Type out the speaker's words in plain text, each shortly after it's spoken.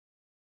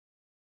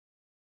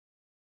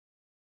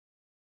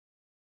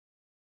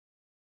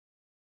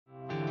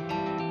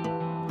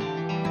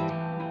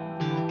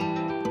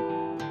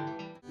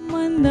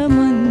मन्द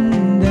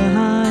मन्द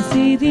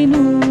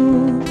हाँसिदिनु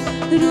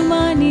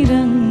रुमानी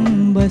रङ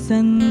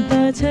बसन्त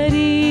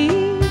छरी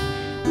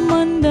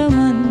मन्द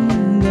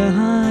मन्द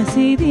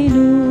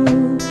हाँसिदिनु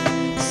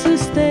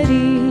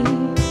सुस्तरी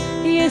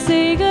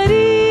यसै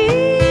गरी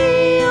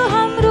यो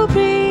हाम्रो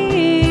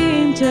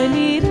प्रेम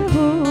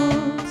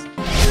चलिरहोस्।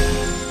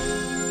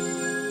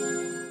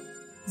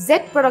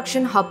 Z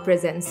Production Hub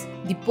presents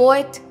The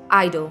Poet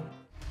Idol,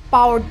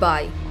 powered by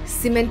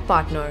Cement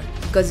Partner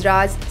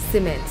Gajraj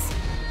Cements,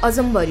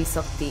 Azambari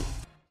Sakti,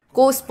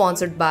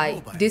 co-sponsored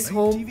by Dish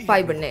Home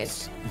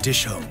FiberNet,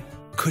 Dish Home,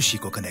 Khushi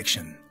Ko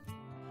Connection,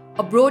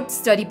 Abroad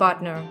Study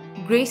Partner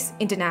Grace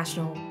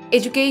International,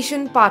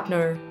 Education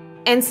Partner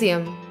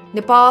NCM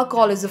Nepal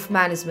College of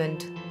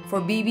Management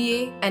for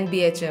BBA and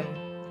BHM,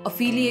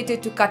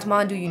 affiliated to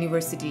Kathmandu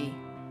University,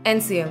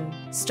 NCM,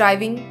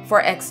 striving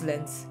for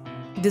excellence.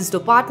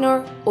 Digital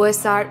Partner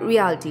OSR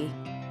Reality,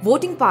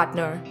 Voting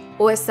Partner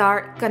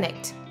OSR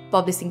Connect,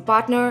 Publishing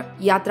Partner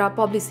Yatra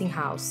Publishing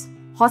House,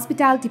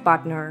 Hospitality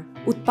Partner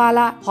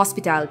Utpala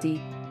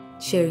Hospitality,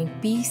 sharing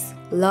peace,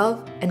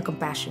 love and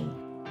compassion.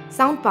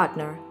 Sound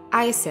Partner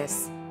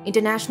ISS,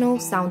 International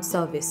Sound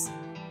Service,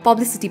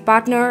 Publicity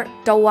Partner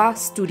Tawa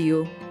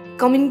Studio,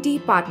 Community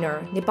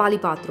Partner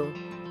Nepali Patro,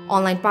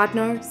 Online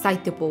Partner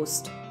Sahitya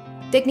Post,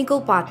 Technical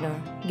Partner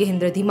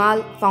Gehendra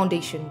Dhimal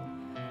Foundation,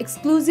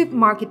 exclusive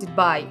marketed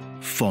by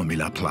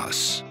Formula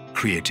Plus,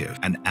 Creative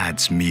and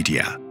Ads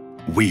Media.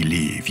 We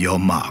leave your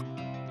mark.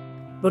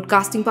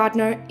 Broadcasting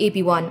Partner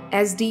AP1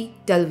 SD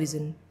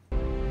Television.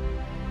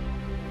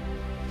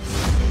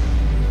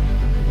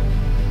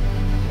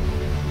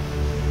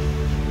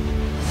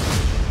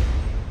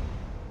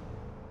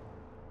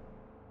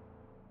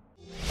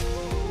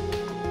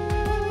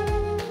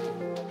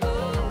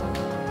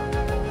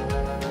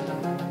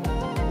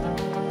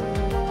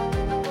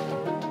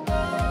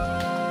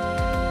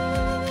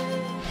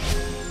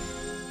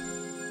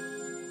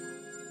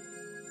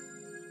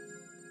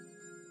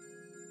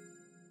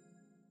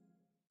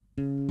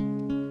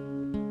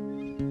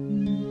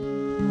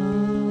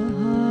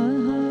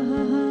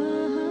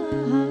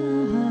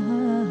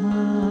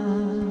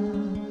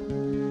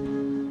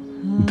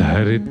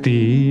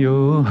 धरती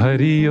यो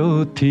हरियो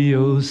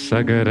थियो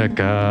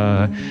सगरका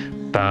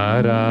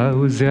तारा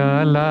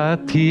उज्याला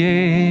थिए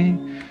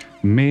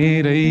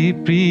मेरै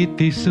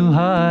प्रीति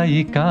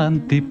सुहाई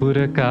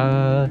कान्तिपुरका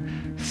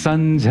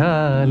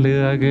सञ्झाल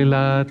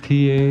अगला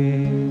थिए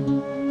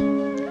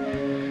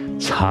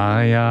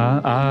छाया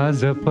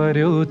आज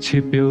पर्यो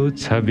छिप्यो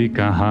छवि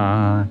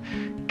कहाँ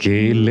के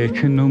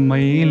लेख्नु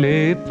मैले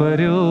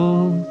पर्यो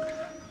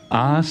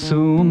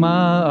आँसुमा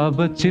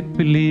अब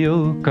चिप्लियो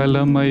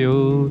कलमयो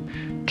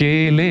के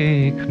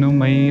लेख्नु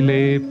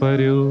मैले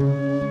पर्यो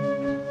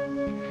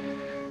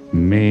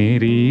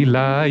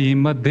मेरीलाई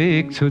म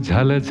देख्छु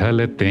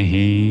झलझल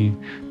त्यही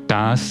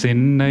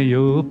टाँसिन्न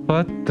यो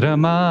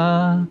पत्रमा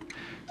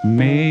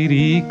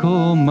मेरीको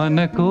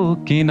मनको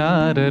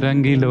किनार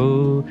रङ्गिलो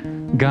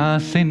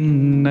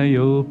गाँसिन्न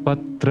यो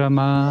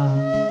पत्रमा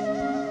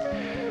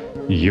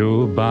यो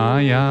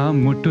बायाँ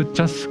मुटु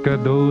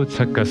चस्कदो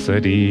छ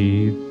कसरी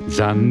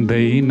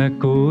जान्दैन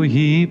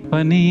कोही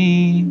पनि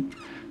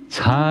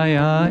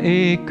छाया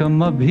एक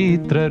म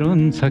भित्र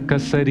रुन्छ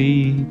कसरी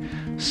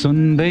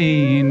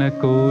सुन्दैन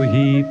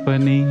कोही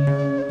पनि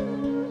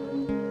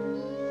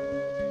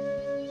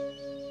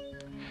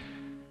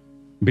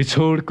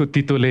बिछोडको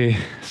तितोले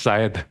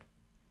सायद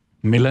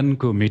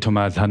मिलनको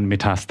मिठोमा झन्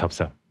मिठास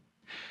थप्छ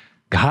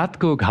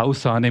घातको घाउ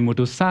सहने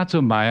मुटु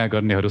साँचो माया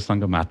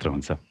गर्नेहरूसँग मात्र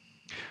हुन्छ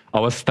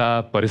अवस्था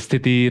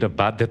परिस्थिति र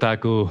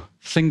बाध्यताको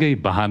सिङ्गै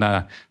बहाना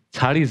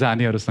छाडी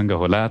जानेहरूसँग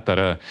होला तर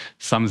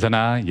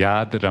सम्झना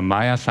याद र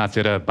माया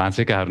साँचेर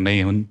बाँचेकाहरू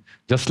नै हुन्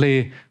जसले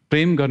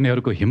प्रेम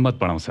गर्नेहरूको हिम्मत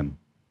बढाउँछन्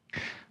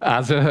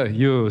आज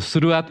यो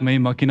सुरुवातमै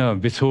म किन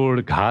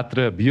बिछोड घात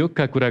र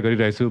वियोगका कुरा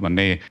गरिरहेछु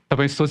भन्ने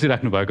तपाईँ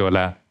सोचिराख्नु भएको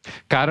होला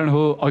कारण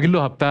हो अघिल्लो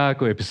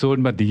हप्ताको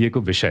एपिसोडमा दिइएको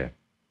विषय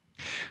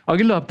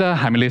अघिल्लो हप्ता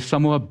हामीले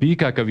समूह बी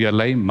का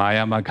कविहरूलाई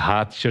मायामा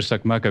घात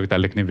शीर्षकमा कविता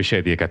लेख्ने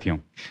विषय दिएका थियौँ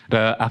र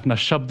आफ्ना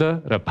शब्द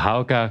र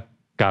भावका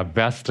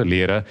काव्यास्त्र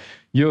लिएर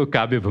यो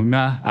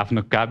काव्यभूमिमा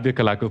आफ्नो काव्य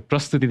कलाको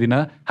प्रस्तुति दिन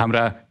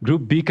हाम्रा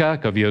ग्रुप बी का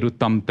कविहरू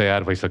तम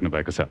तयार भइसक्नु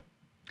भएको छ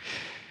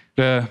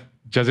र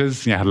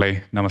जजेस यहाँहरूलाई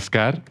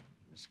नमस्कार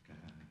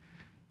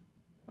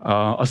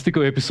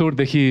अस्तिको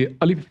एपिसोडदेखि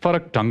अलिक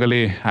फरक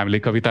ढङ्गले हामीले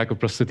कविताको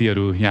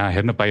प्रस्तुतिहरू यहाँ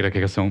हेर्न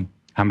पाइरहेका छौँ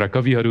हाम्रा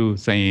कविहरू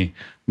चाहिँ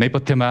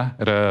नेपथ्यमा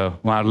र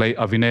उहाँहरूलाई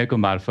अभिनयको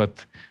मार्फत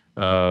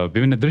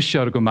विभिन्न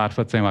दृश्यहरूको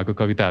मार्फत चाहिँ उहाँको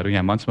कविताहरू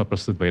यहाँ मञ्चमा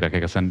प्रस्तुत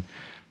भइरहेका छन्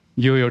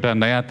यो एउटा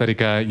नयाँ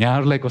तरिका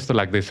यहाँहरूलाई कस्तो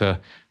लाग्दैछ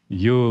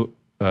यो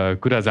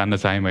कुरा जान्न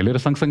चाहेँ मैले र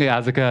सँगसँगै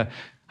आजका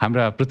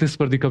हाम्रा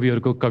प्रतिस्पर्धी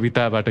कविहरूको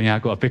कविताबाट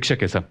यहाँको अपेक्षा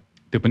के छ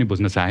त्यो पनि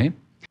बुझ्न चाहेँ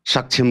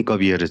सक्षम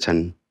कविहरू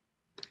छन्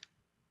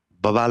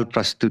बवाल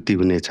प्रस्तुति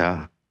हुनेछ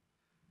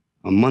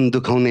मन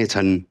दुखाउने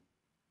छन्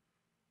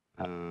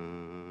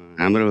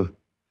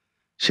हाम्रो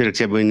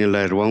सुरक्षा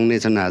बहिनीलाई रुवाउने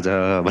छन् आज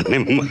भन्ने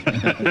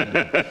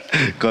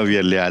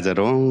कविहरूले आज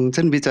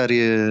रुवाउँछन् बिचारी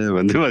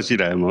भन्दै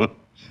बसिरहे म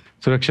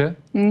सुरक्षा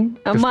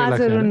म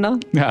आज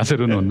रुन्न आज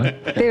रुनुहुन्न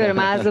त्यही भएर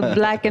म आज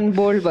ब्ल्याक एन्ड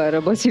बोल्ड भएर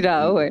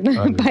बसिरहेको हो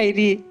होइन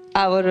बाहिरी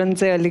आवरण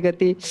चाहिँ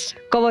अलिकति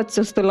कवच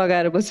जस्तो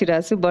लगाएर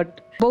बसिरहेको छु बट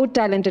बहुत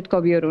ट्यालेन्टेड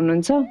कविहरू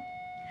हुनुहुन्छ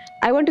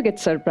I want to get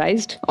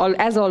surprised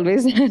as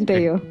always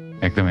त्यही हो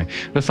एकदमै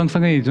र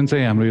सँगसँगै जुन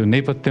चाहिँ हाम्रो यो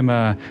नेपथ्यमा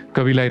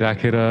कविलाई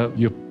राखेर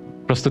यो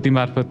प्रस्तुति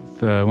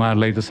मार्फत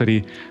उहाँहरूलाई जसरी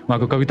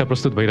उहाँको कविता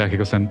प्रस्तुत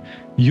भइराखेको छन्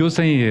यो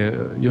चाहिँ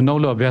यो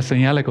नौलो अभ्यास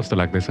चाहिँ यहाँलाई कस्तो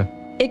लाग्दैछ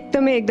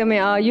एकदमै एकदमै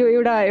यो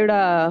एउटा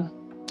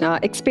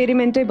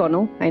एक्सपेरिमेन्टै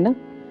भनौँ होइन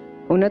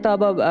हुन त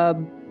अब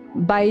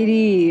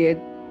बाहिरी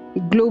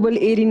ग्लोबल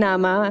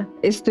एरिनामा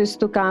यस्तो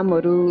यस्तो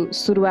कामहरू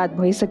सुरुवात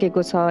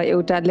भइसकेको छ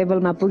एउटा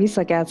लेभलमा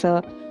पुगिसकेका छ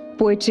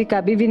पोएट्रीका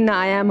विभिन्न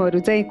आयामहरू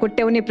चाहिँ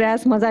कोट्याउने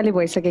प्रयास मजाले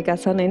भइसकेका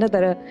छन् होइन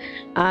तर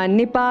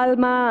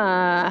नेपालमा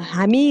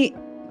हामी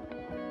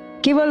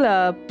केवल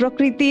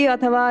प्रकृति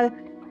अथवा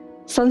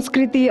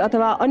संस्कृति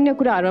अथवा अन्य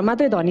कुराहरूमा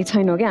मात्रै धनी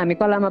छैनौँ क्या हामी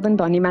कलामा पनि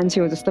धनी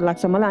मान्छे हो जस्तो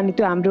लाग्छ मलाई अनि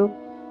त्यो हाम्रो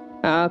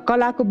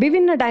कलाको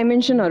विभिन्न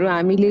डाइमेन्सनहरू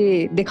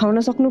हामीले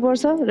देखाउन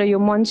सक्नुपर्छ र यो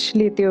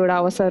मञ्चले त्यो एउटा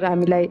अवसर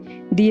हामीलाई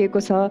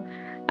दिएको छ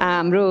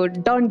हाम्रो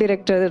डन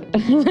डिरेक्टर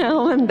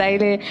अमन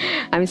दाइले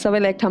हामी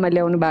सबैलाई एक ठाउँमा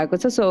ल्याउनु भएको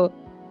छ so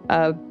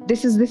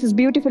this is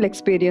beautiful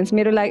experience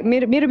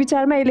मेरो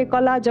विचारमा यसले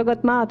कला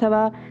जगतमा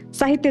अथवा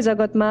साहित्य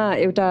जगतमा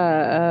एउटा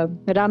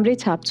राम्रै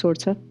छाप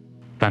छोड्छ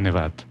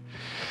धन्यवाद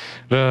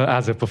र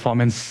आज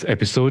पर्फर्मेन्स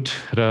एपिसोड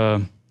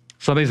र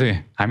सधैँ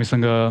चाहिँ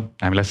हामीसँग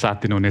हामीलाई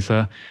साथ दिनुहुनेछ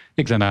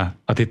एकजना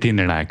अतिथि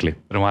निर्णायकले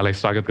र उहाँलाई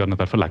स्वागत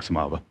गर्नतर्फ लाग्छु म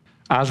अब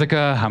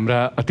आजका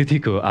हाम्रा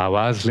अतिथिको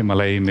आवाजले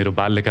मलाई मेरो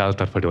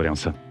बाल्यकालतर्फ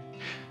डोर्याउँछ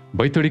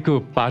बैतडीको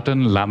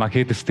पाटन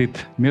लामाखेत स्थित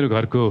मेरो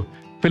घरको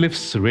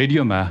फिलिप्स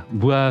रेडियोमा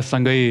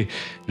बुवासँगै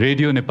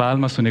रेडियो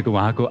नेपालमा सुनेको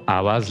उहाँको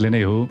आवाजले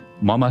नै हो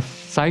ममा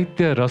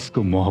साहित्य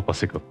रसको मोह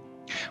पसेको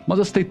म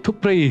जस्तै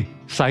थुप्रै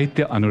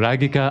साहित्य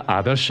अनुरागीका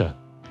आदर्श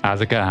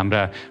आजका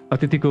हाम्रा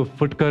अतिथिको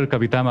फुटकर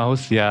कवितामा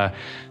होस् या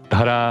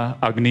धरा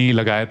अग्नि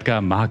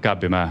लगायतका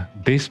महाकाव्यमा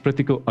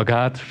देशप्रतिको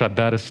अगाध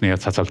श्रद्धा र स्नेह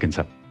छचल्किन्छ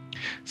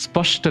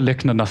स्पष्ट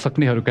लेख्न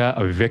नसक्नेहरूका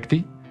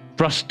अभिव्यक्ति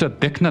प्रष्ट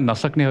देख्न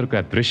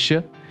नसक्नेहरूका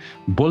दृश्य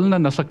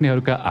बोल्न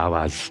नसक्नेहरूका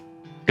आवाज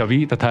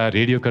कवि तथा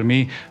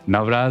रेडियोकर्मी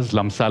नवराज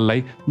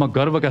लम्साललाई म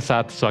गर्वका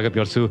साथ स्वागत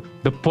गर्छु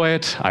द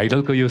पोएट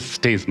आइडलको यो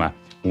स्टेजमा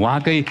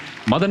उहाँकै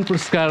मदन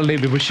पुरस्कारले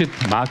विभूषित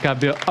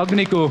महाकाव्य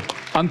अग्निको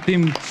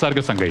अन्तिम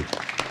सर्गसँगै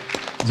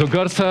जो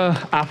गर्छ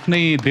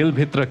आफ्नै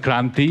दिलभित्र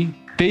क्रान्ति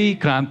त्यही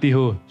क्रान्ति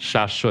हो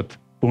शाश्वत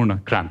पूर्ण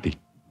क्रान्ति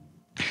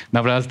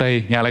नवराज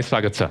दाई यहाँलाई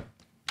स्वागत छ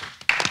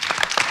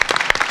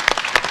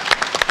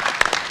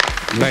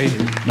दाई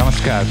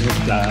नमस्कार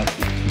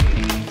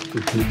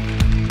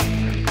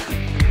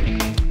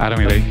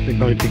आरामै दाई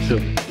एकदमै ठिक छु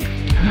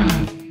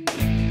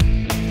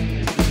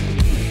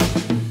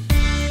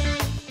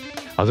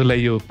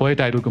हजुरलाई यो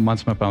पोएट आइडलको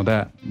मञ्चमा पाउँदा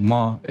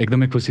म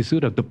एकदमै खुसी छु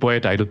र द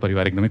पोएट आइडल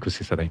परिवार एकदमै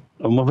खुसी छ दाइ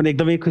म पनि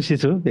एकदमै खुसी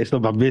छु यस्तो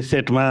भव्य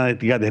सेटमा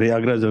यतिका धेरै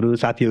अग्रजहरू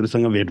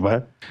साथीहरूसँग भेट भयो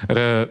र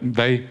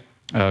दाइ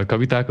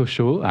कविताको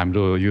सो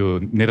हाम्रो यो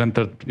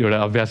निरन्तर एउटा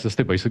अभ्यास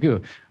जस्तै भइसक्यो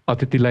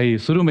अतिथिलाई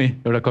सुरुमै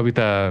एउटा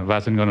कविता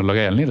वाचन गर्न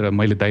लगाइहाल्ने र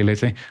मैले दाइलाई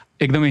चाहिँ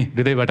एकदमै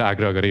हृदयबाट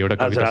आग्रह गरेँ एउटा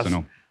कविता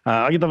सुनाऊ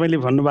अघि तपाईँले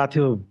भन्नुभएको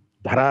थियो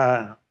धरा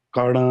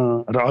कर्ण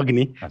र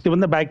अग्नि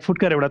त्योभन्दा बाहेक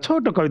फुटकर एउटा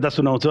छोटो कविता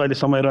सुनाउँछु अहिले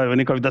समय रह्यो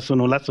भने कविता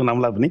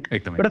सुनाउँला पनि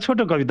एउटा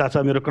छोटो कविता छ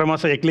मेरो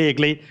क्रमशः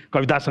एक्लै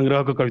कविता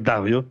सङ्ग्रहको कविता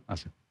हो यो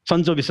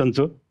सन्चो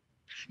बिसन्चो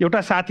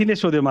एउटा साथीले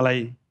सोध्यो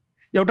मलाई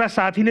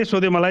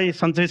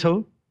सन्चै छौ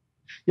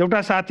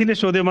एउटा साथीले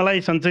सोध्यो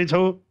मलाई सन्चै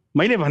छौ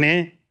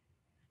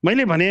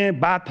मैले भने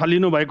बा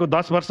थलिनु भएको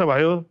 10 वर्ष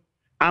भयो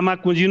आमा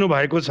कुँजिनु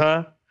भएको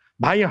छ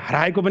भाइ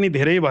हराएको पनि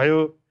धेरै भयो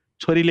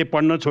छोरीले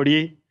पढ्न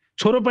छोडिए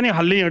छोरो पनि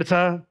हल्ली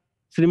हिँड्छ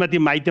श्रीमती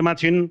माइतीमा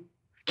छिन्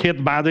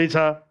खेत बाँझै छ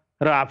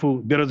र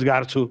आफू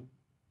बेरोजगार छु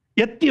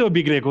यति हो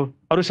बिग्रेको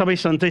अरू सबै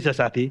सन्चै छ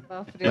साथी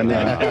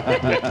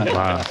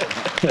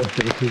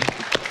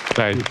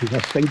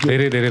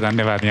धेरै धेरै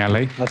धन्यवाद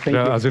यहाँलाई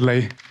र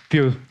हजुरलाई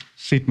त्यो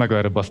सिटमा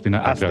गएर बस्दिन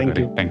आग्रह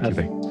गरेँ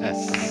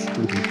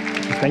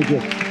thank you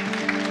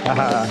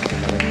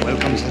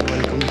welcome sir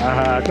welcome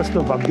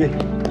कस्तो भव्य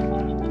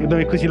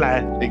एकदमै खुसी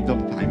लाग्यो एकदम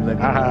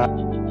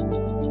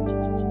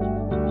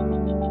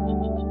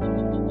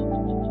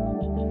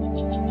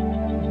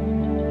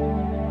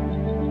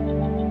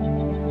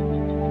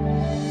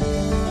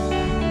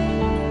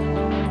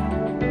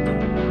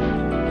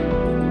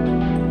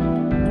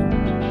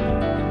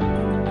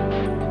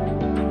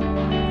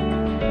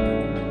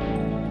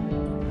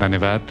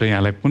धन्यवाद र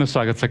यहाँलाई पुनः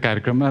स्वागत छ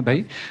कार्यक्रममा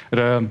दाइ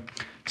र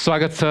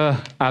स्वागत छ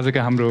आजका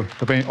हाम्रो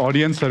तपाईँ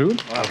अडियन्सहरू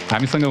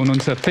हामीसँग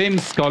हुनुहुन्छ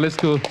थेम्स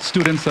कलेजको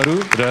स्टुडेन्ट्सहरू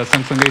र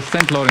सँगसँगै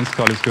सेन्ट लरेन्स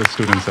कलेजको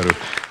स्टुडेन्ट्सहरू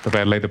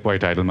तपाईँहरूलाई त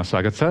पोएट आइडलमा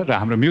स्वागत छ र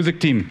हाम्रो म्युजिक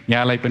टिम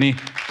यहाँलाई पनि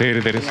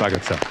धेरै धेरै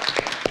स्वागत छ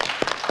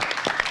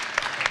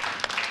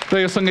र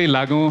यो सँगै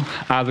लागौँ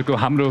आजको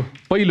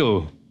हाम्रो पहिलो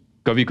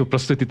कविको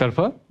प्रस्तुतितर्फ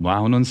उहाँ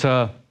हुनुहुन्छ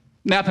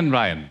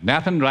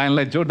न्याथन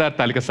रायनलाई जोरदार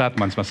तालीका साथ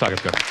मञ्चमा स्वागत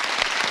गर्छु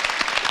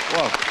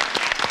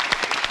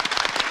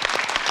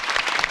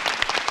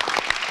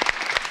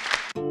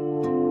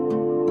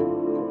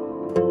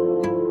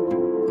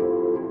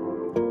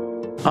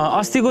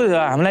अस्तिको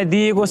हामीलाई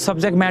दिएको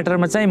सब्जेक्ट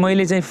म्याटरमा चाहिँ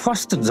मैले चाहिँ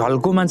फर्स्ट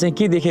झल्कोमा चाहिँ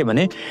के देखेँ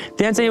भने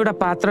त्यहाँ चाहिँ एउटा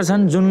पात्र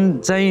छन् जुन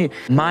चाहिँ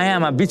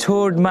मायामा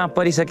बिछोडमा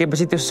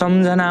परिसकेपछि त्यो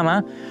सम्झनामा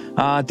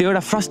त्यो एउटा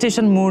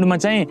फ्रस्ट्रेसन मुडमा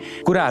चाहिँ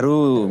कुराहरू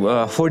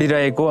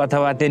फोडिरहेको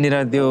अथवा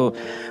त्यहाँनिर त्यो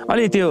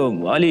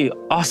अलि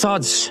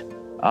असहज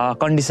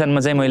कन्डिसनमा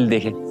चाहिँ मैले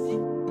देखेँ।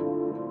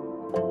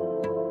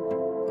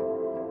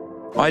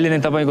 अहिले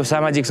नै तपाईँको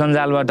सामाजिक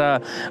सञ्जालबाट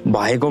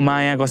भएको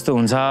माया कस्तो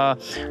हुन्छ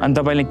अनि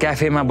तपाईँले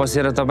क्याफेमा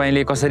बसेर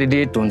तपाईँले कसरी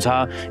डेट हुन्छ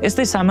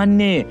यस्तै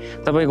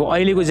सामान्य तपाईँको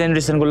अहिलेको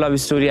जेनेरेसनको लभ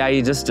स्टोरी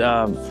आई जस्ट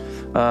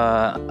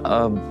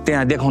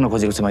त्यहाँ देखाउन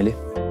खोजेको छु मैले।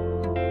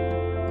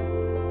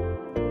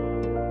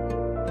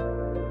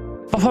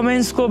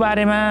 पर्फर्मेन्सको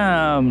बारेमा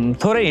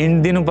थोरै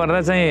हिन्ट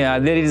दिनुपर्दा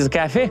चाहिँ देयर इज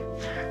क्याफे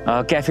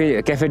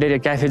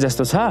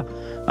जस्तो छ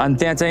अनि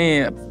त्यहाँ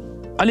चाहिँ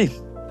अलि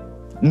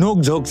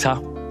नोकझोक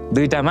छ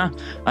दुईटामा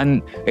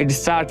अनि इट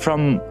स्टार्ट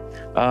फ्रम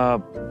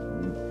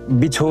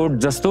बिछोड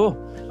जस्तो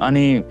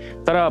अनि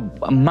तर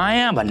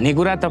माया भन्ने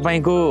कुरा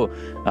तपाईँको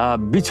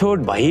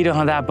बिछोड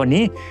भइरहँदा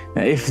पनि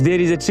if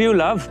there is a true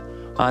love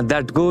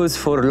that goes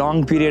for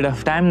long period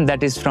of time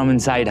that is from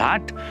inside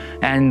heart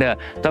and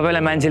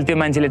तपाईँलाई त्यो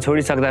मान्छेले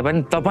छोडिसक्दा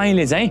पनि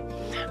तपाईँले चाहिँ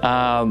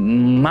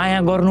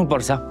माया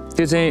गर्नुपर्छ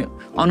त्यो चाहिँ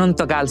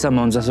अनन्तकालसम्म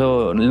हुन्छ।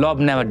 सो लभ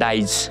नेभर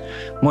डाइज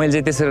मैले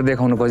चाहिँ त्यसरी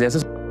देखाउनु खोजेको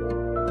छु।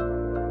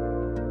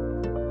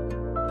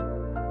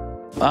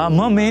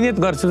 म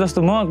मेहनत गर्छु जस्तो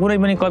म कुनै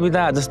पनि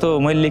कविता जस्तो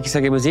मैले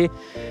लेखिसकेपछि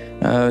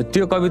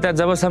त्यो कविता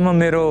जबसम्म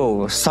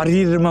मेरो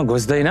शरीरमा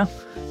घुस्दैन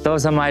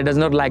तबसम्म I does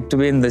not like to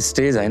be in the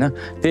stage होइन।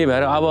 त्यही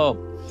भएर अब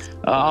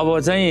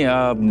चाहिँ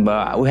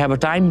we have a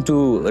time to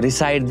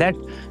reside that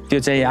त्यो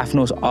चाहिँ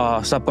आफ्नो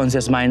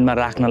सबकन्सियस माइन्डमा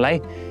राख्नलाई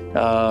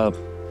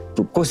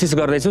कोसिस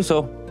गर्दैछु।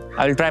 So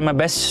I will try my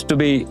best to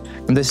be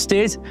in the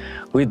stage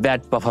with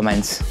that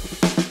performance.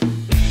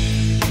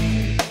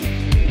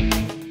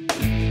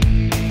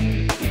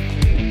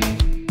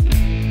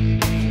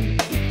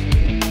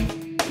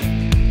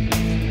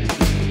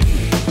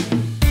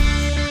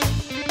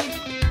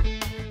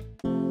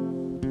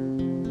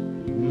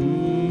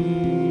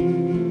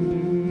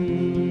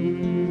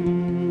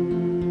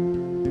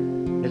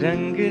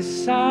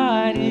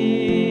 Sari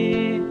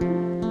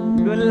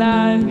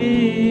गुलाबी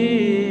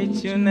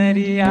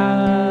चुनरिया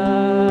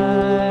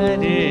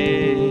रे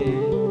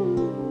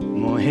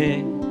मोहे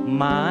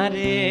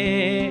मारे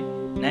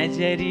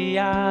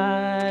नजरिया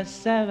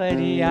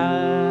सवरिया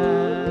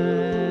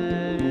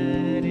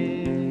रे।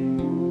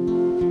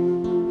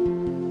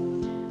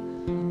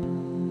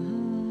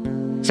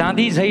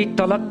 चाँदी झै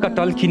टलक्क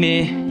टल्किने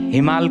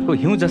हिमालको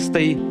हिउँ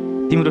जस्तै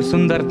तिम्रो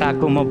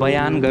सुन्दरताको म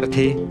बयान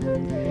गर्थे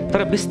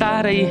तर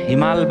बिस्तारै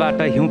हिमालबाट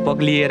हिउँ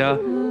पग्लिएर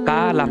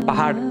काला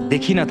पहाड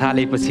देखिन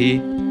थालेपछि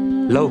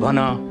लौ भन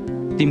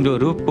तिम्रो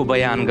रूपको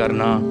बयान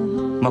गर्न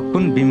म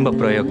कुन बिम्ब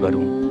प्रयोग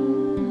गरौँ।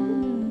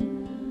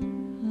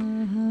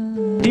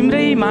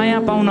 तिम्रै माया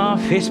पाउन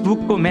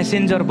फेसबुकको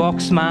मेसेन्जर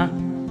बक्समा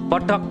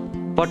पटक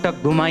पटक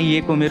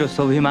घुमाइएको मेरो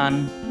स्वाभिमान,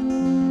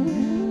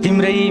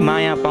 तिम्रै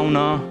माया पाउन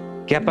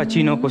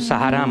क्यापाचिनोको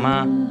सहारामा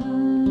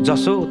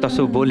जसो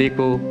तसो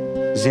बोलेको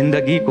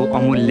जिन्दगीको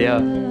अमूल्य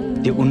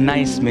त्यो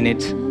 19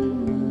 मिनेट,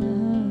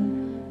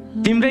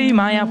 तिम्रै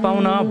माया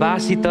पाउन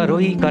बासित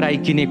रोही कराई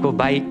किनेको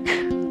बाइक,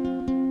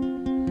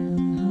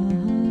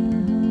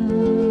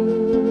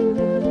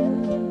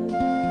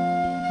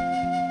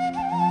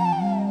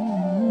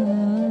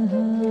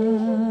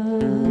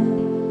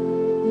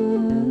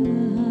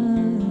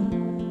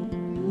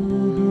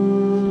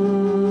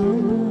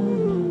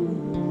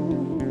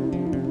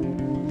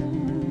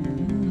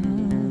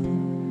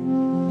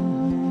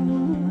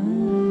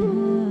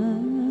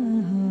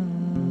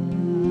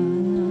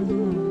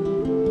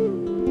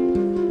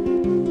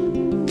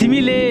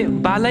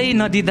 बालै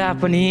नदिँदा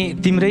पनि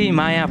तिम्रै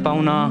माया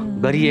पाउन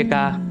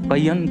गरिएका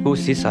कैयन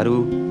कोसिसहरू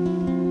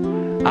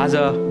आज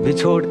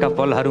बिछोडका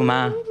पलहरूमा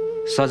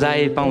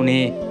सजाय पाउने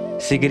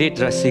सिगरेट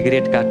र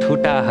सिगरेटका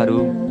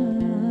ठुटाहरू,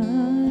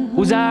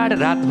 उजाड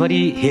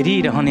रातभरि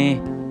हेरिरहने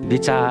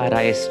बिचारा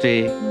एस्ट्रे,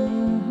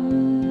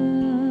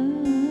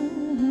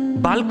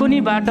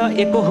 बाल्कोनीबाट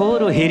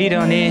एकहोरो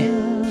हेरिरहने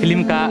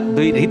फिल्मका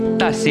 2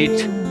 रित्ता सिट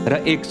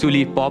र 1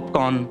 चुली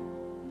पपकर्न,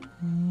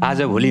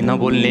 आज भोलि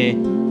नबोल्ने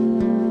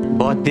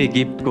बर्थडे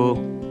गिफ्टको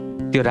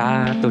त्यो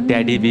रातो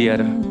ट्याडी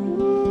बियर,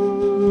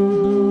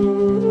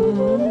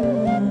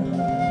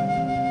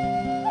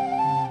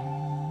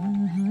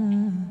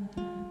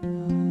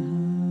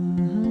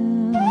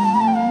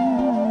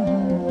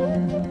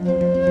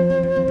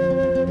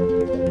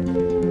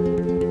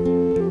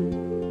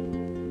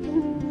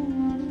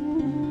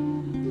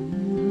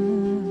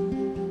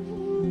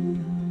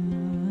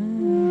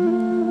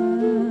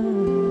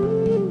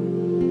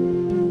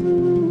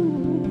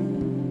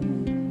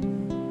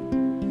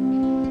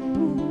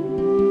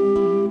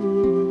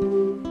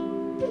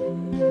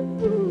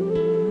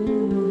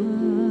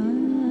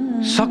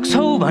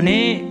 सक्छौ भने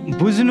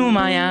बुझ्नु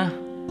माया,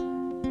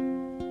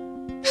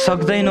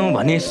 सक्दैनौ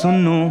भने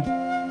सुन्नु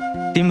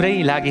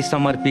तिम्रै लागि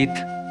समर्पित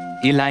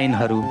यी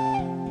लाइनहरू।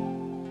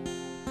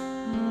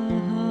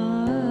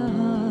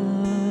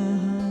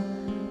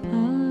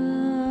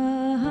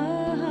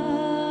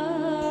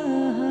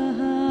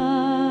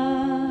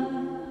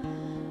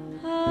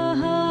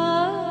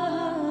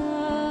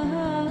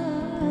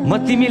 म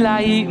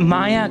तिमीलाई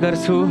माया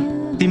गर्छु,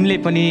 तिमीले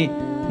पनि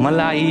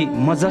मलाई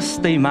म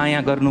जस्तै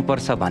माया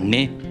गर्नुपर्छ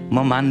भन्ने म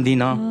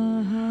मान्दिन।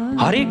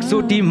 हरेक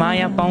चोटि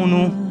माया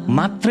पाउनु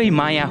मात्रै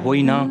माया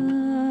होइन,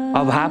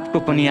 अभावको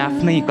पनि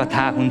आफ्नै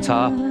कथा हुन्छ।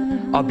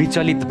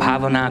 अविचलित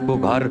भावनाको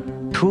घर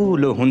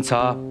ठुलो हुन्छ,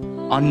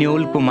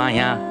 अन्योलको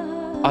माया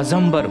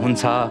अजम्बर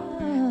हुन्छ।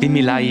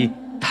 तिमीलाई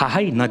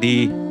थाहै नदी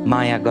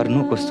माया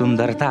गर्नुको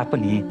सुन्दरता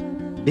पनि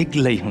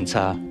बेग्लै हुन्छ।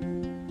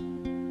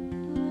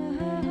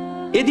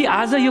 यदि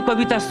आज यो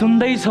कविता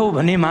सुन्दैछौ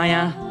भने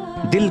माया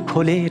दिल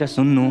खोलेर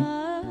सुन्नु।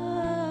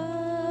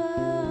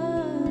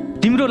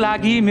 तिम्रो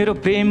लागि मेरो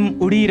प्रेम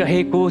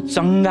उडिरहेको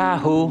चङ्गा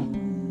हो,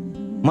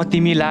 म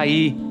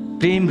तिमीलाई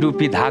प्रेम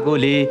रूपी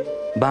धागोले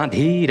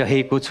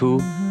बाँधिरहेको छु।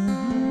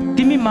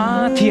 तिमी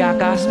माथि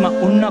आकाशमा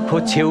उड्न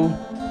खोज्छौ,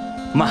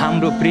 म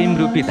हाम्रो प्रेम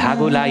रूपी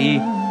धागोलाई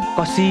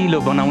कसिलो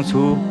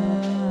बनाउँछु।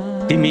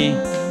 तिमी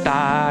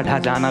टाढा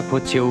जान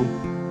खोज्छौ,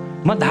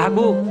 म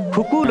धागो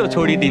खुकुलो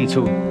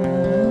छोडिदिन्छु।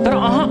 तर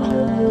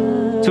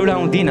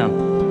चुडाउँदिन।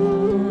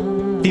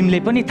 तिमीले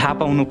पनि थाहा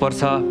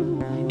पाउनुपर्छ,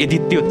 यदि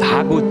त्यो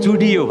धागो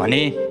चुडियो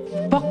भने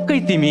पक्कै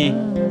तिमी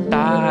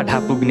टाढा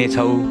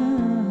पुग्नेछौ।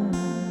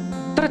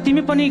 तर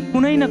तिमी पनि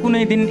कुनै न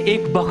कुनै दिन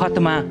एक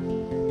बखतमा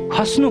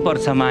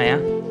खस्नुपर्छ माया।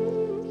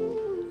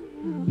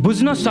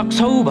 बुझ्न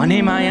सक्छौ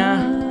भने माया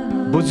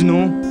बुझ्नु,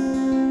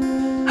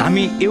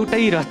 हामी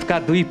एउटै रथका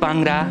दुई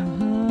पाङ्ग्रा।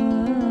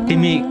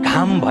 तिमी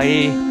घाम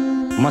भए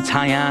म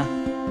छाया,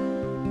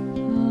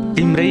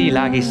 तिम्रै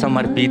लागि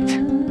समर्पित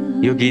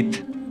यो गीत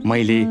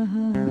मैले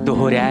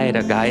दोहोर्याएर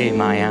गाए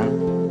माया।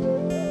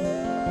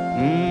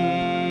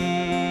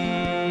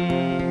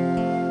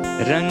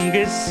 रंग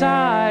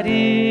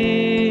सारी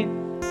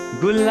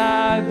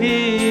गुलाबी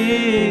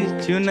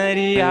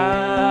चुनरिया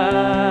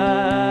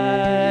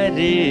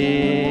रे,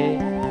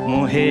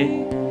 मोहे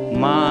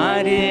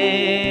मारे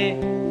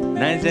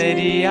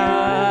नजरिया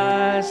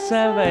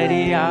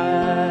सवरिया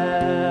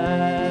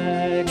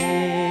रे।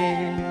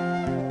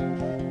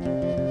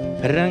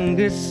 रंग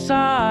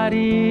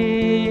सारी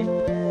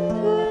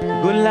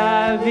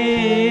गुलाबी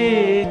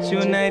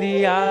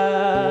चुनरिया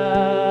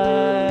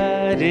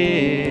रे,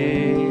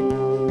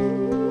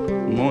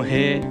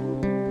 मोहे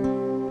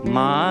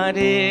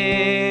मारे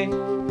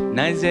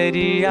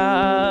नजरिया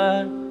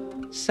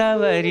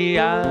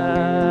सवरिया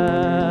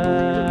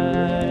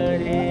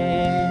रे।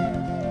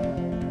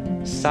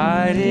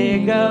 सारे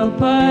ग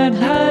प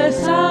ध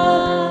सा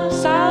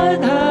सा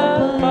ध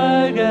प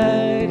ग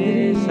रे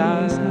सा।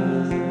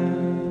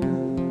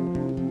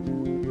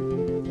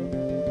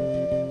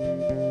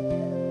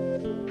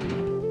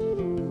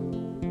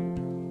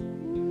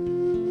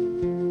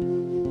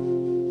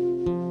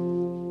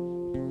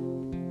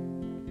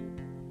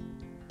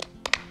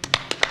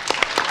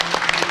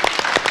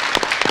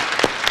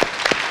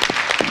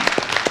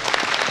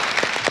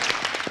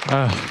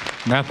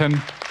 नाथन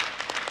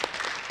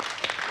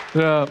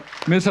र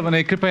मिल्छ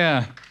भने कृपया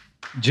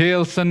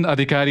जेएलसन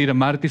अधिकारी र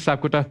मारुति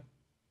सापकोटा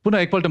पुनः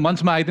एकपल्ट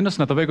मञ्चमा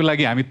आइदिनुहोस् न। तपाईँको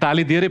लागि हामी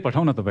ताली दिएरै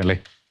पठाउँ न तपाईँलाई।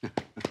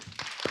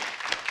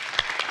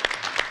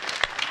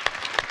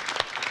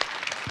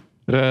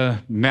 र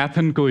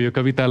म्याथनको यो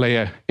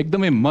कवितालाई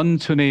एकदमै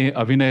मन छुने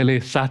अभिनयले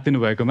साथ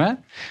दिनुभएकोमा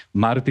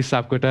मारुति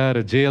सापकोटा र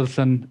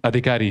जेएलसन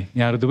अधिकारी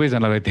यहाँहरू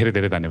दुवैजनालाई धेरै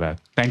धेरै धन्यवाद।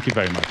 Thank you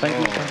very much.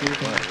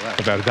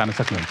 तपाईँहरू जान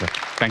सक्नुहुन्छ।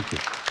 Thank you.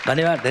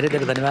 धन्यवाद, धेरै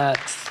धेरै धन्यवाद।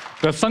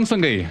 र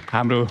सँगसँगै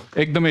हाम्रो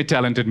एकदमै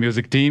ट्यालेन्टेड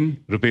म्युजिक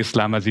टिम रुपेश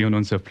लामाजी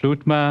हुनुहुन्छ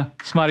फ्लुटमा,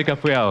 स्मारिका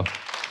पुयाल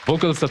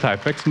भोकल्स तथा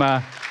इफेक्ट्समा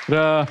र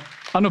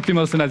अनुप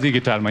तिमल सिन्हाजी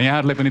गिटारमा।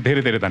 यहाँहरूलाई पनि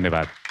धेरै धेरै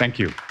धन्यवाद। Thank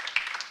you.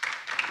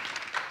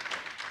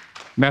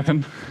 म्याथन,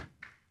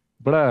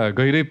 बडा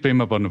गहिरै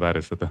प्रेममा पर्नु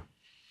भएको रहेछ त।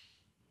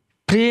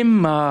 प्रेम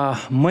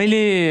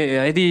मैले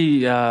यदि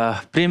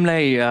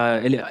प्रेमलाई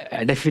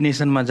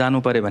डेफिनेसनमा जानु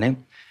पर्यो भने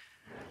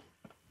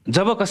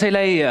जब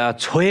कसैलाई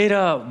छोएर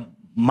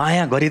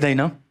माया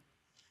गरिँदैन,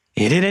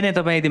 हेरेर नै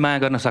तपाईँ यदि माया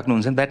गर्न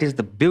सक्नुहुन्छ, that is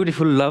the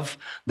beautiful love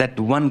that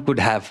one could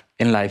have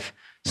in life.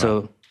 So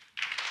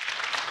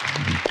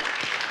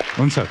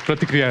हुन्छ,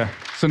 प्रतिक्रिया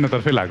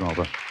सुन्नतर्फै लागौँ अब।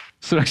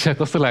 सुरक्षा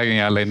कस्तो लाग्यो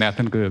यहाँलाई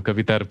न्याथनको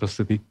कविता र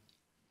प्रस्तुति?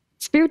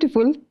 इट्स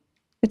ब्युटिफुल,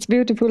 इट्स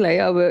ब्युटिफुल है।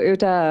 अब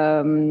एउटा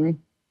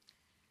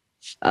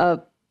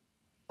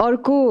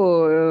अर्को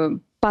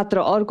पात्र,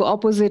 अर्को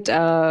अपोजिट,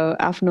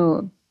 आफ्नो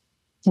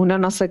हुन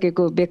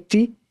नसकेको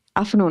व्यक्ति,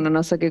 आफ्नो हुन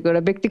नसकेको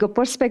एउटा व्यक्तिको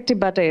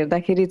पर्सपेक्टिभबाट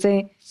हेर्दाखेरि चाहिँ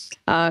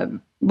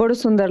बडो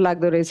सुन्दर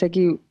लाग्दो रहेछ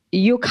कि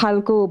यो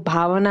खालको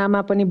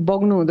भावनामा पनि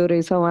बग्नु हुँदो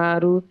रहेछ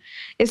उहाँहरू।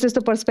 यस्तो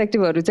यस्तो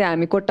पर्सपेक्टिभहरू चाहिँ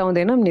हामी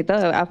कोट्याउँदैनौँ नि त।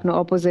 आफ्नो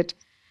अपोजिट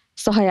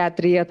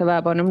सहयात्री अथवा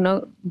भनौँ न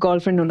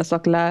गर्लफ्रेन्ड हुन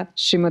सक्ला,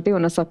 श्रीमती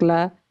हुन सक्ला,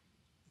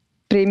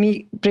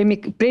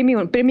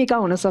 प्रेमिका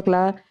हुन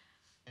सक्ला,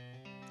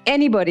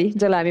 एनीबडी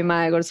जसलाई हामी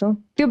माया गर्छौँ,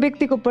 त्यो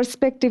व्यक्तिको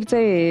पर्सपेक्टिभ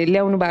चाहिँ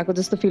ल्याउनु भएको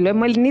जस्तो फिल भयो।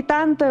 मैले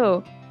नितान्त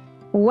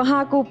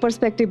उहाँको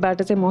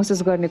पर्सपेक्टिभबाट चाहिँ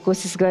महसुस गर्ने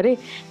कोसिस गरेँ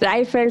र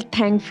आई फेल्ट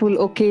थ्याङ्कफुल।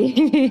 ओके,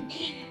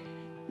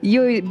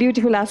 यो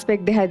ब्युटिफुल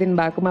एस्पेक्ट देखाइदिनु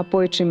भएकोमा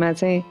पोएट्रीमा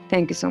चाहिँ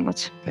thank you so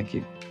much. Thank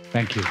you.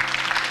 Thank you.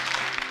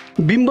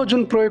 बिम्ब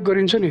जुन प्रयोग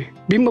गरिन्छ नि,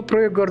 बिम्ब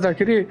प्रयोग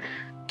गर्दाखेरि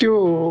त्यो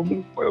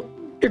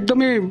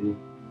एकदमै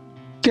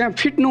त्यहाँ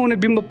फिट नहुने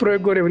बिम्ब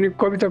प्रयोग गऱ्यो भने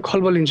कविता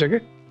खलबलिन्छ के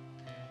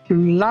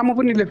लामो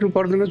पनि लेख्नु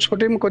पर्दैन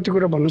छोटैमा कति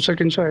कुरा भन्न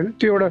सकिन्छ होइन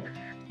त्यो एउटा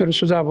मेरो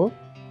सुझाव हो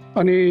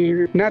अनि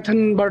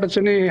न्याथनबाट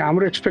चाहिँ नि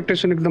हाम्रो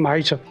एक्सपेक्टेसन एकदम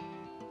हाई छ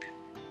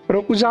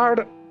र उजाड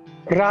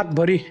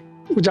रातभरि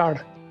उजाड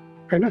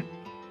होइन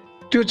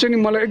त्यो चाहिँ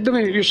नि मलाई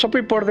एकदमै यो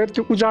सबै पढ्दा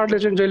त्यो उजाडले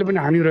चाहिँ जहिले पनि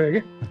हानिरह्यो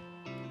कि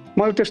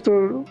मलाई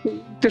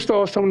त्यस्तो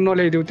अवस्थामा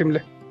नल्याइदेऊ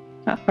तिमीले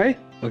है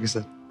okay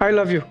sir I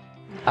love you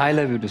I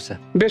love you to sir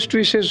best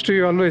wishes to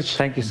you always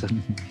thank you sir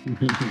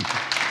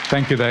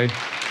thank you दाई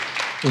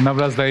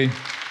नवराज दाई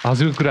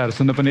हजुरको कुराहरू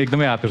सुन्न पनि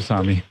एकदमै आतुर छ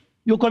हामी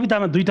यो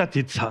कवितामा दुईटा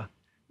चिज छ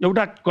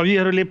एउटा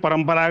कविहरूले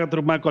परम्परागत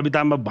रूपमा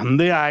कवितामा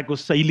भन्दै आएको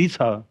शैली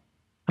छ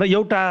र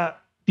एउटा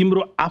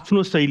तिम्रो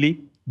आफ्नो शैली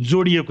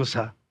जोडिएको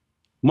छ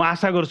म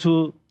आशा गर्छु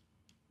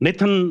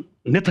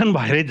नेथन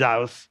भएरै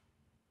जाओस्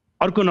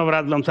अर्को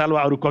नवराज लम्साल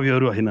वा अरू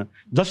कविहरू होइन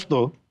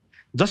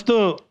जस्तो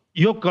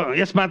यो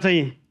यसमा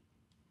चाहिँ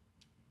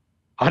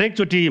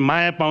हरेकचोटि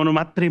माया पाउनु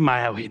मात्रै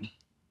माया होइन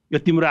यो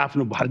तिम्रो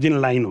आफ्नो भर्जिन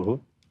लाइन हो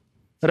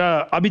र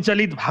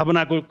अविचलित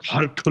भावनाको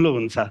हर ठुलो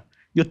हुन्छ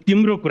यो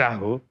तिम्रो कुरा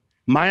हो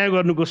माया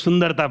गर्नुको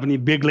सुन्दरता पनि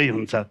बेग्लै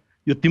हुन्छ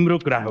यो तिम्रो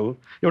कुरा हो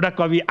एउटा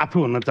कवि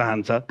आफू हुन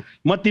चाहन्छ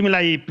म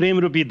तिमीलाई प्रेम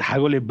रूपी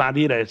धागोले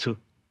बाँधिरहेछु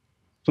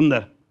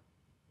सुन्दर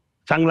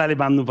साङ्लाले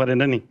बाँध्नु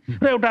परेन नि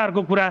र एउटा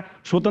अर्को कुरा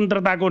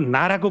स्वतन्त्रताको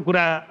नाराको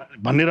कुरा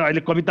भनेर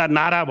अहिले कविता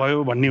नारा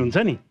भयो भन्ने हुन्छ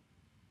नि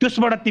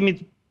त्यसबाट तिमी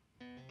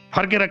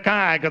फर्केर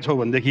कहाँ आएका छौ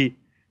भनेदेखि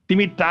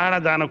तिमी टाढा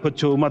जान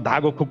खोज्छौ म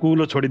धागो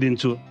खुकुलो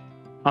छोडिदिन्छु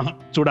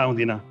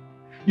चुडाउँदिन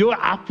यो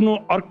आफ्नो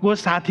अर्को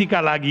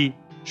साथीका लागि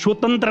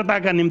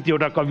स्वतन्त्रताका निम्ति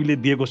एउटा कविले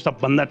दिएको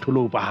सबभन्दा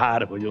ठुलो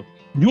उपहार हो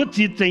यो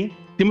चिज चाहिँ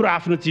तिम्रो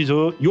आफ्नो चिज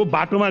हो यो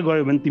बाटोमा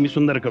गयो भने तिमी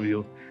सुन्दर कवि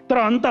हो तर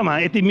अन्तमा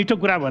यति मिठो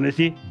कुरा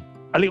भनेपछि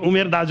अलिक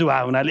उमेर दाजु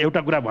भए हुनाले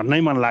एउटा कुरा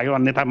भन्नै मन लाग्यो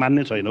अन्यथा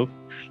मान्ने छैनौ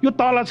यो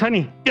तल छ नि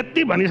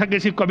यति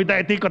भनिसकेपछि कविता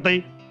यति कतै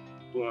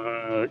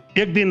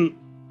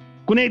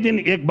कुनै दिन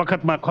एक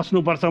बखतमा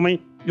खस्नुपर्छमै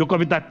यो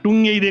कविता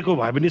टुङ्ग्याइदिएको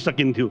भए पनि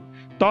सकिन्थ्यो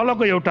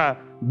तलको एउटा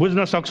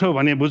बुझ्न सक्छौ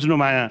भने बुझ्नु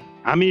माया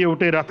हामी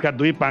एउटै रथका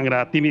दुई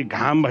पाङ्ग्रा तिमी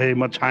घाम भए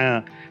म छाया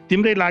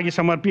तिम्रै लागि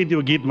समर्पित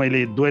यो गीत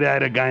मैले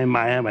दोहोऱ्याएर गाएँ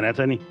माया भनेको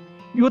छ नि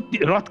यो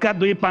रथका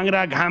दुई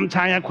पाङ्ग्रा घाम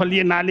छाया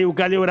खोलिए नाली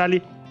उकाली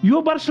ओह्राली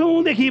यो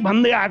वर्षौँदेखि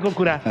भन्दै आएको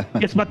कुरा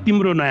यसमा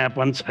तिम्रो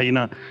नयाँपन छैन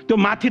त्यो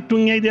माथि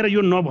टुङ्ग्याइदिएर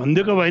यो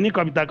नभनिदिएको भए नि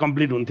कविता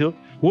कम्प्लिट हुन्थ्यो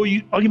हो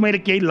अघि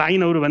मैले केही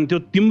लाइनहरू भन्थ्यो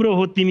तिम्रो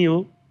हो तिमी हो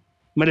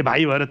मैले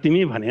भाइ भएर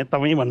तिमी भने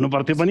तपाईँ भन्नु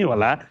पर्थ्यो पनि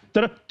होला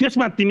तर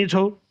त्यसमा तिमी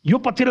छौ यो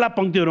पछिल्ला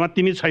पङ्क्तिहरूमा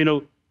तिमी छैनौ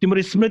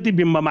तिम्रो स्मृति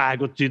बिम्बमा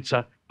आएको चिज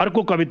छ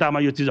अर्को कवितामा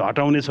यो चिज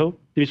हटाउनेछौ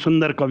तिमी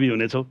सुन्दर कवि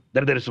हुनेछौ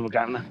धेरै धेरै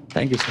शुभकामना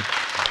थ्याङ्क यू सर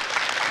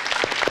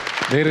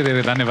धेरै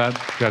धेरै धन्यवाद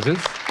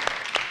जजेस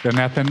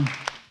न्याथन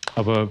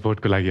अब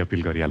भोटको लागि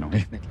अपिल गरिहालौँ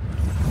है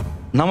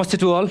नमस्ते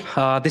टु अल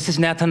दिस इज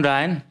न्याथन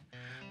रायन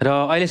र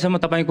अहिलेसम्म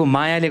तपाईँको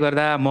मायाले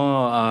गर्दा म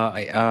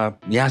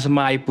यहाँसम्म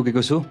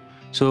आइपुगेको छु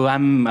so I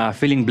am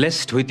feeling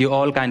blessed with you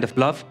all kind of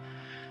love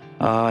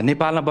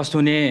नेपालमा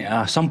बस्नुहुने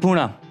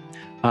सम्पूर्ण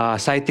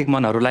साहित्यिक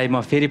मनहरूलाई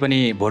म फेरि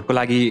पनि भोटको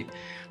लागि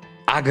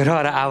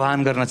आग्रह र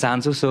आह्वान गर्न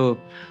चाहन्छु so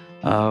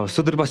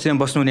सुदूरपश्चिममा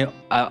बस्नुहुने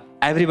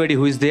everybody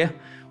who is there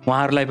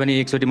उहाँहरूलाई पनि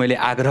एकचोटि मैले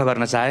आग्रह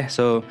गर्न चाहेँ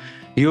सो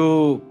यो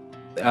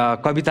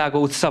कविताको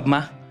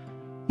उत्सवमा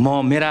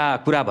म मेरा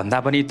कुरा भन्दा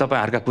पनि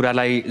तपाईँहरूका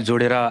कुरालाई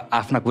जोडेर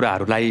आफ्ना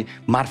कुराहरूलाई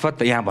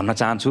मार्फत यहाँ भन्न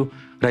चाहन्छु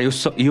र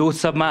यो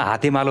उत्सवमा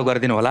हातेमालो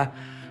गरिदिनु होला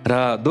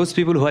र those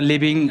people who are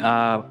living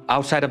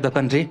outside of the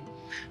country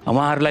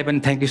उहाँहरूलाई पनि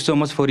thank you so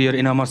much for your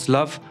इनमस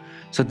love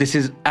so this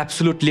is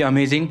absolutely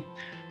amazing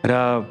र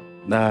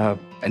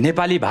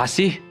नेपाली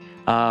भाषी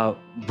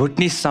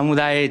भुटनिस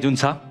समुदाय जुन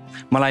छ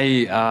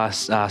मलाई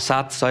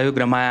साथ सहयोग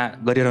र माया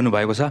गरिरहनु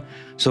भएको छ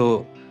सो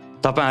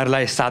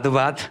तपाईहरूलाई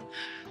साधुवाद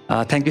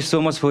thank you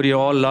so much for your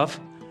all love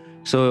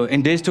so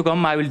in days to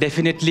come I will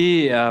definitely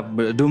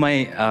do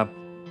my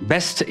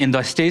best in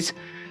the stage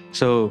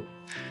so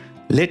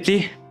lately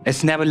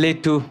it's never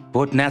late to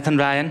vote न्याथन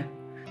रायन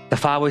द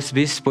फावेस्ट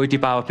बिस पोइटी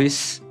power piece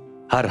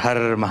her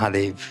her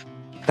Mahadev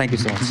thank you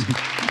so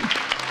much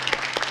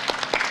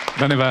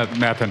धन्यवाद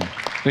न्याथन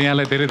र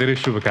यहाँलाई धेरै धेरै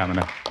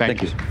शुभकामना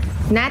thank you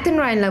न्याथन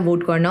रायनलाई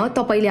vote गर्न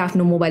तपाईँले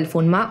आफ्नो मोबाइल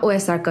फोनमा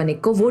ओएसआर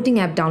कनेक्टको भोटिङ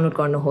एप डाउनलोड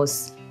गर्नुहोस्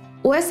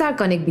OSR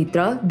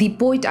कनेक्टभित्र the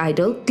poet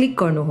idol click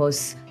गर्नुहोस्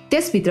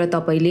त्यसभित्र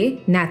तपाईँले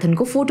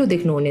न्याथनको फोटो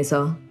देख्नुहुनेछ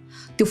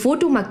त्यो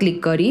फोटोमा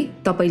क्लिक गरी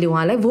तपाईँले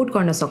उहाँलाई भोट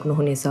गर्न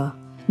सक्नुहुनेछ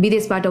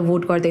विदेशबाट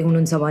भोट गर्दै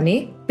हुनुहुन्छ भने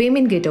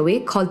पेमेन्ट गेटवे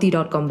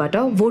खल्ती.com बाट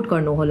भोट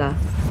गर्नुहोला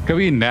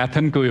कवि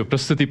न्याथनको यो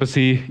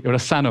प्रस्तुतिपछि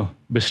एउटा सानो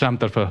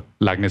विश्रामतर्फ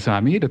लाग्नेछौँ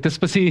हामी र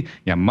त्यसपछि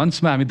यहाँ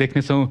मञ्चमा हामी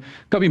देख्नेछौँ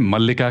कवि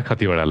मल्लिका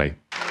खतिवडालाई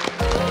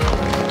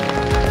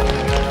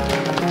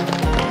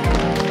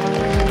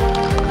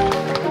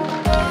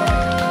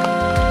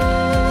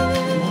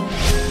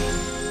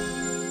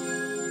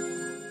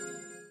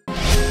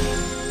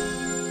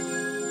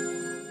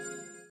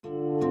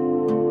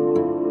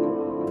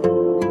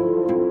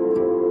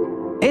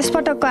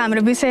यसपटकको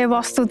हाम्रो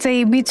विषयवस्तु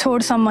चाहिँ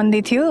बिछोड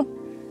सम्बन्धी थियो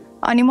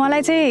अनि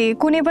मलाई चाहिँ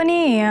कुनै पनि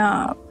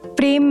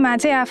प्रेममा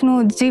चाहिँ आफ्नो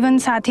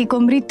जीवनसाथीको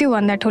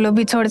मृत्युभन्दा ठुलो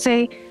बिछोड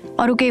चाहिँ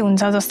अरू केही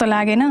हुन्छ जस्तो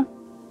लागेन।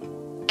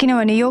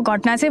 किनभने यो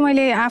घटना चाहिँ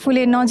मैले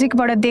आफूले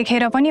नजिकबाट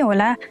देखेर पनि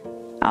होला,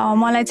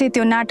 मलाई चाहिँ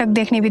त्यो नाटक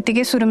देख्ने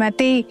बित्तिकै सुरुमा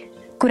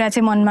त्यही कुरा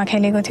चाहिँ मनमा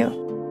खेलेको थियो।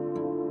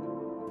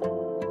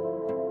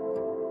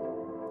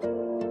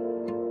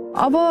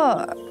 अब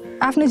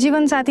आफ्नो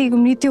जीवनसाथीको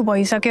मृत्यु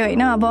भइसक्यो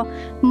होइन, अब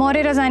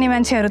मरेर जाने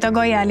मान्छेहरू त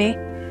गइहाले,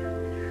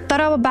 तर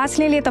अब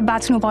बाँच्नेले त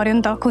बाँच्नु पर्यो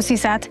नि त खुसी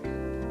साथ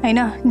होइन।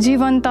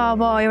 जीवन त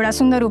अब एउटा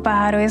सुन्दर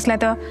उपहार हो, यसलाई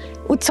त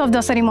उत्सव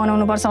जसरी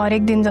मनाउनुपर्छ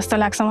हरेक दिन जस्तो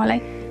लाग्छ मलाई।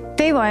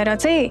 त्यही भएर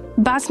चाहिँ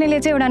बाँच्नेले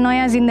चाहिँ एउटा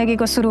नयाँ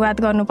जिन्दगीको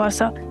सुरुवात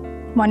गर्नुपर्छ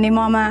भन्ने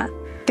ममा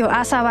त्यो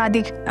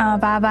आशावादी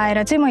भाव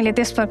आएर चाहिँ मैले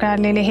त्यस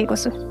प्रकारले लेखेको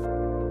छु।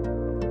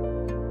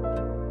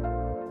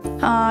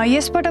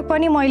 यसपटक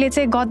पनि मैले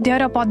चाहिँ गद्य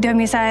र पद्य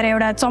मिसाएर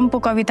एउटा चम्पू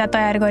कविता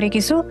तयार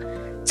गरेकी छु।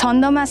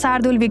 छन्दमा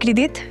शार्दुल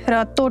विकृदित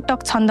र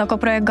तोटक छन्दको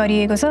प्रयोग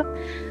गरिएको छ।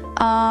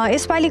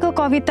 यसपालिको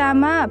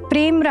कवितामा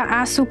प्रेम र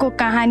आँसुको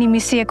कहानी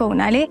मिसिएको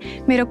हुनाले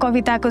मेरो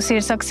कविताको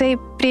शीर्षक चाहिँ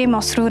प्रेम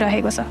अश्रु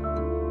रहेको छ।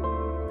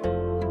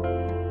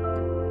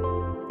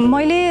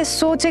 मैले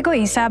सोचेको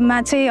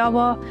हिसाबमा चाहिँ अब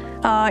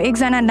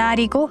एकजना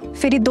नारीको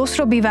फेरि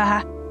दोस्रो विवाह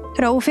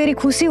र ऊ फेरि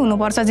खुसी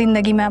हुनुपर्छ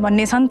जिन्दगीमा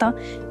भन्ने छ नि त।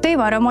 त्यही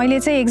भएर मैले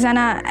चाहिँ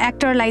एकजना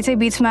एक्टरलाई चाहिँ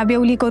बिचमा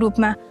बेहुलीको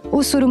रूपमा ऊ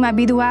सुरुमा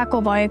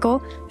विधवाको भएको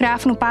र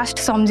आफ्नो पास्ट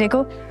सम्झेको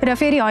र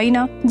फेरि होइन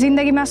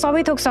जिन्दगीमा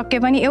सबै थोक सक्यो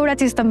पनि एउटा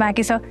चिज त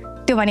बाँकी छ,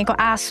 त्यो भनेको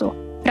आश हो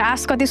र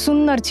आश कति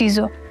सुन्दर चिज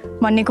हो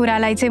भन्ने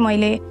कुरालाई चाहिँ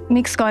मैले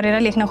मिक्स गरेर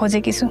लेख्न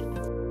खोजेकी छु।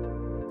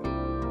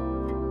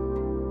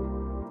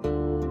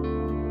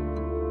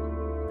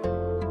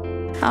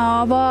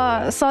 अब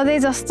सधैँ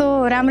जस्तो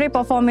राम्रै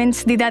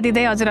पर्फर्मेन्स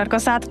दिँदै हजुरहरूको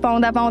साथ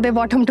पाउँदै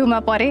बटम 2 मा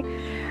परे,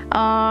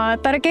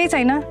 तर केही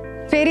छैन,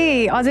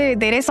 फेरि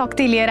अझै धेरै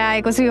शक्ति लिएर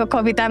आएको छु यो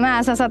कवितामा।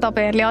 आशा छ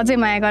तपाईँहरूले अझै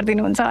माया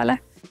गरिदिनुहुन्छ होला।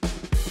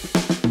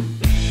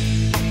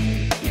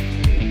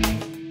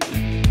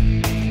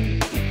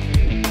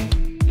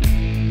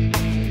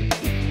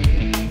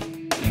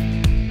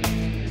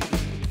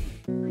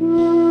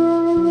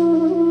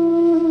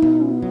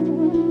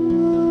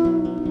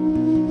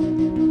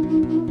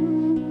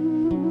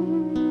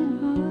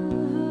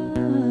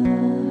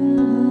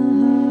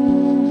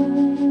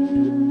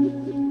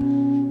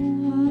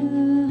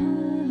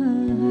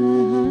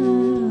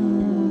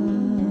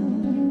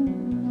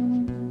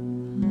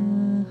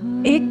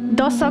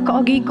 दशक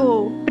अघिको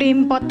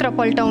प्रेम पत्र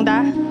पल्टाउँदा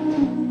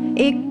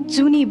एक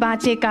जुनी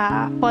बाँचेका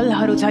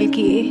पलहरू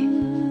झल्किए।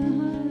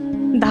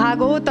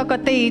 धागो त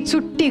कतै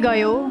छुट्टी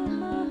गयो,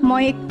 म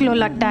एक्लो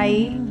लट्टाई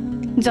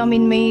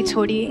जमिनमै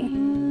छोडिए।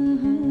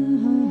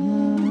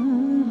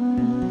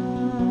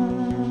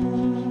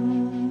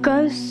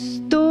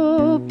 कस्तो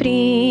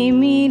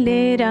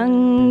प्रेमीले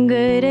रङ्ग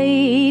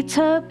रहेछ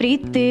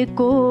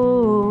प्रीतको,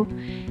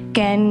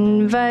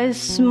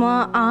 क्यानभसमा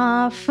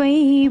आफै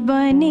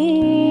बने।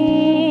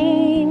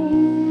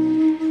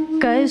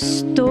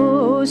 कस्तो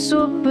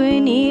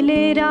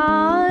स्वप्नीले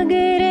राग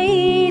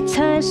रहेछ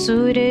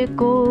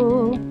सुरको,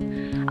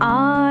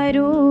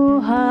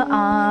 आरोह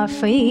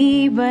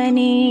आफै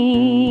बने।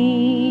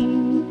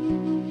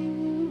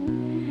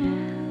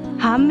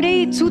 हाम्रै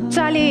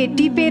चुच्चाले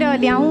टिपेर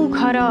ल्याउँ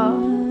घर,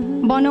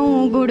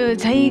 बनाउँ गुड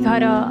झै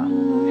घर।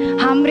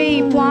 हाम्रै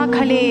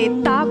प्वाखले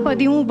ताप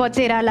दिउँ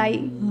बचेरालाई,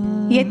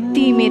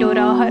 यति मेरो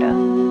रहर।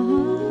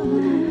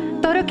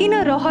 तर किन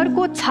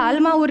रहरको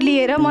छालमा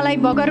उर्लिएर मलाई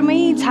बगरमै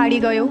छाडी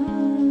गयो?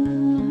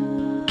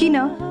 किन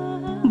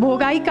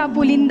भोगाईका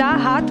पुलिन्दा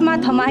हातमा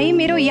थमाई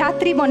मेरो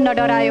यात्री बन्न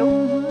डरायो?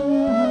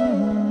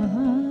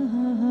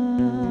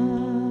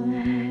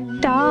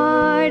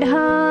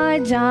 टाढा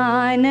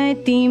जान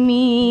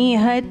तिमी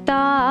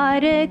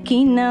हतार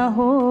किन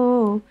हो,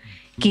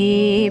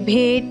 के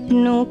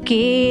भेट्नु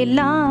के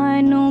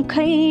लानु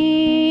खै।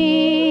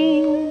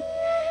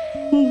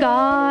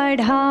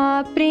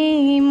 गाढा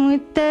प्रेम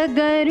त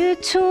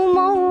गर्छु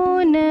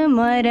मौन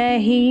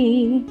मरही,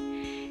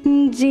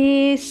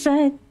 जे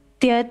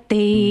सत्य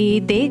त्यही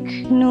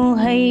देख्नु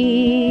है।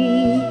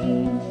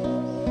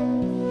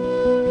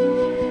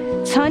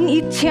 छन्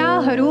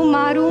इच्छाहरू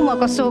मारू म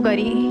कसो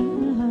गरी,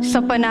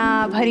 सपना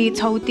भरि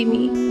छौ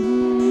तिमी।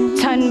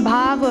 छन्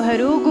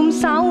भावहरू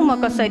गुम्साऊ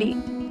म कसरी,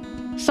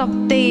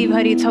 शब्दै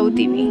भरि छौ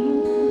तिमी।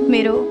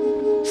 मेरो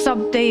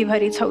शब्दै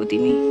भरि छौ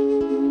तिमी।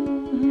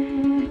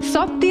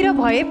 सबतिर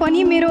भए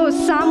पनि मेरो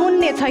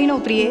सामुन्ने छैनौ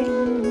प्रिय।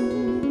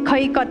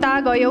 खै कता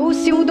गयौ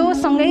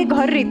सिउँदोसँगै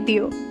घर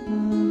रित्तियो।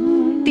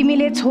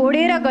 तिमीले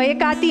छोडेर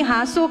गएका ती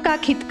हाँसोका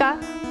खित्का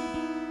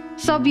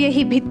सब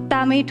यही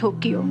भित्तामै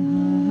ठोकियो।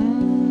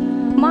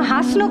 म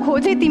हाँस्नु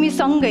खोजे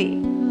तिमीसँगै,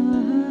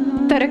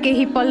 तर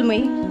केही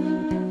पलमै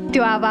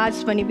त्यो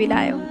आवाज पनि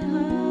बिलायो।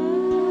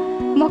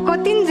 म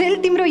कतिन्जेल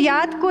तिम्रो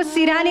यादको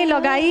सिराने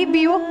लगाई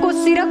वियोगको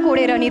सिर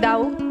कोडेर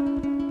निदाऊ।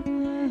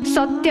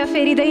 सत्य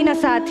फेरिँदैन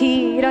साथी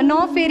र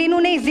नफेरिनु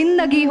नै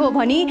जिन्दगी हो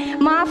भनी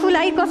म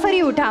आफूलाई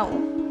कसरी उठाऊ?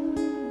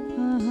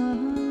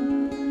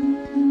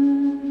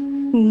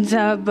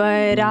 जब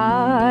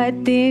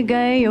रात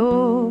गयो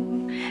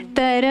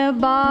तर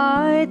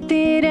बात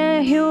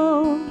रह्यो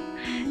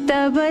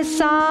तब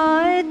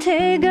साथ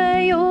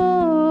गयो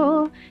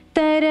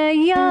तर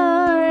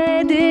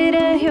याद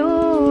रह्यो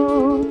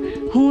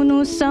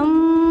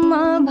हुनुसम्म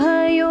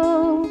भयो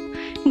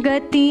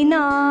गति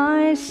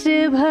नाश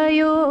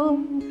भयो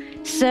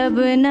सब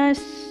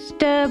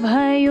नष्ट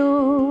भयो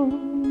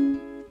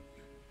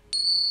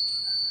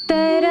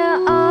तर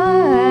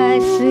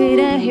आस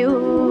रह्यो।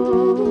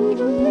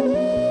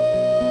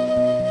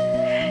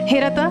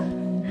 हेर त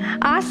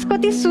आस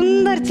कति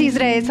सुन्दर चिज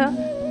रहेछ।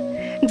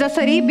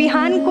 जसरी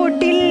बिहानको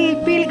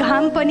टिलपिल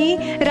घाम पनि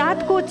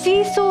रातको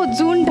चिसो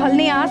जुन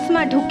ढल्ने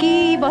आसमा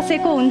ढुकी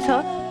बसेको हुन्छ,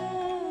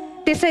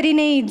 त्यसरी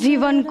नै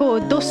जीवनको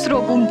दोस्रो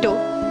गुम्टो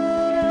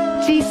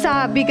चिसा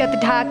विगत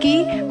ढाकी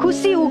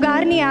खुसी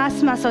उगार्ने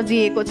आसमा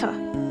सजिएको छ।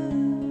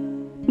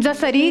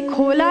 जसरी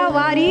खोला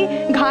वारी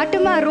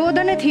घाटमा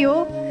रोदन थियो,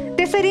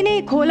 त्यसरी नै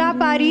खोला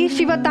पारी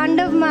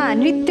शिवताण्डवमा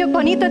नृत्य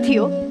पनि त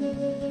थियो।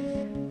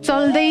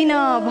 चल्दैन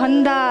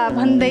भन्दा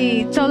भन्दै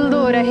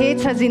चल्दो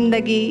रहेछ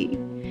जिन्दगी,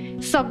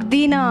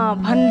 सक्दिन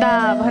भन्दा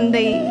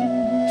भन्दै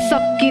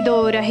सकिदो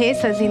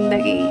रहेछ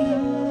जिन्दगी।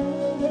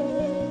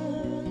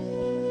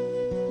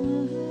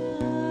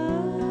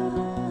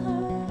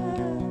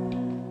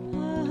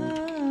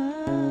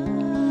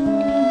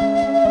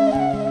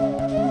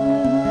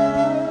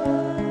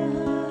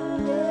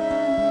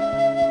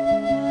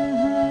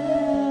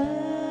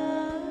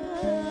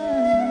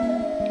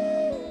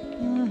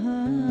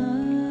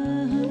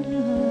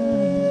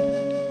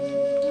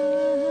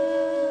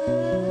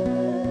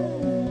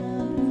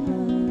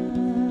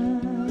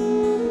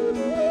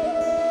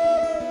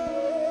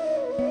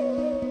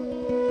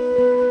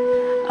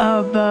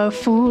 अब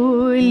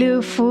फूल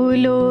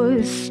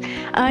फुलोस्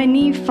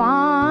अनि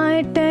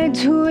फाट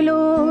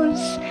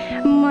झुलोस्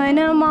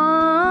मनमा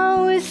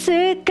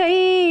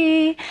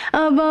उसकै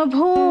अब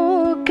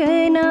भोक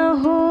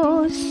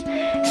नहोस्,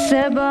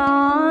 सब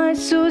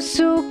आँसु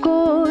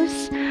सुकोस्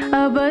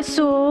अब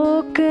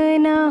शोक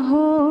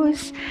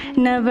नहोस्,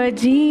 नव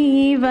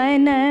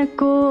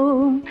जीवनको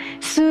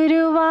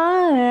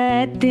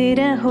सुरुवात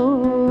रहोस्।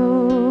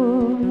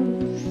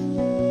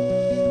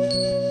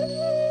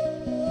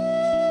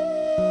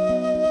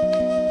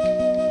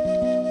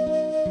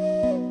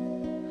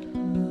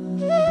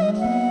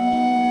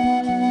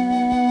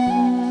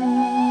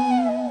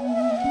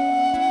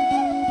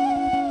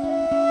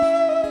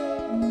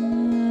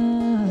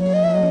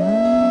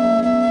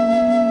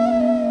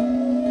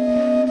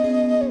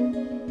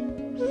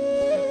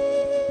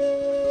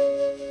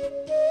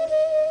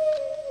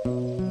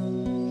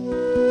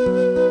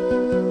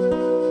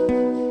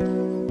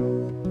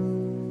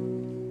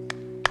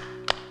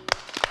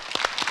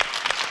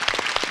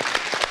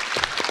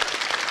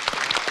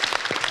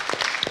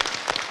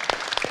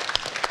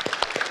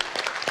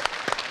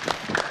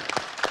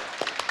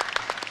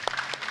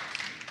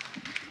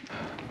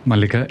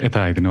 मल्लिका यता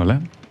आइदिनु होला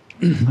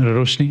र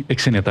रोशनी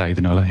एकछिन यता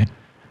आइदिनु होला।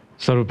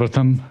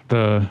 सर्वप्रथम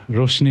त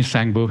रोशनी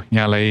साङ्बो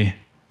यहाँलाई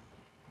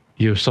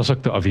यो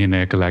सशक्त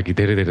अभिनयका लागि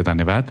धेरै धेरै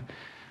धन्यवाद।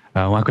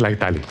 उहाँको लागि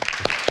ताली।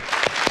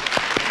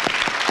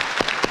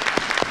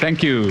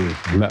 Thank you.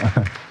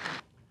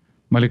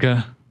 मल्लिका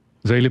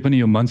जहिले पनि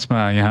यो मञ्चमा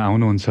यहाँ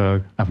आउनुहुन्छ,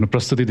 आफ्नो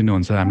प्रस्तुति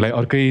दिनुहुन्छ, हामीलाई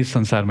अर्कै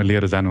संसारमा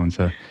लिएर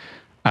जानुहुन्छ।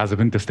 आज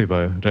पनि त्यस्तै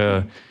भयो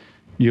र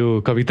यो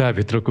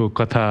कविताभित्रको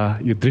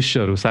कथा, यो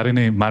दृश्यहरू साह्रै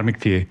नै मार्मिक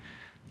थिए।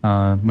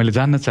 मैले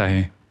जान्न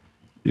चाहेँ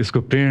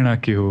यसको प्रेरणा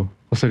के हो,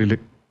 कसरी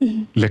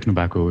लेख्नु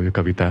भएको हो यो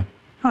कविता?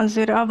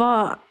 हजुर, अब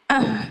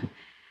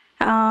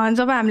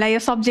जब हामीलाई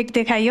यो सब्जेक्ट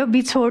देखाइयो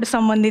बिछोड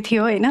सम्बन्धी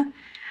थियो होइन।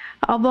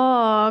 अब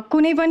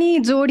कुनै पनि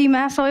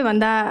जोडीमा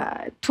सबैभन्दा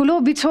ठुलो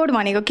बिछोड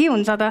भनेको के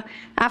हुन्छ त?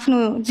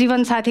 आफ्नो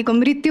जीवनसाथीको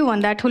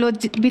मृत्युभन्दा ठुलो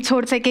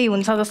बिछोड चाहिँ केही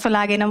हुन्छ जस्तो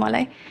लागेन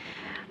मलाई।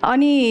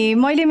 अनि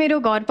मैले मेरो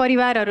घर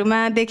परिवारहरूमा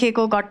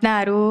देखेको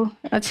घटनाहरू,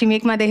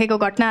 छिमेकमा देखेको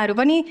घटनाहरू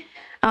पनि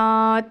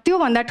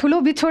त्योभन्दा ठुलो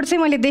बिछोड चाहिँ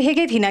मैले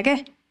देखेकै थिइनँ क्या।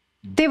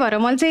 त्यही भएर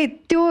मैले चाहिँ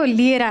त्यो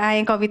लिएर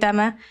आएँ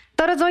कवितामा।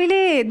 तर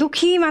जहिले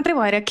दुःखी मात्रै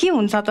भएर के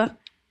हुन्छ त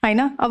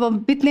होइन।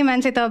 अब बित्ने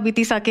मान्छे त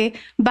बितिसके,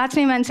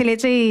 बाँच्ने मान्छेले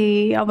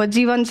चाहिँ अब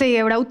जीवन चाहिँ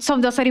एउटा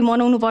उत्सव जसरी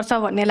मनाउनुपर्छ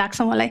भन्ने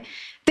लाग्छ मलाई।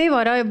 त्यही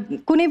भएर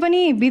कुनै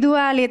पनि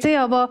विधुवाले चाहिँ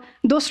अब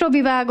दोस्रो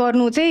विवाह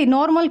गर्नु चाहिँ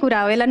नर्मल कुरा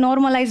हो, यसलाई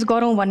नर्मलाइज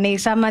गरौँ भन्ने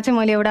हिसाबमा चाहिँ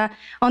मैले एउटा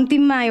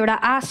अन्तिममा एउटा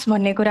आश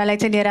भन्ने कुरालाई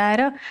चाहिँ लिएर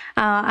आएर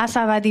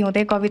आशावादी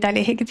हुँदै कविता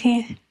लेखेकी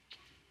थिएँ।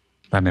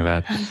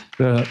 धन्यवाद।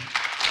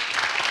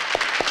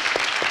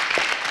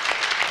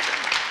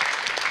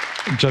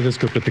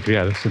 जजेसको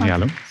प्रतिक्रियाहरू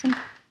सुनिहालौँ।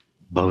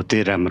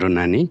 बहुतै राम्रो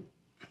नानी।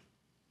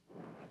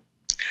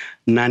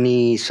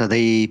 नानी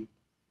सधैँ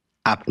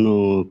आफ्नो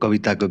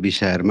कविताको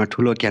विषयहरूमा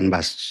ठुलो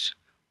क्यानभास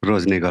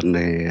रोज्ने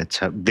गर्ने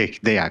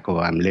देख्दै आएको हो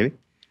हामीले।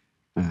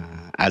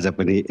 आज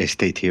पनि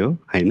यस्तै थियो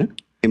होइन।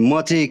 म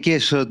चाहिँ के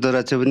सोच्दो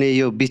रहेछु भने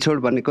यो बिछोड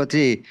भनेको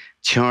चाहिँ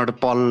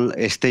क्षण पल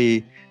यस्तै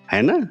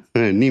होइन,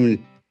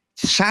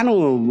 सानो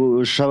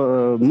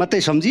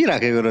मात्रै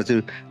सम्झिराखेको रहेछु।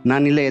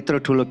 नानीले यत्रो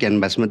ठुलो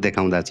क्यानभासमा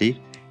देखाउँदा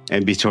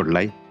चाहिँ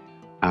बिछोडलाई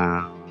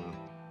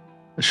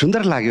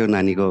सुन्दर लाग्यो।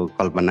 नानीको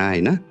कल्पना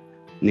होइन,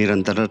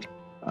 निरन्तर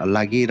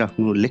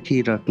लागिराख्नु,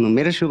 लेखिराख्नु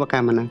मेरो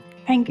शुभकामना।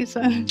 Thank you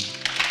sir.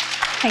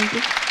 Thank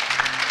you.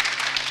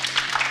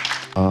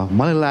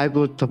 मलाई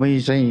लागेको तपाईँ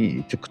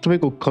चाहिँ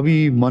तपाईँको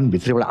कवि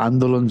मनभित्र एउटा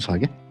आन्दोलन छ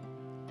क्या,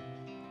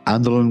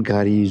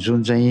 आन्दोलनकारी,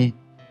 जुन चाहिँ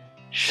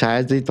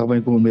सायदै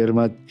तपाईँको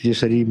उमेरमा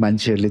त्यसरी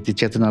मान्छेहरूले त्यो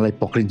चेतनालाई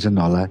पक्रिन्छन्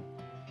होला,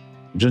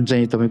 जुन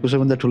चाहिँ तपाईँको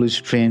सबैभन्दा ठुलो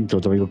स्ट्रेन्थ हो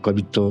तपाईँको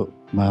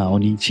कवित्वमा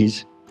आउने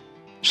चिज,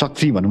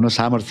 शक्ति भनौँ न,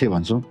 सामर्थ्य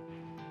भन्छौँ।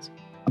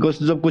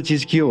 गजबको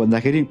चिज के हो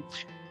भन्दाखेरि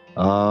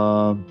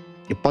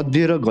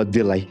पद्य र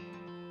गद्यलाई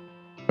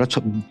र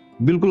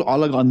बिल्कुल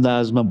अलग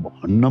अन्दाजमा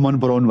भन्न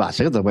मन पराउनु भएको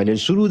छ क्या तपाईँले।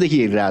 सुरुदेखि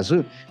हेरिरहेको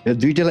छु, यो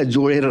दुइटालाई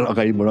जोडेर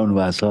अगाडि बढाउनु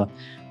भएको छ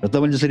र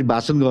तपाईँले जसरी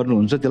भाषण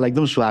गर्नुहुन्छ त्यसलाई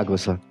एकदम सुहाएको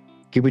छ।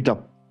 Keep it up.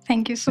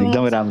 Thank you so much.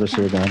 एकदमै राम्रो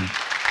शुभकामना।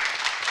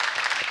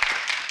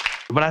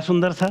 बडा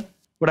सुन्दर छ,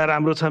 बडा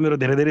राम्रो छ,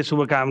 मेरो धेरै धेरै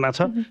शुभकामना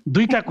छ।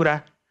 दुईटा कुरा,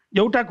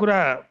 एउटा कुरा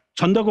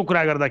छन्दको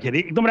कुरा गर्दाखेरि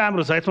एकदम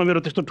राम्रो छ, यसमा मेरो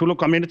त्यस्तो ठुलो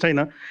कमेन्ट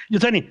छैन। यो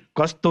छ नि,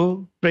 कस्तो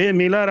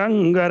प्रेमिला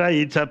रङ्ग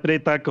रहेछ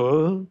प्रेतको,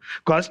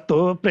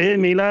 कस्तो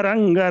प्रेमिला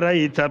रङ्ग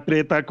रहेछ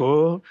प्रेतको,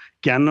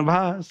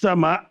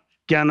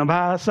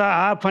 क्यानभास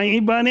आफै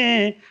बने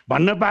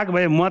भन्न पाएको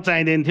भए म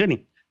चाहिँदैन थियो नि।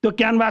 त्यो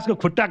क्यानभासको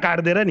खुट्टा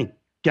काट्दिएर नि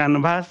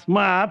क्यानभास म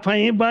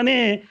आफै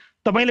बने,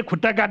 तपाईँले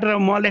खुट्टा काटेर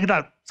म लेख्दा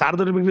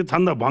सार्वजनिक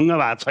छन्द भङ्ग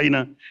भएको छैन,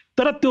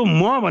 तर त्यो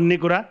म भन्ने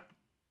कुरा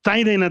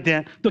चाहिँदैन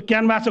त्यहाँ। त्यो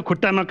क्यानभासको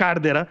खुट्टा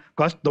नकाट्दिएर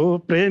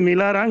कस्तो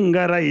प्रेमिला रङ्ग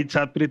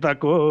रहेछ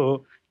प्रीतको,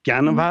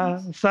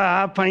 क्यानभास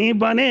आफै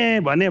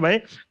बने भने भए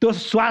त्यो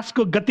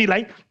श्वासको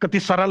गतिलाई कति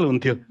सरल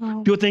हुन्थ्यो।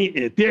 त्यो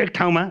चाहिँ त्यो एक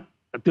ठाउँमा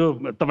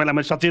त्यो तपाईँलाई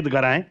मैले सचेत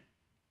गराएँ।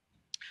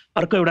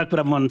 अर्को एउटा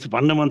कुरा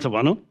भन्न मन छ,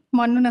 भनौँ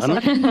भन्नु न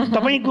सर।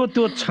 तपाईँको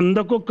त्यो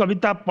छन्दको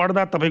कविता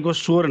पढ्दा तपाईँको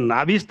स्वर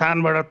नाभि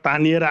स्थानबाट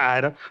तानिएर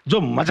आएर जो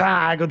मजा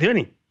आएको थियो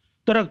नि,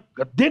 तर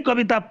गद्य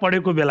कविता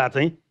पढेको बेला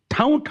चाहिँ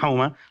ठाउँ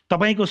ठाउँमा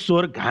तपाईँको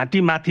स्वर घाँटी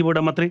माथिबाट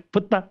मात्रै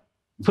फुत्ता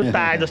फुत्ता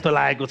आए जस्तो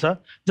लागेको छ।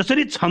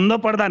 जसरी छन्द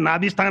पढ्दा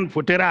नाभि स्थान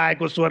फुटेर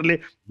आएको स्वरले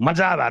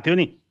मजा भएको थियो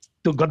नि,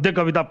 त्यो गद्य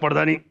कविता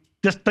पढ्दा नि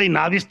त्यस्तै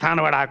नाभि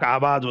स्थानबाट आएको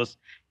आवाज होस्।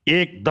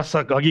 एक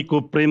दशक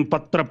अघिको प्रेम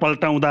पत्र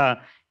पल्टाउँदा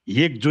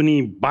एक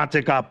जुनी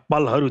बाँचेका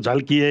पलहरू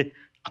झल्किए,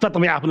 अथवा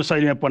तपाईँ आफ्नो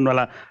शैलीमा पढ्नु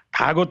होला,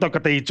 धागो त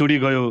कतै चुडी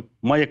गयो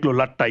म एक्लो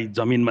लट्टाई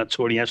जमिनमा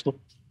छोडी, यस्तो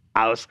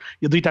आओस्।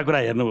 यो दुईटा कुरा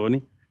हेर्नुभयो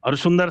नि, अरू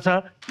सुन्दर छ।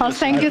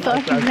 Thank you sir.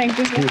 Thank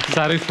you sir.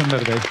 साह्रै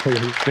सुन्दर,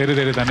 धेरै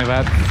धेरै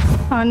धन्यवाद।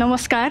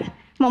 नमस्कार,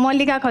 म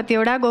मल्लिका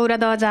खतिवडा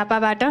गौरादह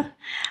झापाबाट।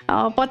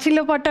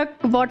 पछिल्लो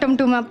पटक बटम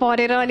 2 मा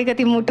परेर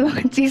अलिकति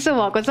मुटु चिसो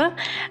भएको छ,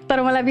 तर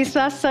मलाई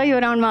विश्वास छ यो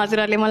राउन्डमा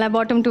हजुरहरूले मलाई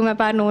बटम 2 मा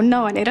पार्नुहुन्न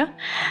भनेर।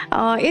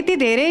 यति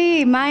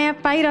धेरै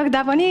माया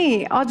पाइराख्दा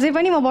पनि अझै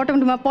पनि म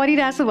बटम 2 मा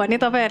परिरहेको छु भन्ने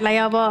तपाईँहरूलाई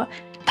अब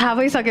थाहा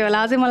भइसक्यो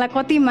होला, अझै मलाई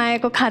कति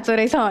मायाको खाँचो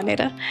रहेछ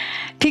भनेर।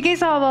 ठिकै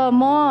छ, अब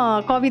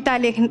म कविता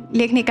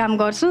लेख्ने काम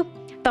गर्छु,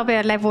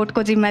 तपाईँहरूलाई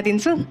भोटको जिम्मा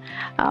दिन्छु,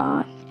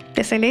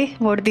 त्यसैले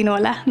भोट दिनु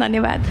होला।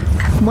 धन्यवाद।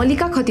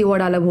 मल्लिका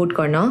खतिवडालाई भोट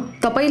गर्न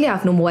तपाईँले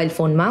आफ्नो मोबाइल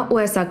फोनमा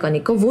ओएसआर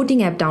कनेक्टको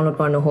भोटिङ एप डाउनलोड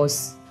गर्नुहोस्।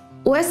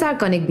 OSR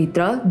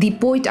कनेक्टभित्र the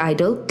poet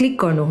idol click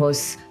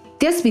गर्नुहोस्।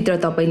 त्यसभित्र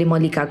तपाईँले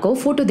मल्लिकाको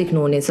फोटो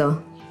देख्नुहुनेछ।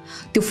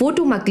 त्यो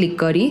फोटोमा क्लिक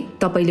गरी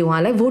तपाईँले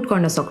उहाँलाई भोट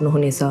गर्न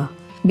सक्नुहुनेछ।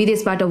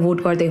 विदेशबाट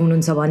भोट गर्दै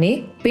हुनुहुन्छ भने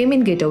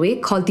पेमेन्ट गेटवे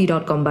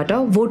खल्ती.com बाट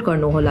भोट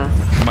गर्नुहोला।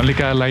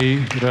 मल्लिकालाई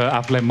र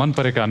आफूलाई मन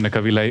परेका अन्य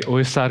कविलाई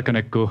ओएसआर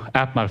कनेक्टको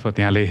एप मार्फत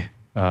यहाँले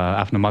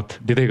आफ्नो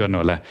मत दिँदै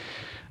गर्नुहोला।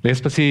 र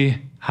यसपछि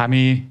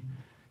हामी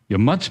यो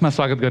मञ्चमा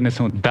स्वागत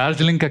गर्नेछौँ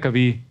दार्जिलिङका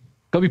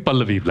कवि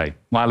पल्लवीलाई।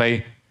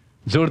 उहाँलाई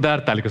जोरदार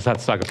तालीको साथ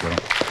स्वागत गरौँ।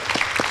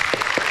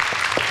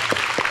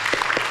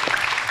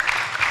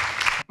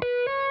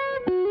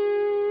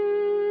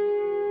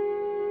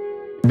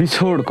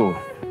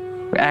 बिछोडको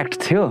एक्ट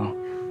थियो,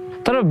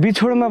 तर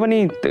बिछोडमा पनि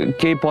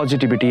केही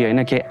पोजिटिभिटी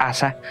होइन, केही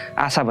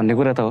आशा भन्ने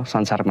कुरा त हो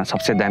संसारमा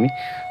सबसे दामी।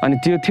 अनि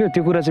त्यो थियो,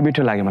 त्यो कुरा चाहिँ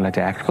मिठो लाग्यो मलाई।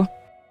 त्यो एक्टको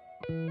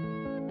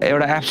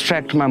एउटा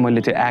एब्स्ट्र्याक्टमा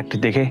मैले त्यो एक्ट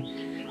देखेँ,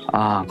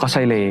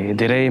 कसैले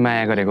धेरै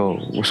माया गरेको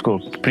उसको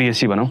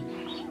प्रेयसी भनौँ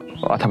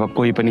अथवा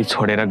कोही पनि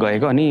छोडेर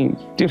गएको, अनि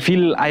त्यो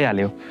फिल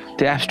आइहाल्यो।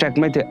 त्यो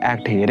एब्स्ट्र्याक्टमै त्यो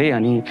एक्ट हेरेँ,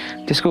 अनि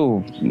त्यसको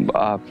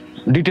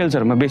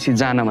डिटेल्सहरूमा बेसी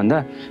जानभन्दा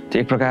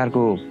त्यो एक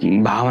प्रकारको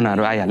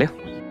भावनाहरू आइहाल्यो।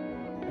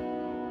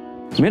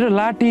 मेरो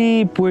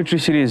लाटी पोएट्री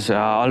सिरिज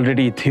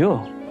अलरेडी थियो,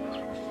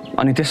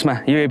 अनि त्यसमा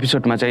यो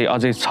एपिसोडमा चाहिँ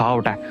अझै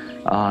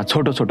 6वटा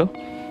छोटो छोटो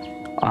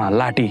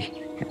लाटी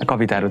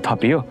कविताहरू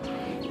थपियो।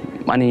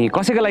 अनि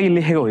कसैको लागि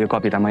लेखेको हो यो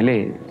कविता।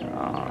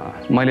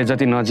 मैले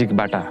जति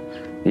नजिकबाट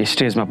यो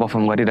स्टेजमा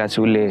पर्फर्म गरिरहेको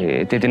छु,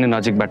 उसले त्यति नै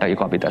नजिकबाट यो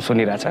कविता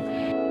सुनिरहेछ।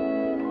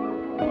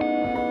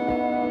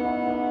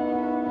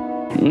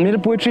 मेरो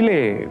पोएट्रीले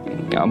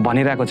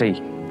भनिरहेको चाहिँ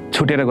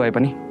छुटेर गए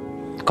पनि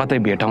कतै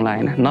भेटौँला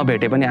होइन,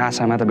 नभेटे पनि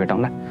आशामा त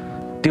भेटौँला,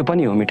 त्यो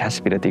पनि हो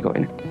मिठास विरतीको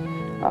होइन।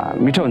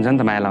 मिठो हुन्छ नि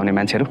त माया लाउने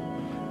मान्छेहरू,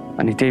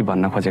 अनि त्यही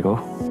भन्न खोजेको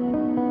हो।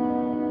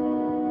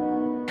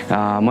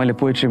 मैले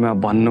पोइट्रीमा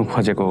भन्नु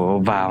खोजेको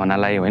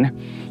भावनालाई होइन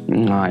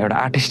एउटा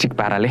आर्टिस्टिक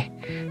पाराले,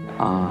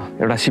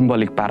 एउटा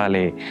सिम्बोलिक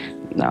पाराले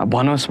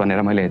भनोस्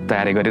भनेर मैले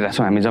तयारी गरिरहेको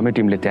छु। हामी जम्मै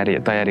टिमले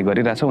तयारी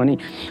गरिरहेछौँ। अनि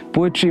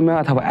पोइट्रीमा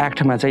अथवा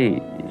एक्टमा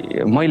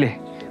चाहिँ मैले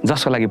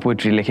जसको लागि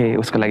पोइट्री लेखेँ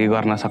उसको लागि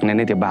गर्न सक्ने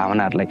नै त्यो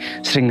भावनाहरूलाई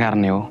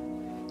श्रृङ्गार्ने हो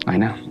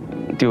होइन।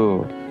 त्यो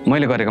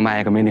मैले गरेको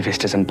मायाको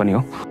मेनिफेस्टेसन पनि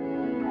हो।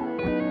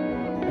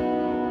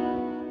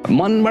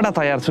 मनबाट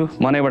तयार छु,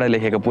 मनैबाट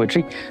लेखेको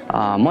पोइट्री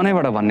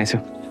मनैबाट भन्ने छु,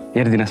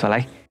 हेरिदिनुहोस् होला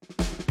है।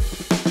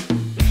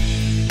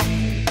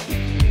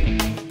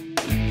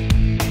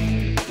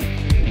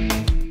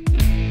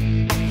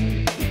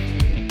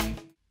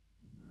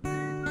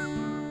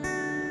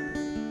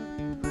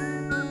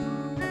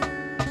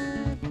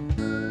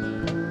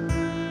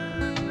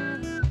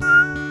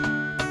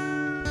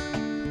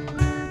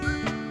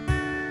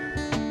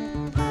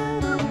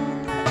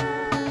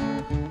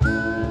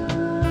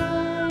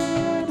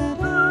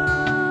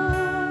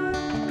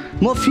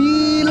 म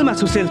फिलमा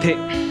सुसेल थिएँ,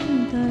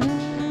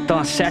 त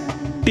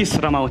स्याटिस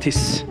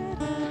रमाउँथिस्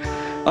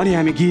अनि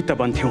हामी गीत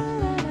बन्थ्यौँ।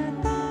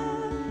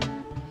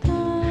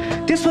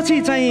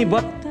 त्यसपछि चाहिँ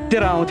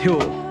बत्तेर आउँथ्यो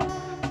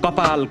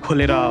कपाल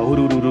खोलेर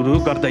हुरुरुरु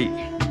गर्दै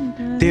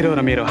तेरो र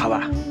मेरो हावा।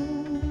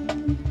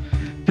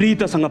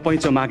 प्रीतसँग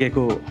पैँचो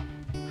मागेको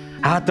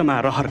हातमा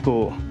रहरको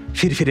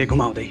फिरफिरे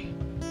घुमाउँदै।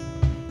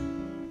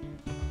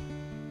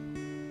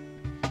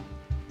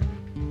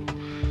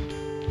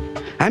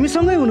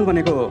 हामीसँगै हुनु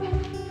भनेको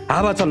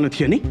हावा चल्नु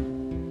थियो नि।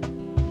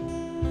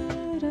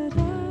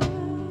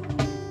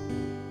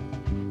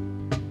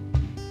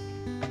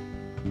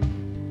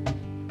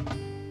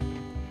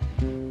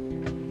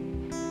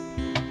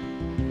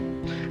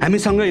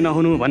 हामीसँगै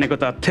नहुनु भनेको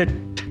त थेट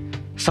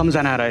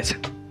सम्झना रहेछ।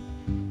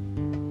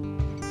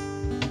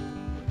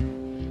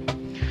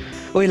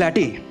 ओइ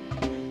लाटी,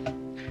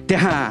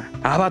 त्यहाँ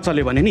हावा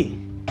चल्यो भने नि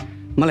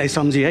मलाई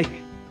सम्झी है।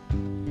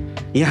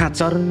 यहाँ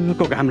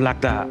चर्को घाम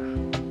लाग्दा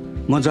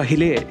म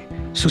जहिले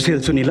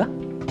सुसेल छु नि ल।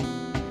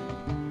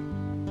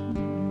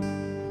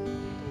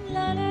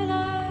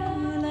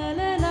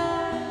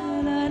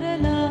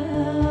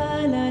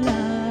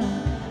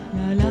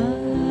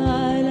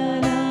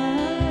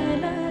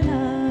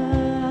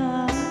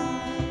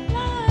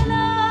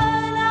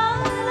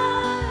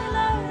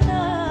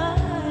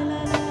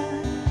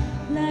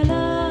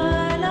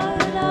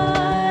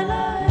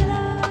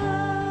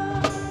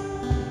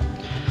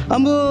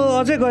 अम्बो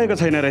अझै गएको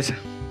छैन रहेछ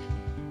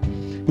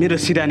मेरो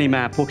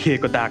सिरानीमा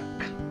पोखिएको दाग।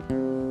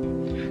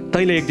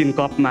 तैँले एक दिन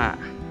कपमा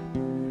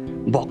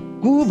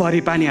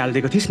भक्कुभरि पानी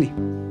हालिदिएको थिइस् नि।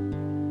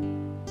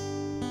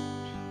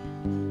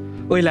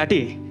 ओइ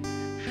लाटी,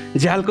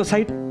 झ्यालको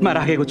साइडमा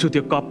राखेको छु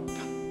त्यो कप,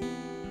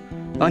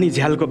 अनि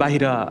झ्यालको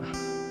बाहिर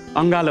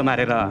अङ्गालो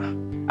मारेर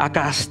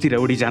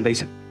आकाशतिर उडी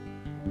जाँदैछ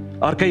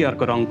अर्कै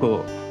अर्को रङको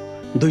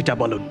दुईटा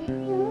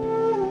बलुन।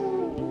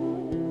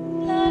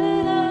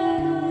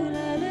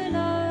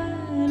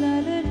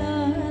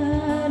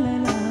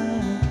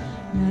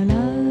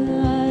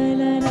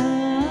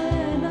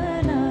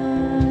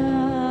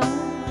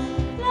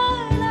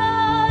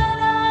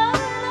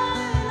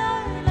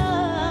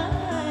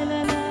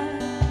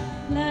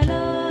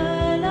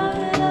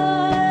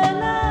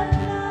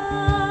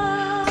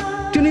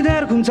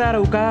 खुम्चाएर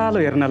उकालो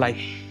हेर्नलाई,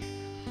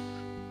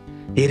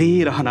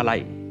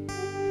 हेरिरहनलाई,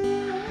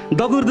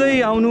 दगुर्दै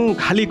आउनु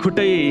खाली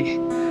खुट्टै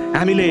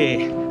हामीले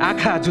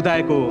आँखा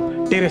जुदाएको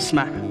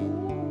टेरेसमा।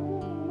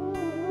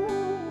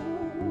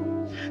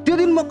 त्यो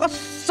दिन म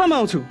कसम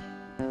आउँछु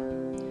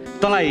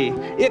तँलाई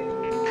एक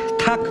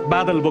थाक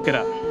बादल बोकेर,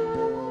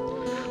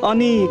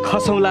 अनि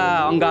खसौला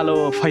अङ्गालो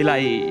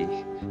फैलाई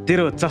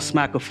तेरो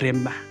चस्माको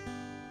फ्रेममा।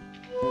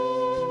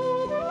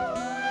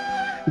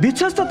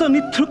 बिच्छस् त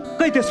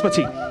निथुक्कै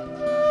त्यसपछि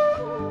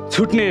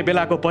छुट्ने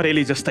बेलाको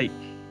परेली जस्तै।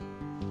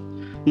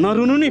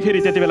 नरुनु नि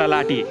फेरि त्यति बेला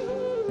लाटी,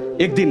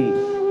 एक दिन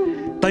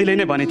तैँले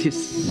नै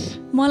भनेथिस्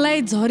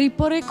मलाई झरी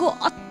परेको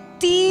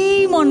अति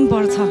मन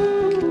पर्छ।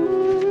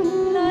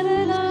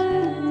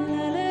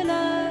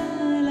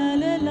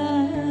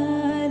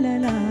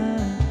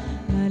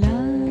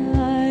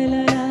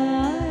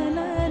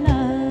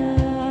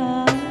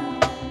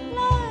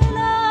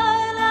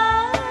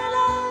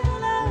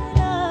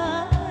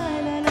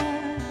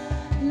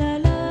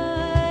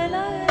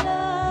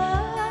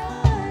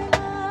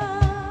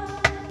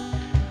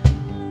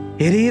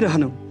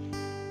 हेरिरहनु,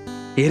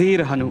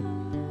 हेरिरहनु,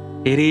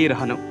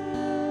 हेरिरहनु,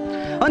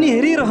 अनि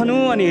हेरिरहनु,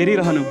 अनि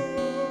हेरिरहनु,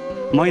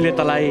 मैले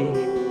तँलाई,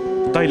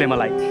 तैँले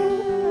मलाई।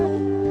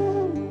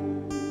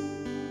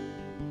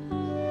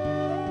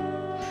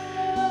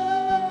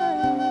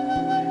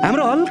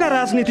 हाम्रो हल्का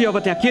राजनीति अब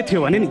त्यहाँ के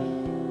थियो भने नि,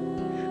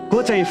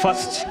 को चाहिँ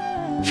फर्स्ट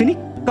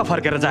फिनिक्क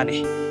फर्केर जाने।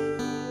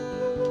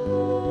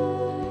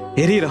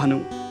 हेरिरहनु,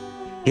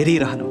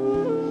 हेरिरहनु।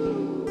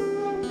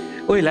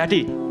 ओइ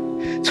लाटी,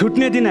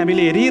 छुट्ने दिन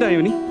हामीले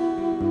हेरिरह्यौँ नि,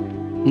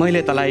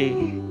 मैले तँलाई,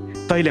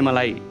 तैँले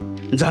मलाई,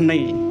 झन्नै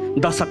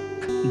दशक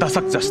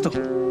दशक जस्तो।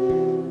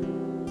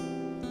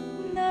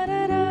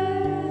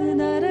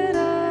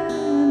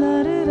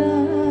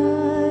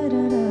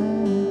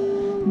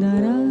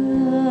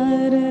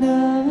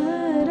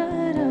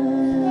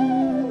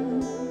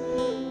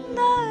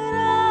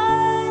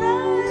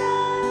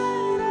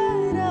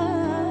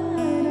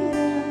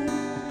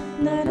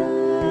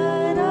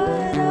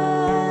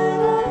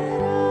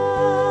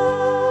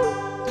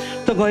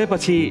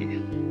 गएपछि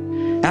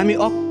हामी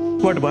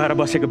अक्वर्ड भएर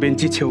बसेको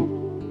बेन्ची छेउ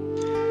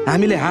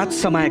हामीले हात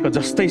समाएको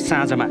जस्तै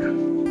साँझमा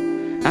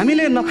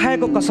हामीले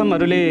नखाएको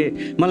कसमहरूले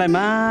मलाई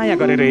माया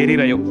गरेर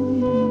हेरिरह्यो।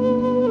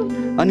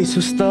 अनि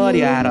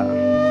सुस्तरी आएर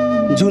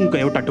जुनको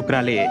एउटा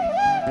टुक्राले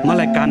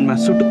मलाई कानमा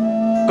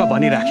सुटुक्क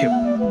भनिराख्यो,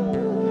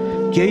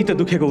 केही त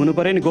दुखेको हुनु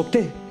पर्यो नि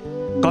गोप्ते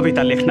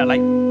कविता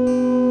लेख्नलाई।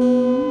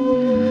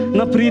 न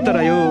प्रीत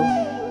रह्यो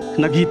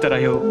न गीत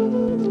रह्यो,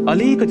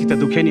 अलिकति त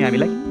दुख्यो नि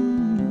हामीलाई,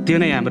 त्यो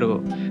नै हाम्रो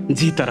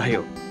जित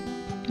रह्यो।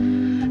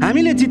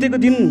 हामीले जितेको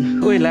दिन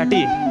ओए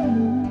लाटी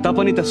त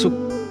पनि त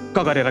सुक्क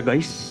गरेर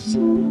गइस्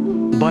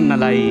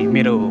बन्नलाई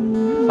मेरो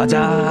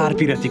 1000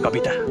 पिरती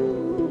कविता।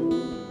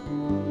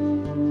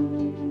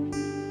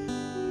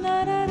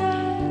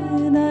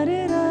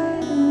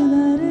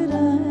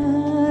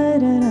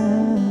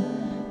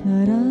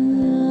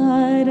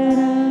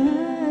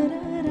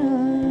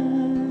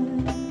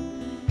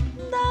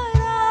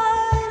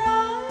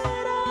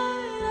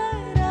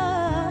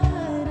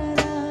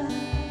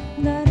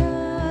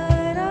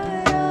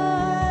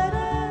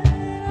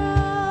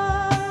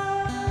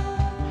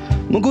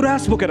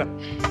 गुराँस बोकेर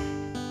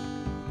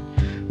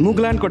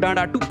मुगलानको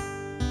डाँडा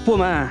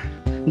टुप्पोमा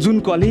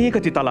जुनको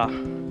अलिकति तल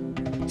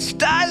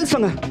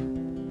स्टाइलसँग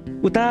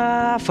उता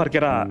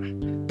फर्केर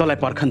तँलाई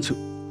पर्खन्छु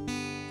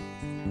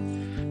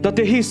त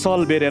त्यही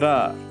सल बेरेर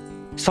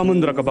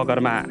समुद्रको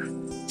बगरमा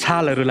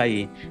छालहरूलाई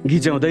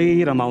गिज्याउँदै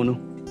रमाउनु।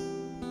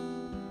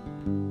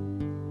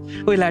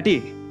 ओइ लाटी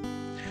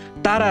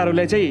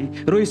ताराहरूलाई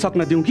चाहिँ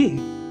रोइसक्न दिउँ कि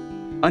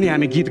अनि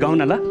हामी गीत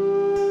गाउन ल,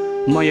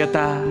 म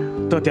यता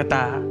त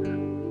त्यता।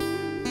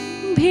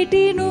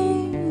 भेटिनु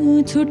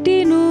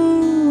छुट्टिनु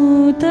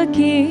त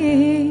के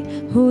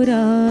हो र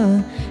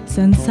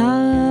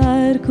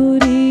संसारको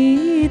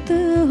रीत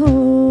हो।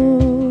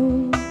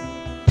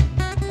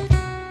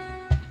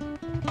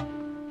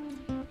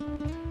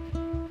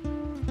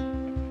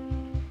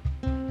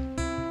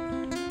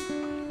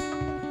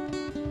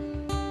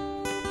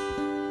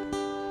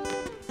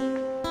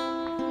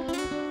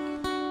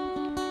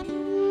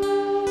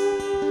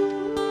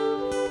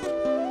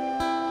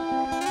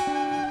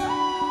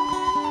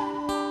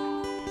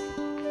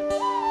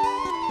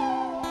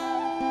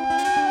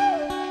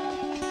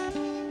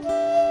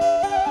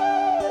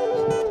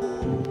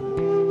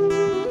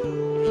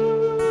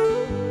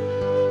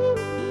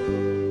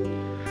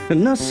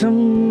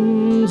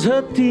 नसम्झ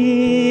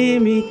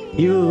तिमी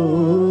यो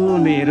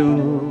मेरो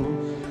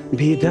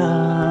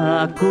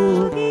विदाको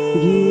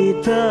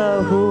गीत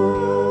हो।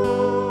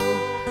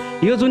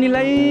 यो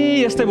जुनीलाई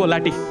यस्तै भयो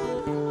लाटी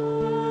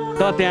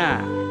त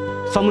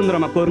त्यहाँ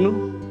समुद्रमा कोर्नु,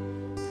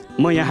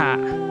 म यहाँ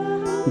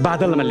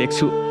बादलमा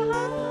लेख्छु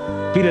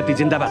पिरती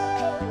जिन्दाबाद।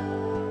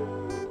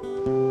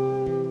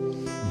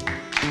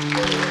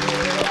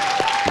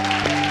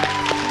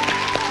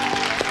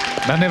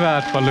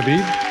 धन्यवाद पल्लवी।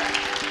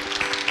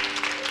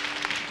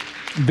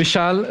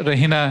 विशाल र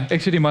हिना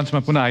एकचोटि मञ्चमा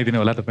पुनः आइदिनु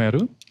होला तपाईहरू।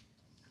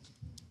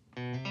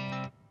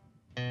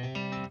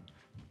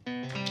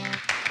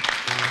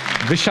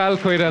 विशाल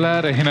कोइराला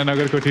र हिना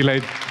नगरकोटीलाई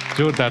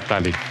जोरदार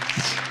ताली।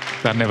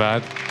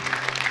 धन्यवाद।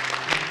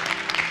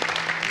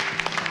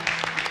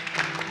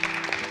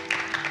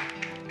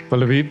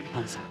 पल्लवी,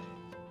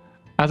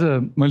 आज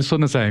मैले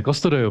सोध्न चाहेँ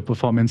कस्तो रह्यो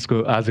पर्फर्मेन्सको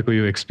आजको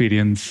यो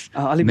एक्सपिरियन्स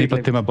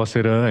नेपथ्यमा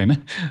बसेर होइन,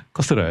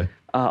 कस्तो रह्यो?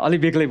 अलिक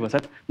बेग्लै भयो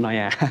सर,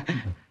 नयाँ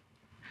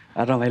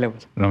रमाइलो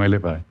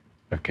भयो।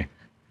 ओके,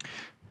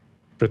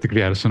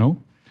 प्रतिक्रियाहरू सुनौ।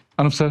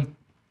 अनुप सर।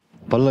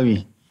 पल्लवी,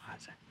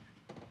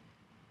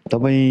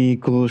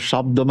 तपाईँको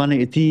शब्दमा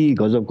नै यति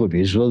गजबको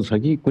भिजुअल छ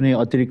कि कुनै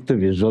अतिरिक्त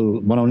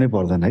भिजुअल बनाउनै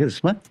पर्दैन क्या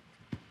त्यसमा।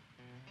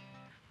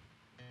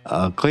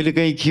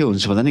 कहिलेकाहीँ के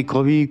हुन्छ भन्दा नि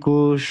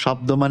कविको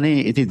शब्दमा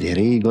नै यति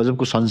धेरै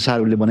गजबको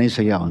संसार उसले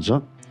बनाइसकेका हुन्छ,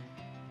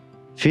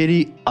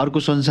 फेरि अर्को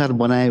संसार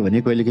बनायो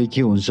भने कहिलेकाहीँ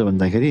के हुन्छ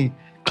भन्दाखेरि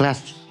क्लास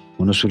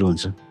हुन सुरु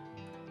हुन्छ,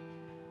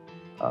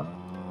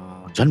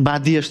 झन्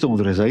बाँधी जस्तो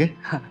हुँदो रहेछ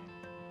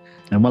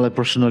क्या। मलाई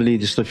पर्सनल्ली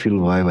त्यस्तो फिल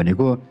भयो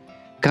भनेको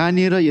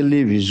कहाँनिर यसले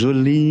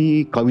भिजुअल्ली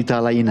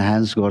कवितालाई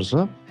इन्हान्स गर्छ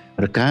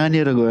र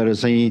कहाँनिर गएर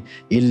चाहिँ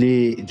यसले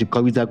त्यो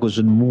कविताको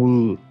जुन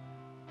मूल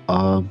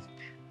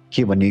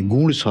के भन्ने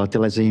गुण छ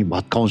त्यसलाई चाहिँ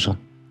भत्काउँछ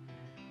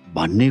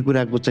भन्ने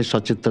कुराको चाहिँ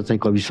सचेतता चाहिँ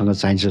कविसँग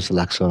चाहिन्छ जस्तो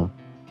लाग्छ।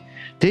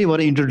 त्यही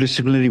भएर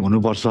इन्टरडिसिप्लिनरी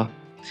हुनुपर्छ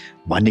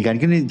भन्ने कारण,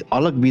 किन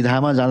अलग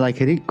विधामा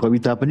जाँदाखेरि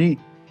कविता पनि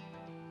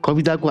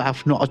कविताको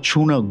आफ्नो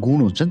अक्षुण गुण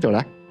हुन्छ नि त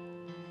एउटा,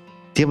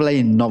 त्यसलाई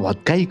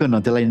नभत्काइकन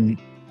त्यसलाई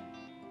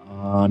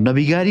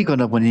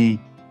नबिगारिकन पनि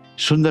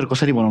सुन्दर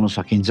कसरी बनाउन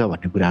सकिन्छ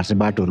भन्ने कुराहरू चाहिँ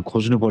बाटोहरू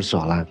खोज्नुपर्छ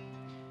होला।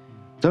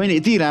 तपाईँले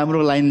यति राम्रो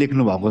लाइन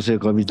लेख्नु भएको छ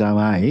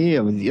कवितामा है,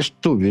 अब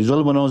यस्तो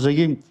भिजुअल बनाउँछ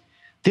कि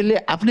त्यसले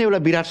आफ्नै एउटा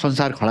विराट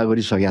संसार खडा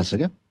गरिसकेको छ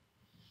क्या।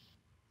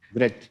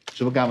 ग्रेट,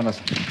 शुभकामना छ।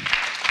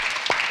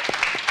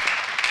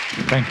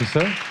 Thank you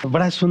sir.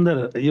 बडा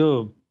सुन्दर। यो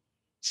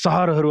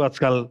सहरहरू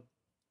आजकल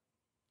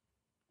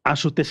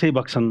आँसु त्यसै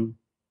बग्छन्,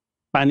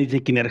 पानी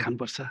चाहिँ किनेर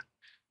खानुपर्छ।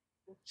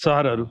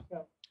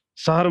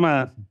 सहरमा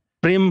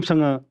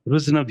प्रेमसँग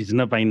रुझ्न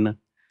भिज्न पाइन्न,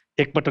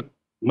 एकपटक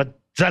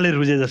मजाले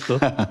रुझे जस्तो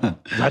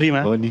झरीमा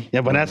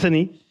यहाँ भनेको छ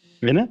नि,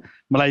 होइन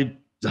मलाई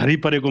झरी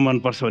परेको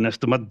मनपर्छ भने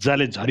जस्तो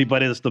मजाले झरी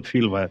परे जस्तो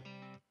फिल भयो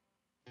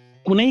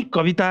कुनै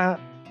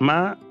कवितामा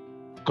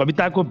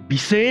कविताको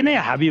विषय नै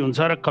हाबी हुन्छ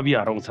र कवि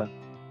हराउँछ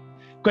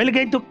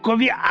कहिलेकाहीँ त्यो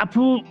कवि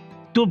आफू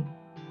त्यो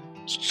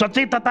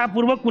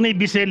सचेततापूर्वक कुनै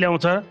विषय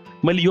ल्याउँछ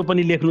मैले यो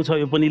पनि लेख्नु छ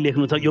यो पनि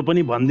लेख्नु छ यो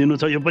पनि भनिदिनु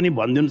छ यो पनि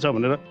भनिदिनु छ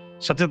भनेर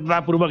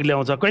सचेततापूर्वक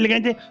ल्याउँछ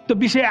कहिलेकाहीँ चाहिँ त्यो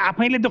विषय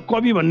आफैले त्यो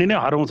कवि भन्ने नै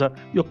हराउँछ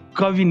यो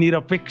कवि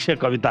निरपेक्ष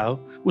कविता हो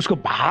उसको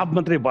भाव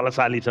मात्रै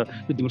बलशाली छ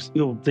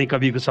यो चाहिँ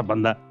कविको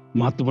सबभन्दा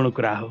महत्त्वपूर्ण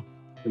कुरा हो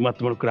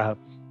महत्त्वपूर्ण कुरा हो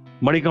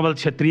मणिकमल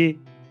छेत्री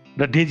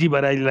र डेजी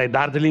बराइलीलाई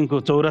दार्जिलिङको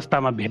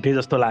चौरस्तामा भेटे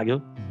जस्तो लाग्यो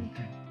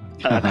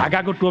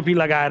ढाकाको टोपी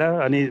लगाएर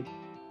अनि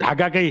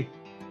ढाकाकै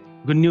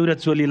गुन्यु र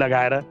चोली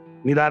लगाएर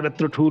निधार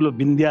यत्रो ठुलो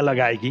बिन्दिया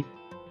लगाएकी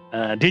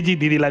डेजी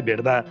दिदीलाई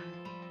भेट्दा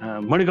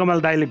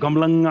मणिकमल दाईले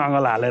गम्लङ्ग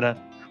अँगल हालेर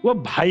ओ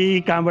भाइ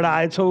कहाँबाट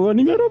आएछौ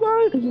अनि मेरो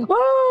भाइ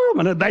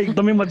भनेर दाई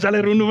एकदमै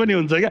मजाले रुनु पनि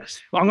हुन्छ क्या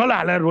अँगल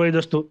हालेर रोए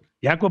जस्तो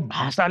यहाँको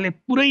भाषाले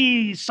पुरै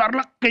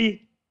सर्लक्कै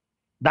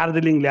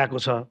दार्जिलिङ ल्याएको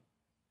छ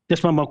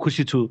त्यसमा म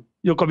खुसी छु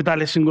यो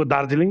कविताले सिङ्गो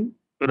दार्जिलिङ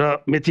र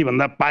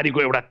मेचीभन्दा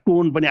पारीको एउटा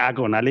टोन पनि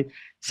आएको हुनाले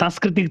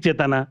सांस्कृतिक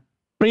चेतना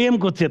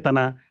प्रेमको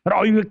चेतना र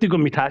अभिव्यक्तिको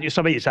मिठास यो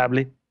सबै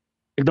हिसाबले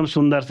एकदम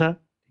सुन्दर छ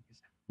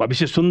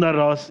भविष्य सुन्दर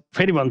रहोस्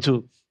फेरि भन्छु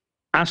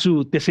आँसु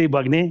त्यसै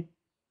बग्ने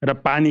र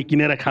पानी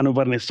किनेर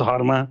खानुपर्ने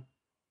सहरमा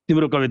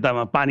तिम्रो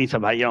कवितामा पानी छ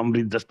भाइ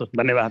अमृत जस्तो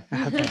धन्यवाद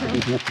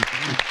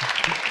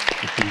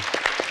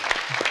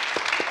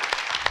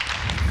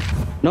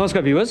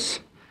नमस्कार भिउअर्स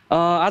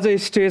आज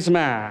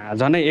स्टेजमा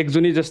झनै 1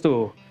 जुनी जस्तो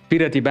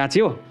पिरती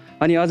बाँच्यो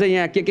अनि अझै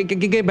यहाँ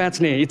के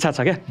बाँच्ने इच्छा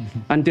छ क्या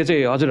अनि त्यो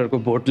चाहिँ हजुरहरूको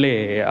भोटले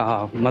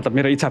मतलब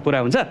मेरो इच्छा पुरा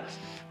हुन्छ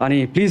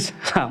अनि प्लिज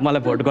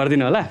मलाई भोट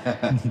गरिदिनु होला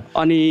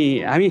अनि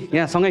हामी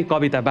यहाँ सँगै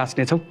कविता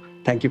बाँच्नेछौँ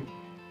थ्याङ्क यू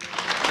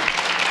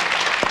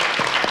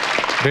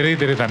धेरै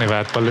धेरै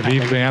धन्यवाद पल्लवी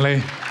यहाँलाई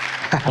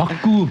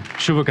हक्कु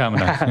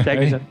शुभकामना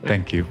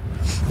थ्याङ्क यू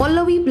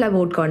पल्लवीलाई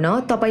भोट गर्न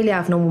तपाईँले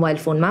आफ्नो मोबाइल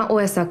फोनमा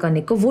ओएसआर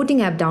कनेक्टको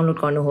भोटिङ एप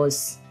डाउनलोड गर्नुहोस्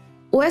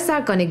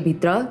OSR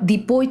कनेक्टभित्र the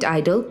poet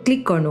idol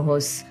click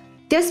गर्नुहोस्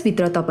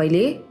त्यसभित्र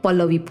तपाईँले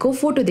पल्लवीको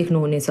फोटो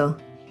देख्नुहुनेछ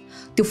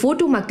त्यो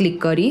फोटोमा क्लिक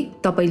गरी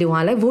तपाईँले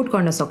उहाँलाई भोट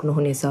गर्न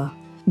सक्नुहुनेछ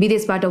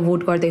विदेशबाट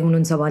भोट गर्दै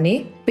हुनुहुन्छ भने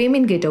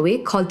पेमेन्ट गेटवे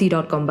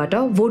खल्ती.com बाट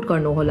भोट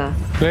गर्नुहोला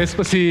र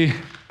यसपछि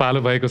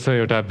पालो भएको छ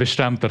एउटा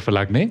विश्रामतर्फ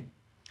लाग्ने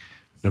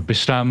र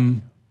विश्राम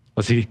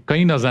पछि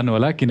कहीँ नजानु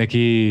होला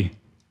किनकि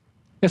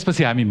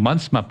यसपछि हामी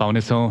मञ्चमा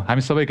पाउनेछौँ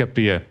हामी सबैका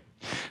प्रिय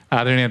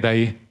आदरणीय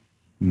दाई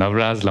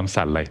नवराज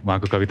लम्साललाई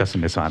उहाँको कविता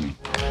सुन्नेछौँ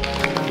हामी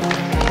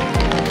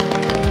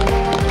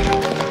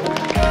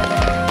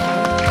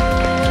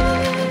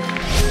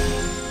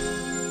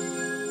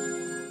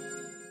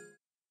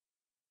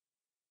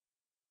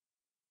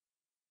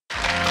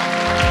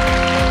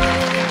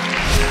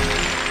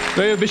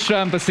र यो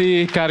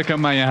विश्रामपछि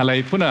कार्यक्रममा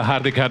यहाँलाई पुनः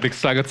हार्दिक हार्दिक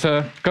स्वागत छ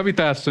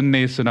कविता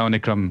सुन्ने सुनाउने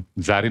क्रम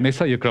जारी नै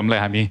छ यो क्रमलाई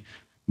हामी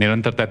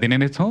निरन्तरता दिने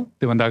नै छौँ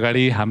त्योभन्दा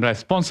अगाडि हाम्रा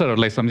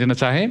स्पोन्सरहरूलाई सम्झिन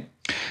चाहे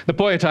the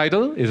poet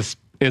idol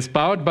is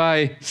powered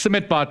by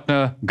cement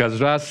partner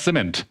Gajraj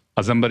cement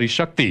अजम्बरी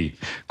शक्ति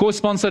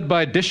co-sponsored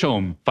by Dish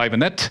Home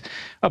Fibernet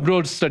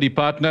abroad study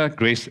partner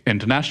Grace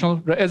International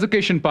र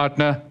education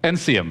partner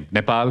NCM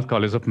Nepal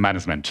college of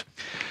management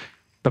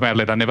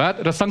तपाईहरुलाई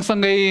धन्यवाद र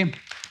सँगसँगै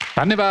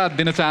धन्यवाद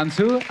दिन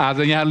चाहन्छु आज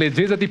यहाँले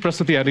जे जति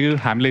प्रस्तुतिहरू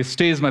हामीले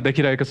स्टेजमा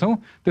देखिरहेका छौँ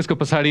त्यसको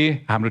पछाडि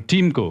हाम्रो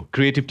टिमको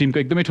क्रिएटिभ टिमको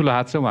एकदमै ठुलो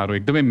हात छ उहाँहरू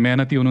एकदमै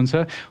मेहनती हुनुहुन्छ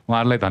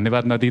उहाँहरूलाई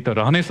धन्यवाद नदिई त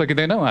रहनै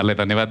सकिँदैन उहाँहरूलाई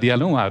धन्यवाद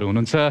दिइहालौँ उहाँहरू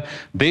हुनुहुन्छ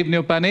देव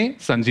न्यौपाने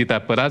सञ्जिता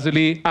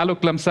पराजुली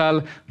आलोक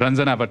लम्साल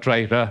रञ्जना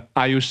भट्टराई र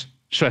आयुष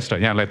श्रेष्ठ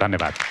यहाँलाई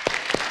धन्यवाद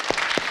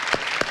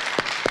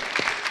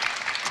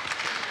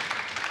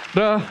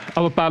र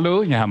अब पालो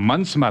यहाँ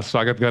मञ्चमा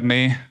स्वागत गर्ने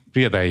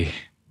प्रिय दाई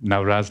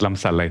नवराज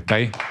लम्साललाई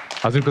दाई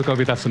हजुरको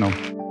कविता सुनौ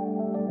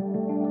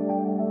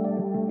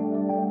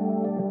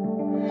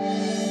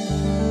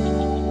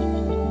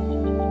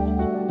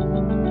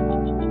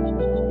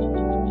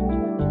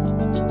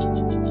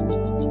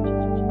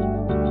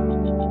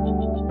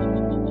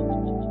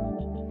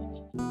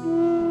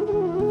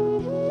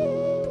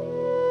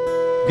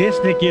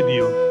देशले के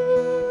दियो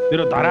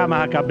मेरो धरा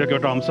महाकाव्यको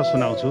एउटा अंश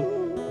सुनाउँछु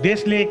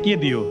देशले के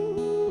दियो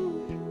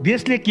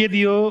देशले के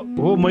दियो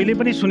हो मैले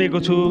पनि सुनेको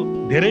छु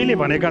धेरैले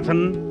भनेका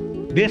छन्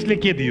देशले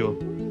के दियो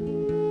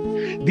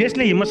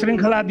देशले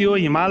हिमश्रृङ्खला दियो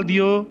हिमाल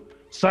दियो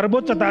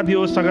सर्वोच्चता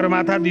दियो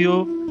सगरमाथा दियो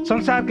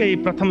संसारकै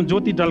प्रथम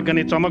ज्योति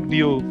टल्कने चमक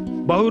दियो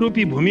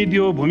बहुरूपी भूमि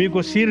दियो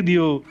भूमिको शिर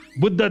दियो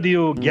बुद्ध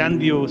दियो ज्ञान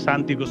दियो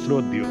शान्तिको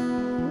स्रोत दियो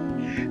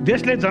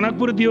देशले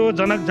जनकपुर दियो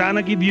जनक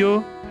जानकी दियो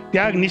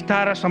त्याग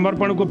निष्ठा र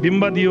समर्पणको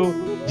बिम्ब दियो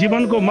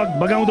जीवनको मग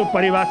बगाउँदो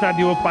परिभाषा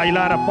दियो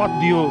पाइला र पथ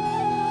दियो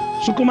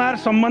सुकुमार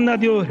सम्बन्ध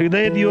दियो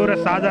हृदय दियो र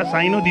साझा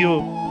साइनो दियो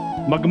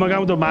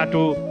मगमगाउँदो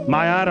माटो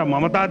माया र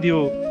ममता दियो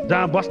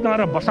जहाँ बस्न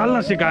र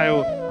बसाल्न सिकायो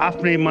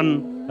आफ्नै मन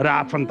र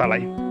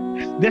आफन्तलाई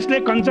देशले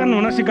कञ्चन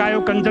हुन सिकायो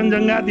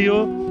कञ्चनजङ्घा दियो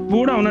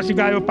पूर्ण हुन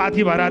सिकायो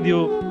पाथी भरा दियो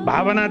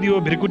भावना दियो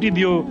भ्रिकुटी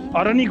दियो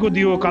अरनीको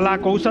दियो कला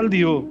कौशल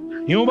दियो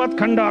हिउँवत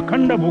खण्ड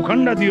अखण्ड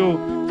भूखण्ड दियो,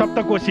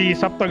 सप्तकोशी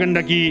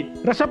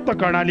सप्तगण्डकी र सप्त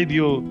कर्णाली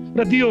दियो,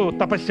 र दियो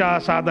तपस्या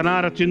साधना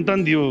र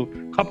चिन्तन दियो,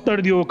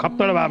 खप्तड दियो,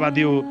 खप्तड बाबा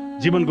दियो,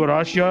 जीवनको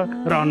रहस्य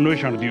र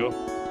अन्वेषण दियो।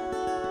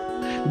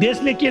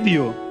 देशले के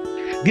दियो?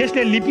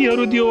 देशले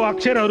लिपिहरू दियो,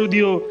 अक्षरहरू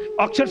दियो,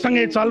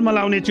 अक्षरसँगै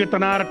चलमलाउने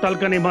चेतना र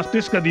टल्कने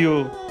मस्तिष्क दियो,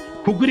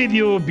 खुकुरी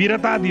दियो,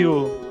 वीरता दियो,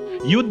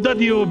 युद्ध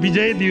दियो,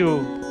 विजय दियो,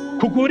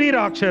 खुकुरी र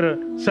अक्षर,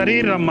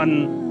 शरीर र मन,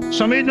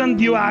 संवेदन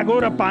दियो, आगो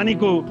र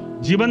पानीको,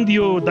 जीवन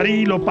दियो,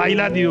 दरिलो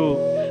पाइला दियो,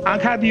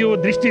 आँखा दियो,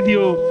 दृष्टि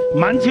दियो,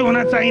 मान्छे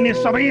हुन चाहिने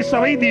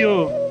सबै दियो,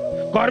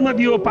 कर्म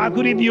दियो,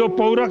 पाखुरी दियो,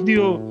 पौरख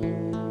दियो,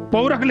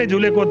 पौरखले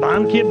झुलेको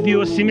धान खेत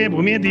दियो, सिमे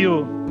भूमि दियो,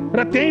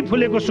 र त्यही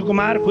फुलेको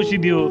सुकुमार खुसी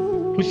दियो,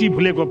 खुसी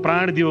फुलेको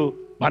प्राण दियो।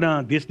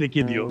 भन देशले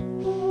के दियो?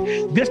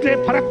 देशले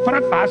फरक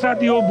फरक भाषा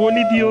दियो,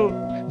 बोली दियो,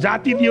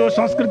 जाति दियो,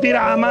 संस्कृति र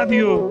आमा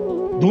दियो,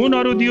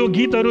 धुनहरू दियो,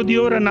 गीतहरू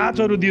दियो र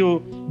नाचहरू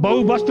दियो,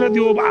 बहुवस्त्र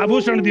दियो,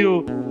 आभूषण दियो,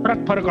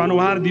 फरक फरक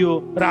अनुहार दियो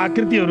र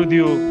आकृतिहरू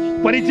दियो,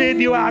 परिचय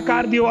दियो,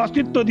 आकार दियो,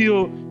 अस्तित्व दियो,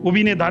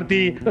 उभिने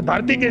धरती र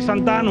धरतीकै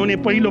सन्तान हुने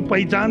पहिलो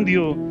पहिचान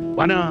दियो।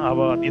 भन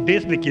अब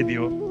देशले के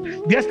दियो?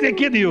 देशले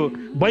के दियो?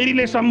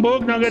 बैरीले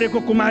सम्भोग नगरेको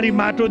कुमारी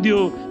माटो दियो,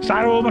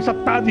 सार्वभौम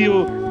सत्ता दियो,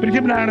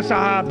 पृथ्वीनारायण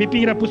शाह,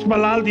 बिपी र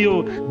पुष्पलाल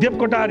दियो,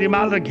 देवकोटा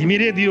रिमाल र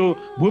घिमिरे दियो,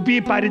 भूपी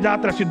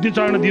पारिजात र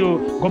सिद्धिचरण दियो,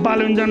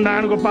 गोपालञ्जन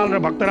नारायण गोपाल र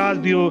भक्तराज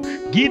दियो,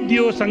 गीत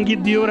दियो, सङ्गीत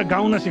दियो र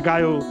गाउन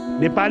सिकायो।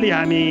 नेपाली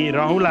हामी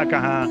रहौँला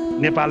कहाँ,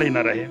 नेपालै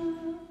नरहे।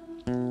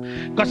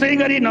 कसै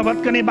गरी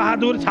नभत्कने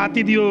बहादुर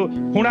छाती दियो,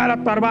 खुँडा र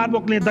तरबार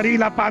बोक्ने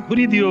दरिला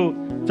पाखुरी दियो,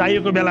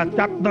 चाहिएको बेला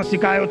चाप्न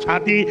सिकायो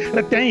छाती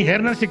र त्यहीँ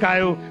हेर्न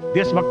सिकायो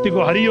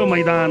देशभक्तिको हरियो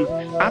मैदान,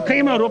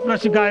 आँखैमा रोप्न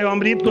सिकायो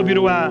अमृतको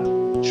बिरुवा,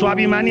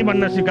 स्वाभिमानी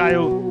बन्न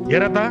सिकायो।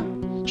 हेर त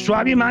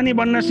स्वाभिमानी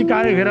बन्न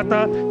सिकायो, हेर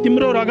त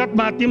तिम्रो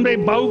रगतमा तिम्रै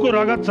बाउको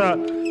रगत छ,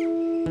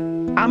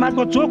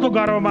 आमाको चोखो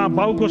गर्भमा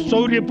बाउको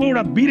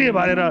शौर्यपूर्ण वीर्य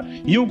भएर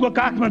हिउँको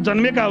काखमा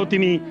जन्मेका हो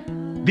तिमी।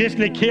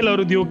 देशले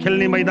खेलहरू दियो,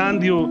 खेल्ने मैदान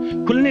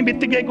दियो, खुल्ने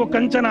बित्तिकैको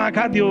कञ्चन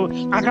आँखा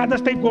दियो, आँखा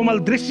जस्तै कोमल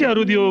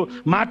दृश्यहरू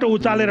दियो, माटो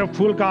उचालेर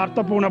फुलका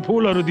अर्थपूर्ण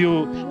फुलहरू दियो।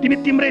 तिमी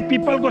तिम्रै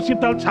पिपलको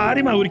शीतल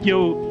छारीमा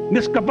हुर्कियौ,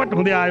 निष्कपट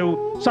हुँदै आयो,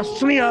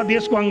 सस्नेह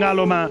देशको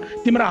अङ्गालोमा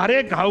तिम्रा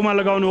हरेक घाउमा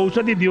लगाउने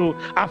औषधि दियो,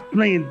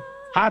 आफ्नै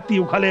हात्ती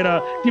उखलेर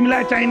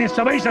तिमीलाई चाहिने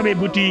सबै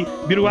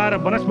बुटी बिरुवा र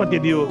वनस्पति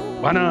दियो।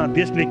 भन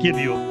देशले के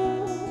दियो?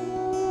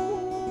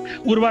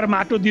 उर्वर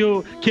माटो दियो,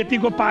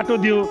 खेतीको पाटो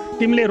दियो,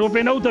 तिमीले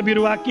रोपेनौ त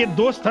बिरुवा, के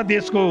दोष छ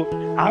देशको?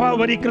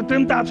 हावाभरि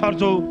कृत्रिमता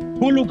छर्छौ,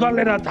 फुल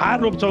उखलेर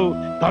झार रोप्छौ,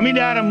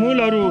 धमिल्याएर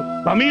मूलहरू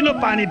धमिलो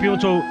पानी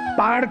पिउँछौ,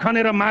 पहाड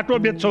खनेर माटो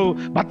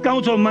बेच्छौ,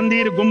 भत्काउँछौ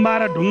मन्दिर गुम्बा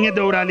र ढुङ्गे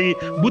देउराली,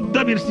 बुद्ध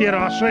बिर्सिएर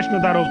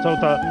असहिष्णुता रोप्छौ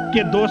त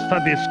के दोष छ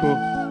देशको?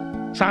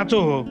 साँचो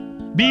हो,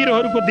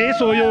 वीरहरूको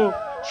देश हो यो,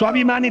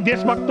 स्वाभिमानी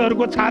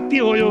देशभक्तहरूको छाती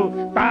हो यो,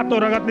 तातो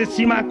रगतले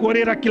सीमा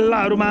कोरेर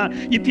किल्लाहरूमा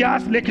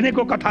इतिहास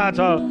लेख्नेको कथा छ।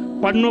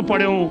 पढ्नु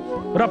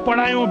पढ्यौँ र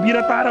पढायौँ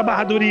वीरता र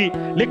बहादुरी,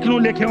 लेख्नु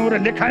लेख्यौँ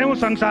र लेखायौँ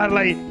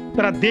संसारलाई,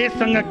 तर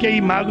देशसँग केही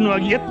माग्नु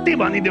अघि यति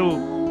भनिदेऊ,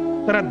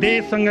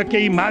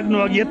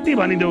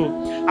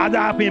 आज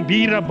आफै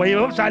वीर र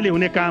वैभवशाली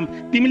हुने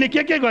काम तिमीले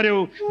के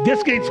गर्यौ?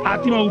 देशकै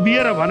छातीमा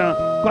उभिएर भन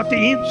कति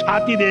इन्च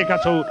छाती दिएका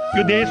छौ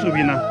यो देश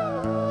उभिन।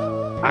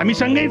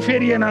 हामीसँगै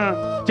फेरिएन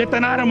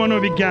चेतना र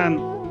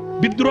मनोविज्ञान,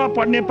 विद्रोह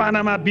पढ्ने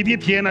पानामा विधि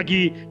थिएन कि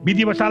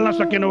विधि बसाल्न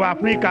सकेनौ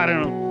आफ्नै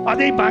कारण,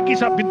 अझै बाँकी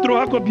छ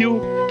विद्रोहको बिउ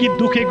कि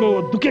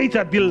दुखै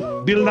छ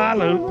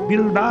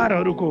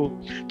दिलदारहरूको?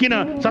 किन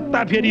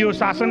सत्ता फेरियो,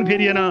 शासन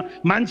फेरिएन,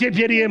 मान्छे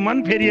फेरिए,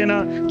 मन फेरिएन,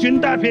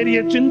 चिन्ता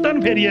फेरिए,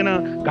 चिन्तन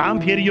फेरिएन, घाम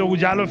फेरियो,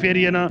 उज्यालो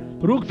फेरिएन,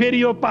 रुख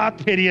फेरियो,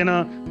 पात फेरिएन,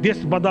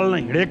 देश बदल्न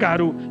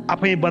हिँडेकाहरू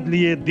आफै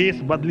बदलिए,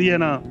 देश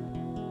बदलिएन।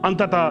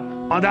 अन्ततः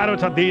अँधारो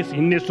छ देश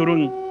हिँड्ने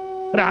सुरुङ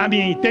र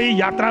हामी त्यही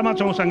यात्रामा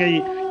छौँ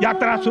सँगै।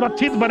 यात्रा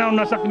सुरक्षित बनाउन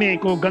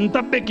नसक्नेको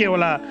गन्तव्य के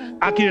होला?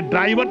 आखिर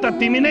ड्राइभर त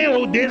तिमी नै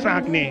हो देश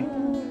हाँक्ने,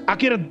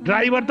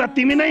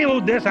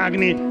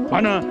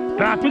 भन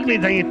ट्राफिकले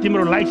चाहिँ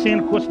तिम्रो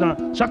लाइसेन्स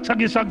खोज्न सक्छ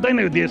कि सक्दैन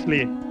यो देशले?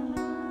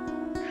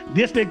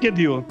 देशले के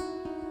दियो?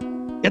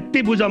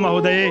 यति बुझ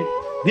महोदय,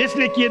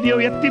 देशले के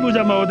दियो? यति बुझ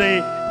महोदय,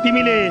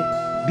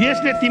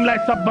 देशले तिमीलाई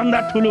सबभन्दा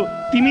ठुलो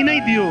तिमी नै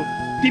दियो,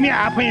 तिमी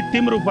आफै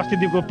तिम्रो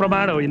उपस्थितिको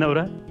प्रमाण होइनौ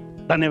र?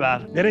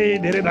 धन्यवाद, धेरै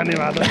धेरै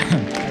धन्यवाद।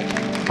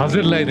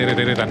 हजुरलाई धेरै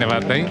धेरै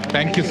धन्यवाद दाइ,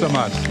 thank you so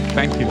much.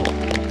 Thank you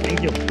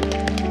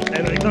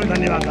एकदम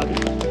धन्यवाद दाजु,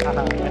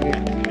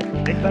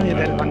 एकदमै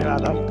धेरै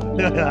धन्यवाद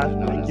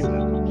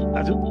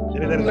हजुर,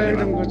 धेरै धेरै धन्यवाद।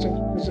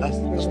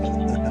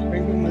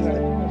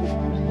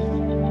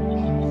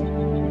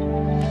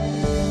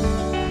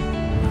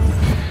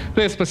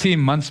 त्यसपछि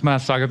मञ्चमा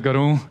स्वागत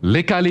गरौँ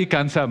लेकाली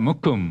कान्छा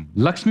मुक्कुम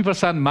लक्ष्मी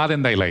प्रसाद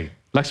मादेन दाईलाई।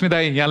 लक्ष्मी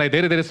दाई, यहाँलाई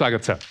धेरै धेरै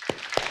स्वागत छ।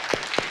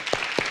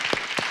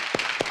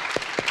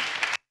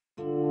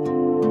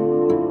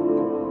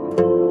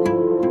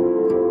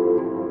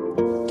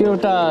 त्यो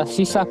एउटा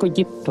सिसाको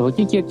गिफ्ट हो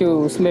कि के, त्यो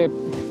उसले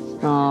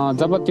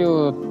जब त्यो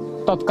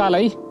तत्काल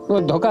है त्यो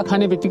धोका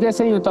खाने बित्तिकै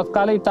चाहिँ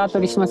तत्कालै तातो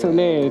रिसमा चाहिँ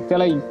उसले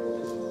त्यसलाई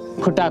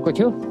फुटाएको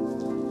थियो।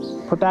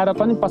 फुटाएर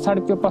पनि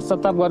पछाडि त्यो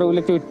पश्चाताप गरेर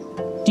उसले त्यो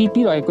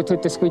टिपिरहेको थियो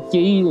त्यसको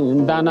केही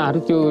दानाहरू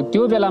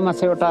त्यो बेलामा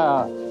चाहिँ एउटा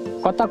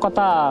कता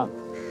कता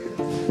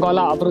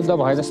गला अवरुद्ध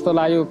भए जस्तो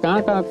लाग्यो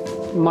कहाँ कहाँ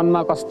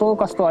मनमा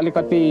कस्तो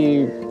अलिकति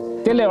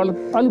त्यसले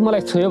अलिक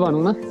मलाई छोयो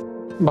भनौँ न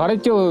भरे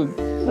त्यो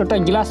एउटा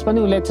गिलास पनि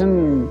उसले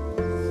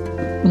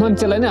चाहिँ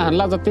मान्छेलाई नै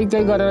हान्ला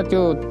जत्तिकै गरेर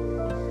त्यो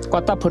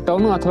कता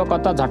फुटाउनु अथवा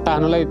कता झट्टा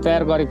हान्नुलाई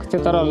तयार गरेको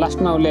थियो तर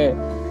लास्टमा उसले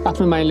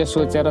आफ्नो माइन्डले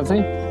सोचेर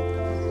चाहिँ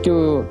त्यो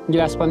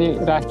गिलास पनि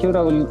राख्यो र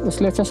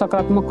उसले चाहिँ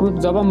सकारात्मक रूप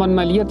जब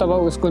मनमा लियो तब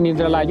उसको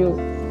निद्रा लाग्यो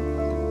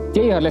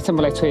त्यहीहरूले चाहिँ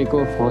मलाई छोएको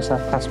हो सर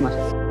खासमा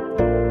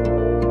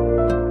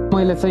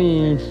मैले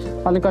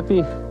चाहिँ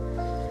अलिकति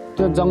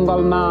त्यो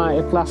जङ्गलमा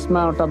एक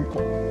क्लासमा एउटा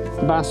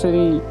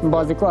बाँसुरी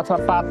बजेको अथवा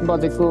पात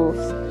बजेको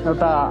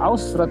एउटा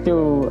आओस् र त्यो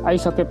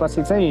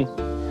आइसकेपछि चाहिँ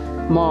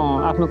म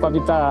आफ्नो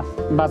कविता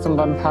वाचन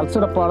गर्न थाल्छु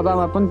र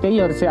पर्दामा पनि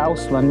त्यहीहरू चाहिँ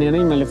आओस् भन्ने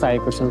नै मैले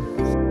चाहेको छु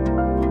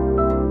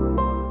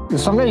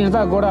सँगै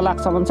हिँड्दा गोडा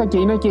लाग्छ भन्छ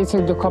केही न केही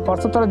चाहिँ दुःख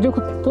पर्छ तर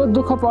त्यो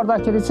दुःख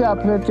पर्दाखेरि चाहिँ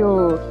आफूले त्यो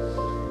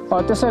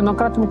त्यसलाई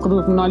नकारात्मक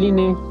रूप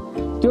नलिने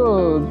त्यो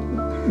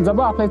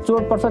जब आफूलाई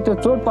चोट पर्छ त्यो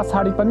चोट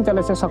पछाडि पनि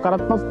त्यसलाई चाहिँ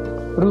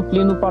सकारात्मक रूप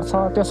लिनुपर्छ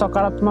त्यो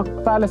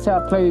सकारात्मकताले चाहिँ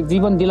आफूलाई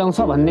जीवन दिलाउँछ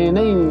भन्ने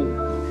नै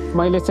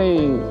मैले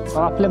चाहिँ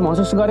आफूले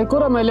महसुस गरेको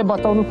र मैले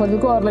बताउनु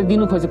खोजेको अरूलाई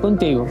दिनु खोजेको पनि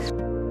त्यही हो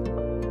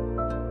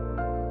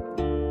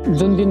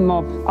जुन दिन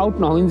म आउट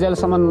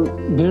नहुन्जेलसम्म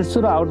भिड्छु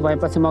र आउट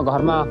भएपछि म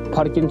घरमा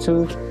फर्किन्छु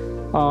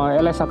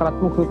यसलाई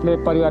सकारात्मक रूपले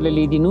परिवारले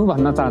लिइदिनु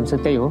भन्न चाहन्छु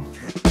त्यही हो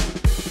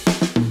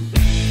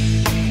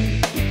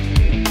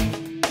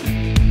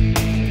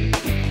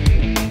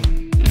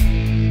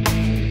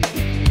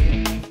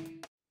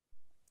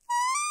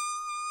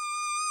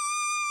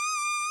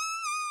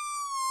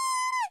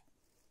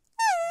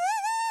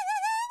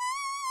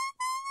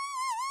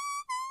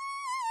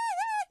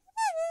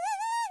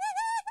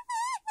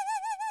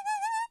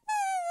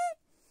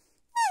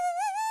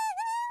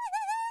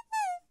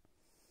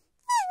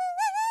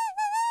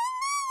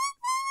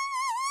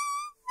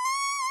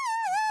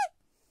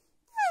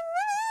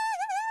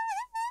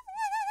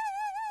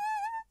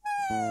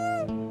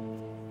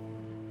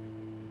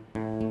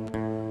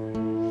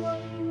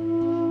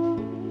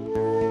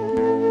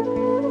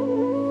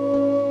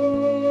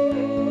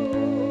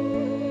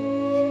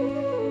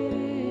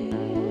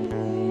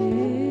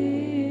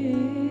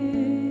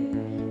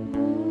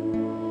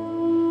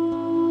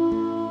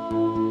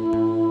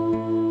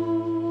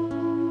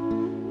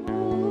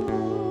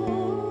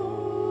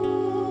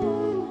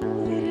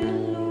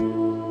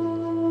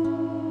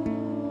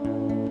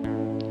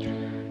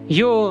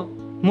यो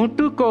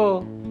मुटुको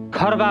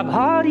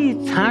खर्बाभरि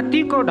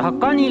छातीको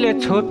ढकनीले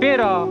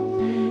छोपेर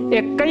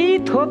एकै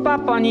थोपा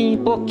पनि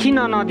पोखिन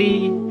नदी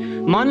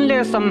मनले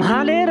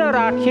सम्हालेर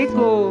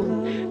राखेको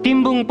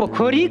टिम्बुङ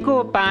पोखरीको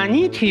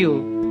पानी थियो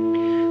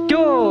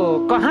त्यो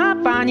कहाँ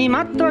पानी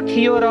मात्र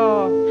थियो र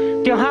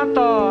त्यहाँ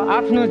त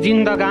आफ्नो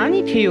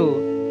जिन्दगानी थियो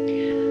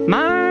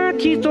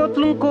माथि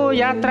चोतलुङको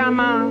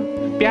यात्रामा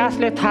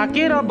प्यासले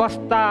थाकेर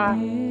बस्दा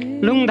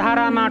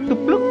लुङधारामा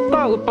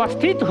टुप्लुक्क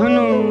उपस्थित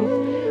हुनु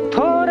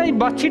थोरै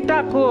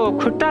बछिटाको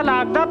खुट्टा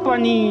लाग्दा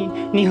पनि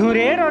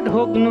निहुरेर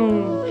ढोग्नु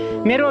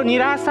मेरो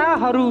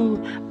निराशाहरू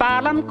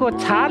पालमको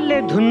छालले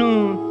धुनु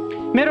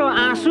मेरो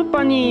आँसु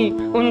पनि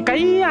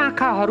उनकै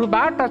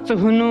आँखाहरूबाट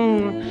चुहुनु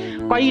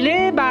कहिले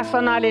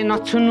वासनाले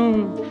नछुनु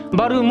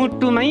बरु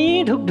मुटुमै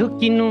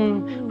ढुकढुकिनु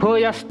हो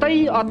यस्तै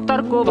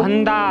अत्तरको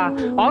भन्दा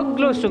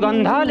अग्लो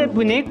सुगन्धले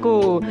बुनेको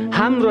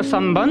हाम्रो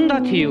सम्बन्ध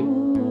थियो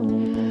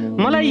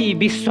मलाई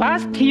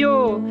विश्वास थियो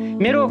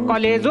मेरो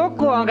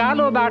कलेजोको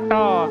अगालोबाट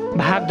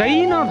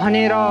भाग्दैन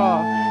भनेर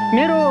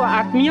मेरो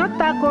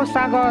आत्मीयताको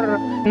सागर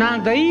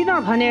नाग्दैन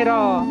भनेर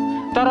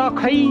तर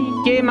खै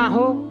केमा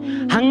हो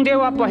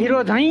हाङदेवा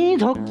पहिरो झैँ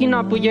झोक्किन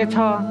पुगेछ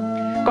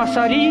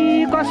कसरी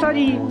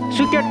कसरी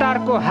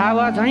सुकेटारको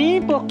हावा झैँ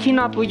पोखिन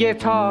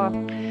पुगेछ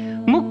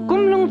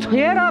मुक्कुमलुङ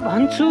छोएर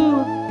भन्छु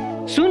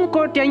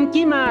सुनको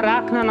ट्याङ्कीमा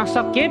राख्न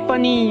नसके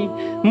पनि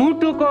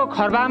मुटुको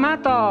खर्बामा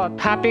त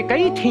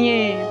थापेकै थिए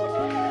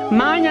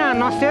माया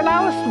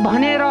नसेलाओस्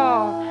भनेर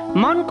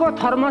मनको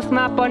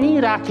थर्मसमा पनि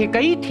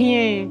राखेकै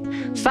थिए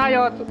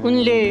सायद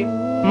उनले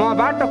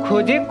मबाट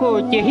खोजेको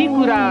केही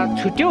कुरा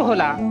छुट्यो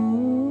होला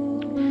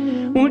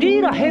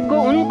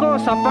उडिरहेको उनको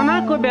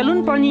सपनाको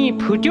बेलुन पनि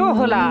फुट्यो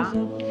होला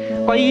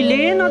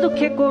कहिले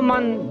नदुखेको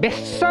मन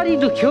बेसरी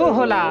दुख्यो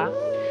होला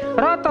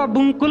र त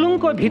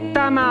बुङकुलुङको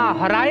भित्तामा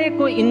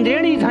हराएको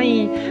इन्द्रेणी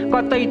झैँ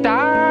कतै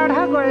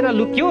टाढा गएर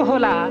लुक्यो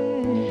होला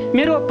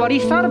मेरो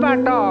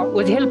परिसरबाट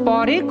ओझेल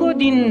परेको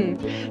दिन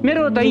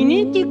मेरो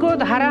दैनिकीको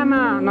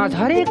धारामा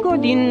नझरेको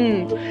दिन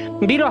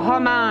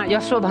विरहमा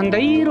यसो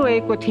भन्दै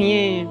रोएको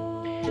थिएँ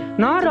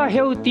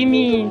नरह्यौ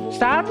तिमी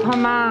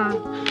साथमा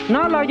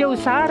नलग्यौ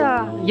सारा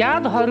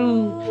यादहरू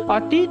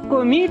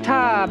अतीतको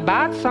मिठा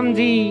बात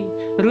सम्झी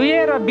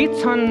रुएर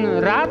बित्छन्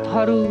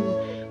रातहरू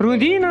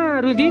रुदिन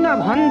रुदिन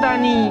भन्दा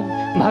नि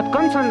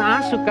भत्कन्छन्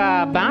आँसुका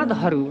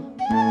बाँधहरू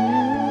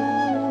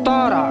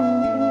तर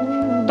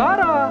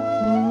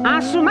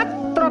आँसु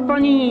मात्र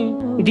पनि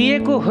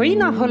दिएको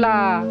होइन होला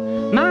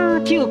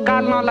माथि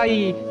उकाल्नलाई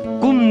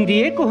हुकुम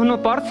दिएको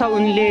हुनुपर्छ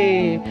उनले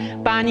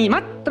पानी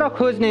मात्र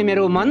खोज्ने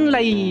मेरो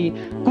मनलाई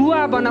कुवा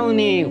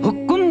बनाउने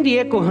हुकुम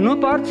दिएको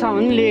हुनुपर्छ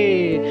उनले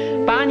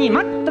पानी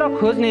मात्र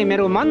खोज्ने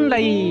मेरो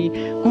मनलाई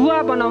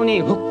कुवा बनाउने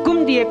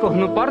हुकुम दिएको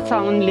हुनुपर्छ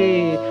उनले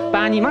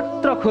पानी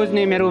मात्र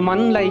खोज्ने मेरो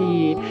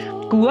मनलाई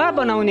कुवा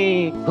बनाउने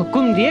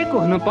हुकुम दिएको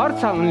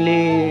हुनुपर्छ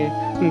उनले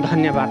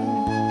धन्यवाद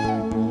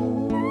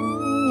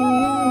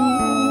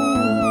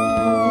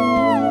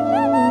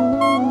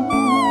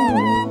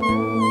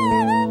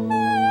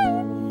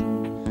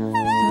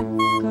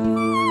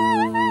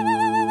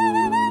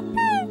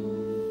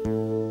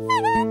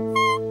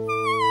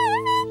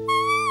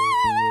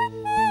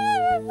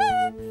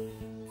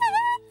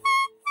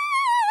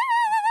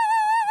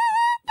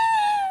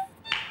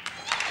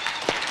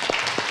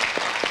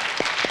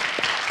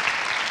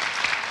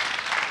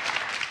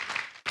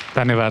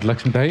धन्यवाद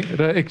लक्ष्मी दाई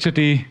र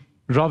एकचोटि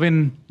रबिन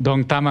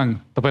दोङ तामाङ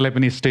तपाईलाई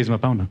पनि स्टेजमा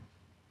पाउन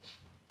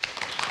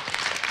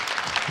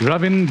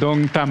रबिन दोङ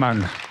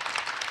तामाङ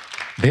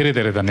धेरै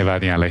धेरै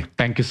धन्यवाद यहाँलाई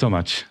thank you so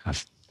much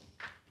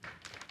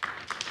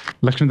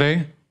Lakshmi दाई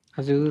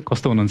हजुर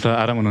कस्तो हुनुहुन्छ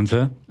आराम हुनुहुन्छ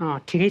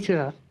ठिकै छु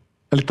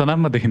अलिक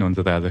तनावमा देखिनुहुन्छ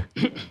त आज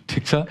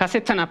ठिक छ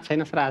खासै तनाव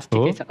छैन सर आज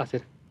ठिकै छ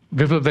हजुर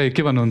विप्लव दाई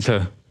के भन्नुहुन्छ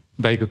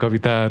दाईको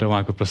कविता र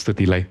उहाँको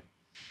प्रस्तुतिलाई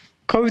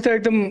कविता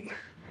एकदम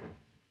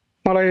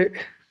मलाई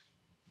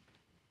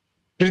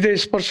हृदय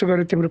स्पर्श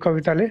गर्यो तिम्रो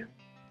कविताले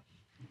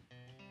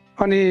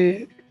अनि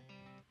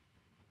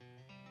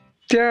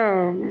त्यहाँ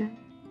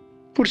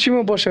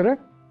कुर्सीमा बसेर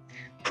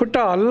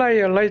खुट्टा हल्लाइ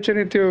हल्लाइ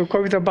चाहिँ त्यो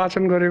कविता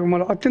वाचन गरेको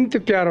मलाई अत्यन्तै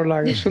प्यारो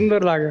लाग्यो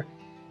सुन्दर लाग्यो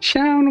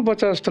सानो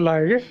बच्चा जस्तो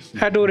लाग्यो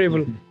क्या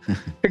एडोरेबल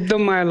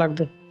एकदम माया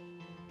लाग्दो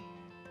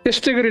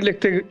यस्तै गरी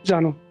लेख्दै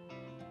जानु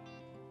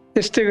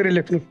यस्तै गरी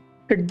लेख्नु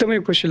एकदमै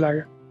खुसी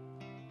लाग्यो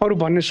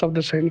अरू भन्ने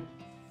शब्द छैन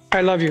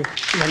आई लभ यु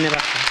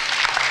धन्यवाद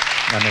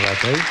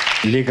धन्यवाद है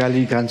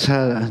लेकाली कान्छा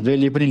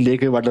जहिले पनि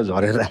लेकैबाट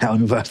झरेर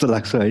आउनु भएको जस्तो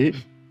लाग्छ है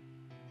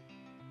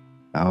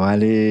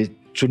उहाँले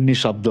चुन्ने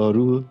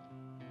शब्दहरू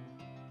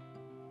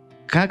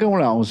कहाँ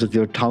कहाँबाट आउँछ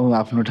त्यो ठाउँ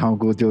आफ्नो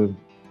ठाउँको त्यो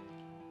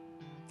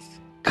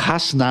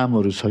खास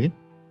नामहरू छ कि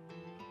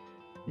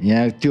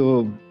यहाँ त्यो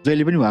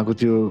जहिले पनि उहाँको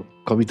त्यो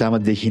कवितामा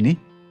देखिने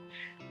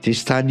त्यो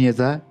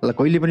स्थानीयतालाई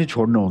कहिले पनि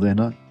छोड्नु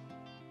हुँदैन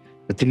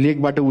त्यो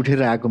लेकबाट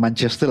उठेर आएको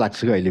मान्छे जस्तै लाग्छ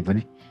कि अहिले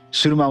पनि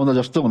सुरुमा आउँदा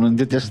जस्तो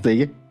हुनुहुन्थ्यो त्यस्तै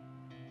के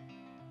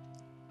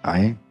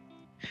है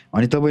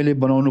अनि तपाईँले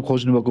बनाउनु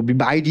खोज्नुभएको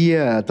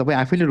आइडिया तपाईँ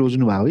आफैले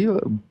रोज्नु भयो यो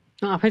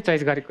आफै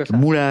चोइस गरेको छ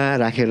मुडा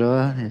राखेर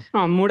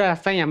मुडा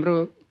चाहिँ हाम्रो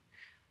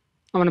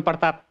अमन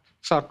प्रताप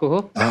सरको हो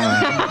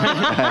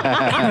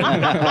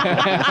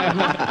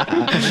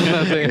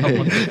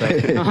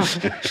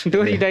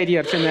डोरी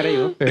डायरीहरू चाहिँ मेरै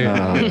हो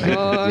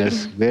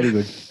भेरी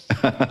गुड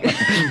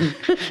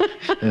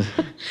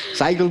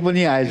साइकल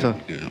पनि आएछ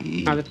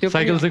त्यो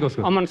साइकल चाहिँ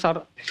कसको अमन सर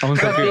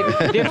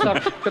देव सर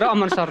र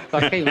अमन सर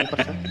घरकै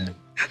हुनुपर्छ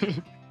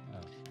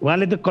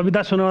उहाँले त्यो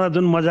कविता सुनाउँदा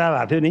जुन मजा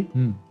भएको थियो नि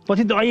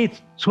पछि त अहिले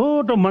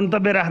छोटो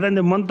मन्तव्य राख्दा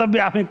नि मन्तव्य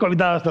आफै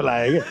कविता जस्तो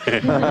लाग्यो क्या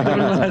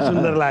मलाई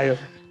सुन्दर लाग्यो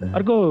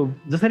अर्को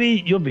जसरी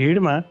यो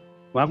भिडमा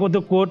उहाँको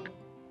त्यो कोट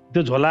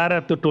त्यो झोला र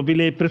त्यो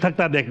टोपीले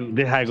पृथकता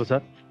देखाएको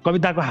छ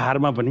कविताको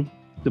हारमा पनि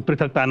त्यो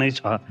पृथकता नै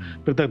छ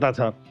पृथकता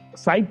छ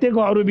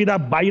साहित्यको अरू विधा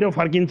बाहिर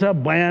फर्किन्छ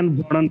बयान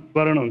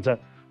वर्णन हुन्छ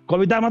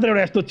कविता मात्र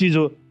एउटा यस्तो चिज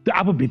हो त्यो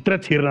आफू भित्र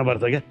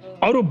छिर्नुपर्छ क्या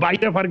अरू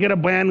बाहिर फर्केर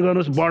बयान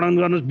गर्नुहोस् वर्णन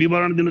गर्नुहोस्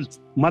विवरण दिनुहोस्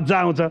मजा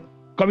आउँछ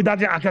कविता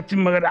चाहिँ आँखा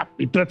चिम्म गरेर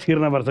भित्र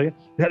छिर्नुपर्छ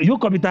क्या यो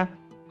कविता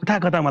कता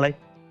कता मलाई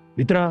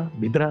भित्र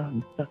भित्र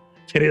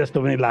छिरे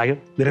जस्तो पनि लाग्यो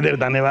धेरै धेरै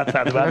धन्यवाद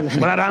साधुवाद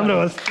मलाई राम्रो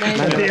होस्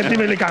यति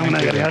मैले कामना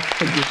गरेँ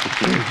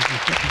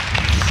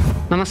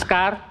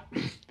नमस्कार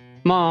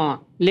म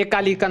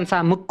लेकाली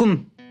कान्छा मुक्कुम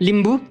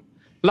लिम्बू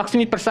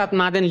लक्ष्मी प्रसाद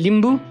मादेन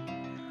लिम्बू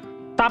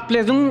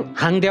ताप्लेजुङ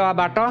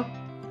हाङदेवाबाट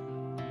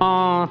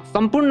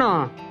सम्पूर्ण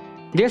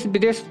देश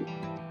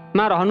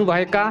विदेशमा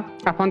रहनुभएका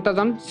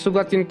आफन्तजन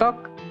शुभचिन्तक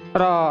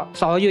र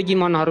सहयोगी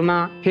मनहरूमा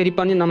फेरि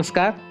पनि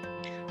नमस्कार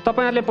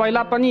तपाईँहरूले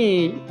पहिला पनि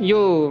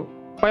यो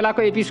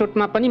पहिलाको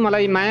एपिसोडमा पनि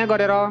मलाई माया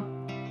गरेर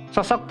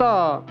सशक्त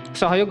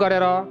सहयोग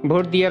गरेर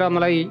भोट दिएर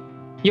मलाई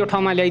यो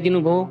ठाउँमा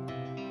ल्याइदिनु भयो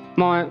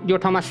म यो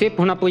ठाउँमा सेफ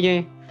हुन पुगेँ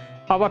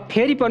अब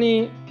फेरि पनि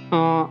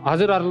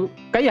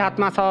हजुरहरूकै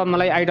हातमा छ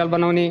मलाई आइडल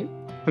बनाउने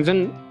जुन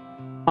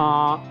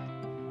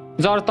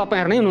जर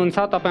तपाईँहरू नै हुनुहुन्छ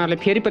तपाईँहरूले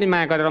फेरि पनि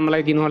माया गरेर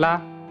मलाई दिनुहोला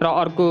र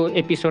अर्को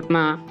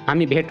एपिसोडमा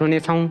हामी भेट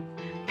हुनेछौँ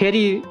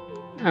फेरि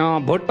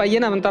भोट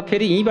पाइएन भने त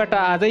फेरि यहीँबाट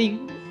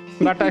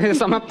आजैबाट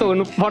समाप्त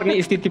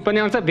हुनुपर्ने स्थिति पनि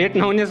आउँछ भेट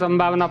नहुने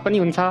सम्भावना पनि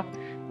हुन्छ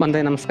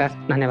भन्दै नमस्कार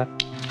धन्यवाद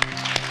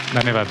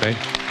धन्यवाद दाइ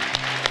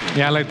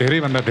यहाँलाई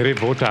धेरैभन्दा धेरै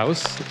भोट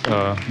आओस्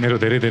मेरो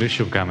धेरै धेरै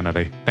शुभकामना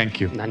दाइ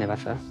थ्याङ्क यू धन्यवाद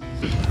सर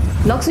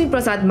लक्ष्मी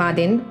प्रसाद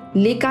मादेन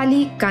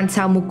लेकाली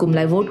कान्छा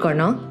मुक्कुमलाई भोट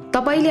गर्न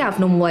तपाईँले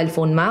आफ्नो मोबाइल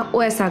फोनमा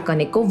ओएसआर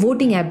कनेक्टको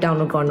भोटिङ एप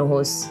डाउनलोड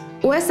गर्नुहोस्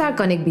OSR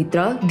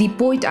कनेक्टभित्र the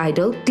poet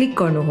idol click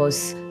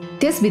गर्नुहोस्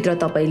त्यसभित्र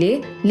तपाईँले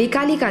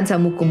लेकाली कान्छा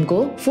मुक्कुमको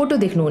फोटो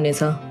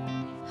देख्नुहुनेछ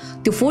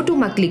त्यो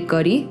फोटोमा क्लिक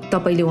गरी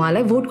तपाईँले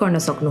उहाँलाई भोट गर्न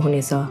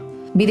सक्नुहुनेछ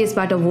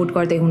विदेशबाट भोट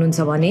गर्दै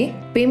हुनुहुन्छ भने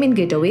पेमेन्ट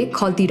गेटवे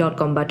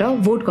खल्ती.com बाट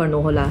भोट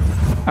गर्नुहोला।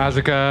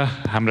 आजका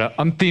हाम्रा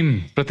अन्तिम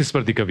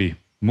प्रतिस्पर्धी कवि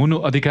मुनु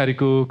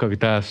अधिकारीको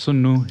कविता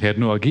सुन्नु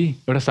हेर्नु अघि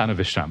एउटा सानो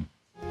विश्राम।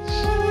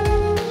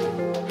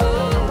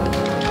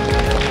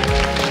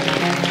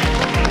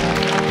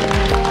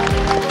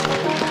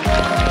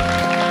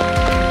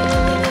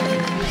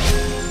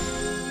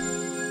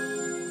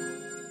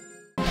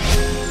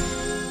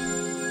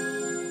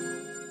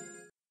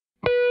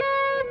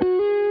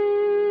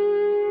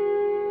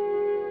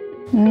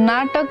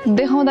 नाटक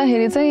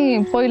देखाउँदाखेरि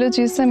चाहिँ पहिलो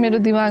चिज चाहिँ मेरो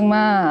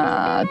दिमागमा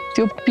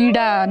त्यो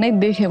पीडा नै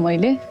देखेँ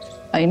मैले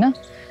हैन,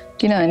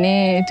 किनभने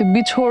त्यो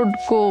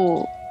बिछोडको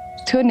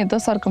थियो नि त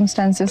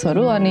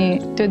सर्कमस्टान्सेसहरू, अनि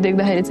त्यो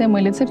देख्दाखेरि चाहिँ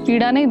मैले चाहिँ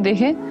पीडा नै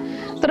देखेँ।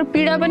 तर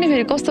पीडा पनि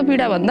फेरि कस्तो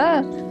पीडा भन्दा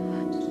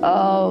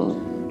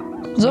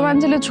जो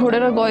मान्छेले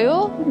छोडेर गयो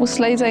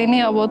उसलाई चाहिँ नि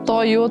अब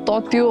त यो त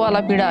त्यो वाला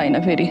पीडा होइन,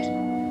 फेरि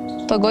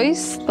त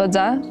गइस् त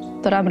जा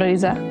त राम्ररी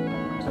जा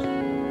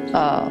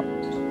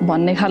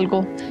भन्ने खालको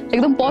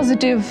एकदम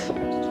पोजिटिभ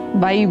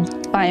भाइब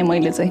पाएँ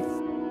मैले चाहिँ।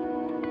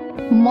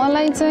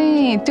 मलाई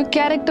चाहिँ त्यो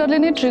क्यारेक्टरले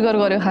नै ट्रिगर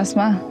गर्यो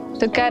खासमा।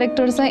 त्यो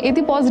क्यारेक्टर चाहिँ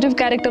यति पोजिटिभ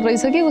क्यारेक्टर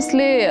रहेछ कि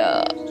उसले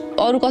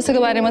अरू कसैको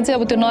बारेमा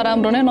चाहिँ अब त्यो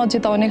नराम्रो नै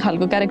नचिताउने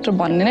खालको क्यारेक्टर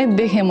भन्ने नै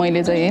देखेँ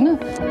मैले चाहिँ हैन।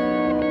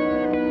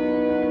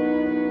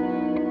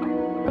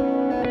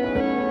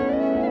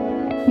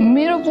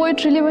 मेरो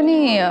पोएट्रीले पनि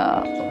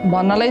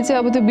भन्नलाई चाहिँ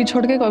अब त्यो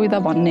बिछोडकै कविता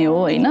भन्ने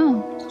हो हैन,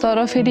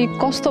 तर फेरि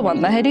कस्तो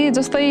भन्दाखेरि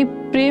जस्तै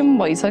प्रेम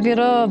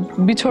भइसकेर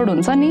बिछोड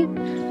हुन्छ नि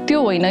त्यो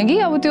होइन कि,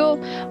 अब त्यो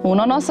हुन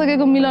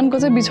नसकेको मिलनको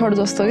चाहिँ बिछोड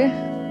जस्तो के।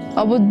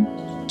 अब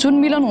जुन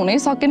मिलन हुनै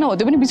सकेन हो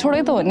त्यो पनि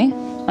बिछोडै त हो नि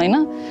हैन,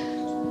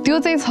 त्यो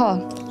चाहिँ छ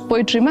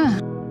पोएट्रीमा।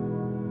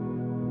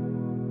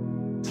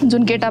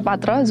 जुन केटा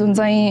पात्र जुन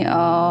चाहिँ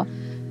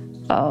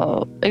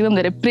एकदम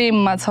धेरै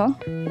प्रेममा छ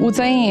ऊ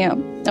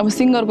चाहिँ अब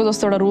सिङ्गरको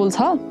जस्तो एउटा रोल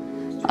छ,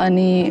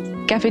 अनि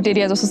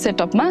क्याफेटेरिया जस्तो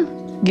सेटअपमा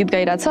गीत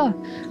गाइरहेछ,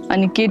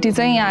 अनि केटी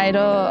चाहिँ आएर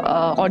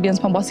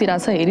अडियन्समा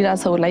बसिरहेछ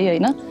हेरिरहेछ उसलाई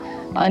हैन,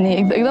 अनि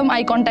एकदम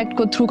आई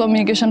कन्ट्याक्टको थ्रु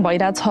कम्युनिकेसन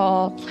भइरहेछ।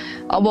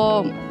 अब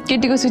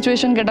केटीको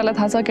सिचुएसन केटालाई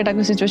थाहा छ,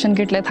 केटाको सिचुएसन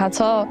केटीलाई थाहा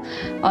छ,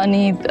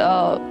 अनि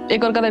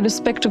एकअर्कालाई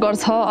रिस्पेक्ट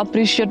गर्छ,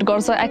 अप्रिसिएट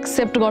गर्छ,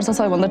 एक्सेप्ट गर्छ,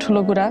 सबैभन्दा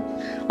ठुलो कुरा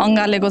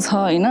अँगालेको छ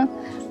हैन।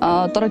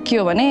 तर के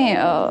हो भने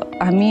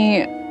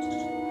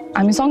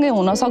हामी सँगै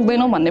हुन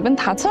सक्दैनौँ भन्ने पनि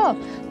थाहा छ,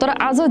 तर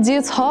आज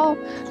जे छ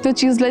त्यो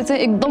चिजलाई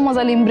चाहिँ एकदम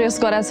मजाले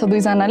इम्प्रेस गराएको छ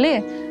दुईजनाले,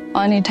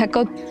 अनि ठ्याक्क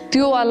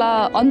त्यो वाला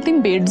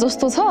अन्तिम भेट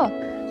जस्तो छ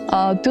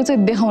त्यो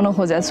चाहिँ देखाउन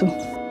खोजेको छु।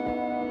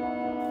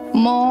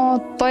 म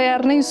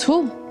तयार नै छु,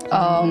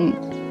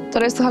 तर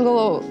यस्तो खालको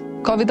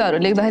कविताहरू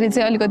लेख्दाखेरि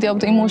चाहिँ अलिकति अब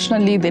त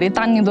इमोसनली धेरै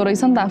तानिँदो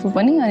रहेछ नि त आफू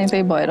पनि, अनि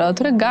त्यही भएर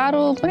थोरै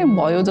गाह्रो पनि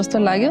भयो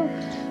जस्तो लाग्यो,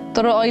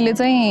 तर अहिले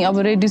चाहिँ अब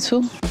रेडी छु।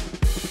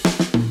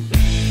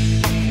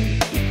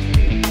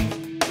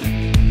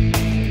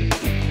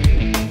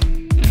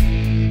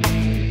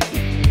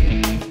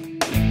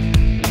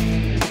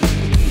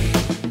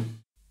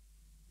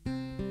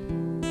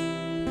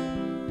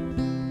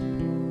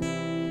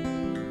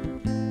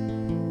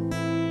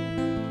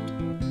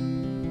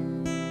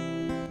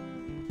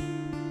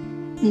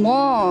 म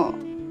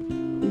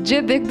जे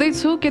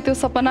देख्दैछु कि त्यो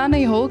सपना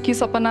नै हो कि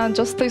सपना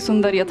जस्तै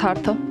सुन्दर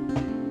यथार्थ।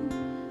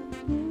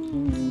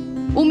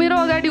 ऊ मेरो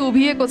अगाडि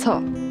उभिएको छ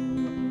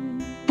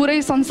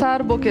पुरै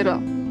संसार बोकेर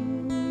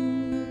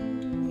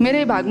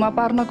मेरै भागमा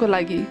पार्नको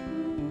लागि।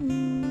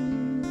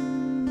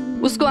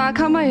 उसको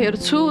आँखामा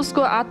हेर्छु,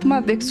 उसको आत्मा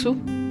देख्छु,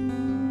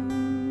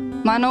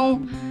 मानौ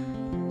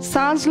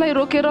साँझलाई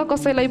रोकेर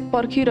कसैलाई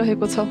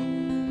पर्खिरहेको छ,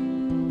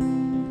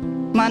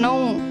 मानौ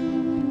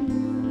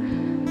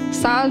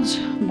साँझ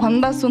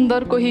भन्दा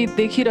सुन्दर कोही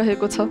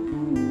देखिरहेको छ।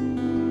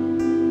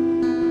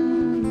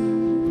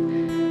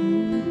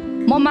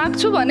 म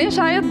माग्छु भने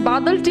सायद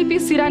बादल टिपी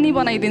सिरानी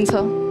बनाइदिन्छ,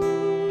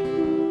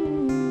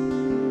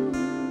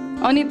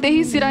 अनि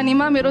त्यही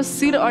सिरानीमा मेरो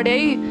शिर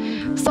अड्याई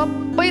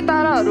सबै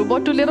ताराहरू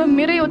बटुलेर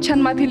मेरै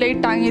ओछ्यानमाथि ल्याइ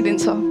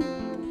टाँगिदिन्छ।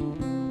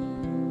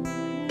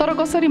 तर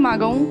कसरी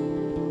मागौँ?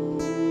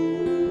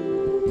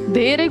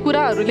 धेरै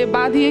कुराहरूले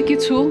बाँधिएकी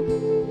छु,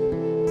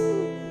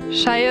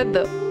 सायद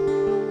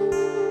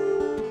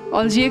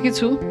अल्झिएकी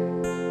छु।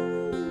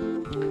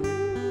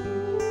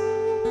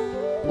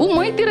 ऊ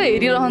मैतिर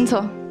हेरिरहन्छ,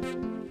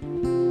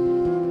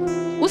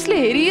 उसले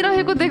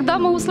हेरिरहेको देख्दा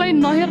म उसलाई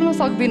नहेर्न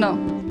सक्दिन।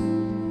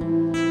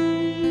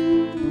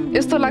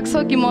 यस्तो लाग्छ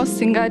कि म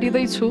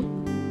सिँगारिँदैछु,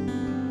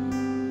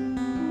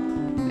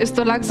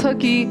 यस्तो लाग्छ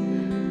कि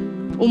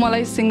ऊ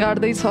मलाई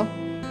सिँगार्दैछ।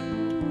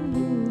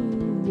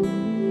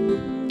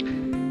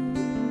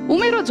 ऊ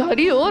मेरो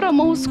झरी हो र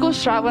म उसको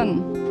श्रावण,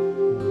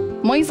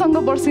 मैसँग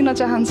बर्सिन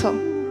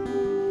चाहन्छ,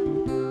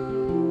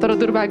 तर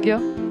दुर्भाग्य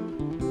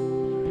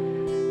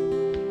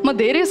म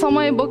धेरै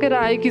समय बोकेर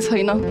आएकी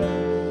छैन।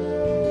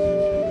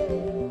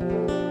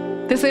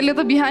 त्यसैले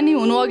त बिहानी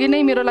हुनु अघि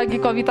नै मेरो लागि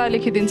कविता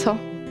लेखिदिन्छ,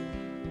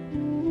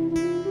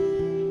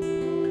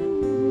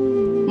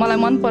 मलाई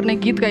मन पर्ने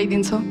गीत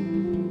गाइदिन्छ,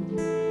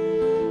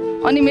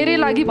 अनि मेरै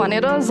लागि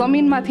भनेर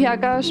जमिनमाथि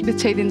आकाश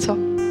बिछ्याइदिन्छ।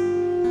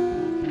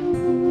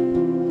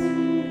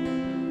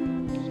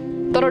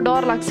 तर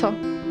डर लाग्छ।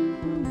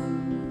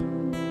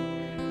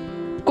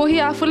 कोही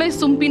आफूलाई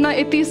सुम्पिन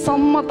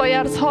यतिसम्म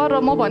तयार छ र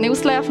म भने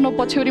उसलाई आफ्नो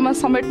पछ्यौरीमा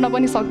समेट्न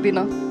पनि सक्दिन।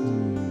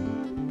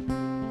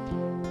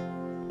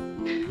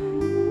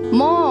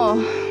 म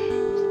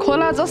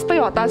खोला जस्तै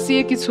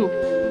हतासिएकी छु।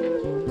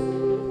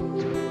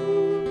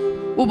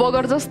 ऊ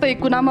बगर जस्तै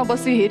कुनामा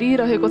बसी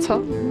हेरिरहेको छ।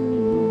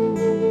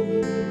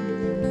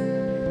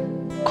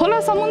 खोला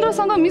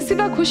समुद्रसँग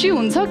मिसिँदा खुसी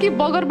हुन्छ कि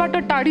बगरबाट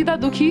टाढिँदा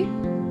दुखी?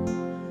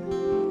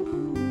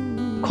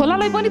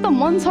 खोलालाई पनि त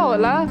मन छ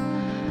होला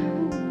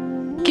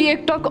कि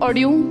एकटक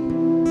अड्यौँ,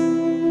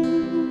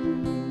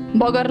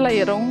 बगरलाई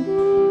हेरौँ,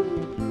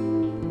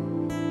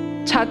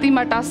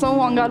 छातीमा टाँसौँ,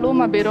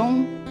 अँगालोमा बेरौँ,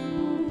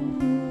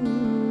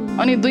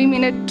 अनि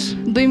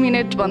 2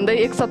 मिनट भन्दै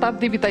 1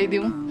 शताब्दी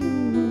बिताइदिउँ।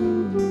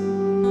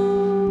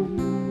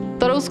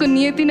 तर उसको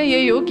नियति नै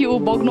यही हो कि ऊ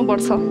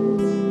बग्नुपर्छ।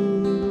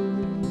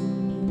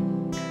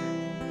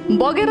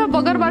 बगेर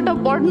बगरबाट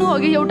बढ्नु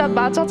अघि एउटा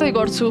बाचा चाहिँ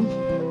गर्छु।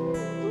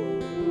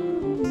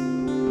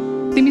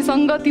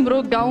 तिमीसँग तिम्रो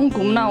गाउँ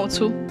घुम्न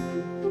आउँछु।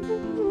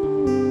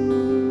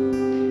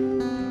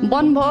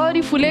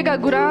 वनभरि फुलेका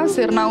गुराँस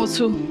हेर्न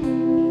आउँछु।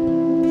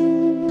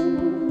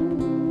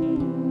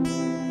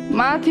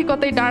 माथि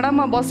कतै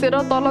डाँडामा बसेर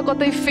तल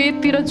कतै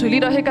फेदतिर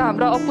झुलिरहेका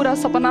हाम्रा अपुरा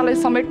सपनालाई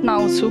समेट्न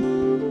आउँछु।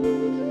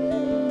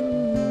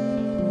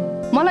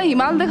 मलाई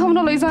हिमाल देखाउन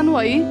लैजानु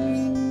है।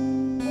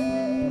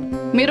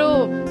 मेरो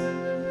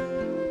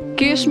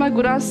केशमा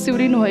गुराँस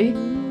सिउरिनु है।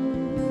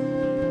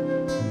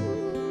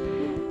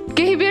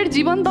 केही बेर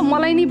जीवन त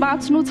मलाई नि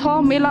बाँच्नु छ,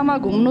 मेलामा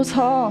घुम्नु छ।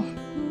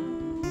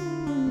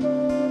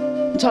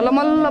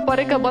 झलमल्ल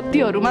परेका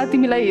बत्तीहरूमा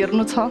तिमीलाई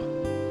हेर्नु छ।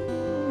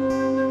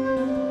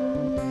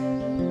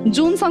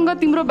 जुनसँग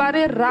तिम्रो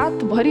बारे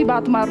रातभरि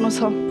बात मार्नु छ।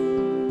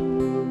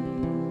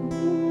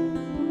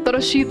 तर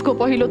शीतको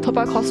पहिलो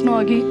थोपा खस्नु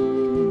अघि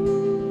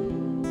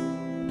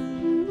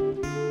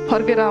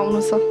फर्केर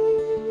आउनु छ।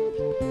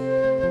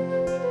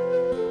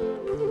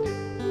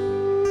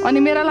 अनि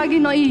मेरा लागि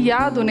न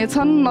याद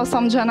हुनेछन् न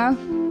सम्झना,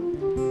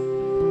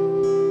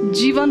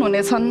 जीवन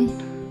हुनेछन्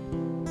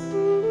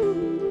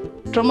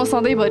र म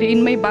सधैँभरि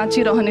यिनमै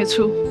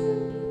बाँचिरहनेछु।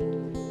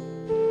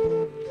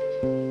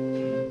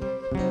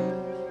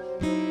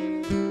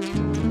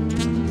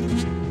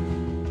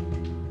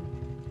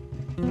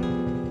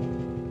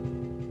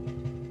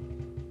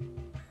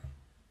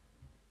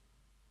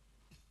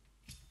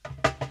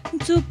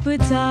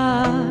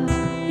 चुपचाप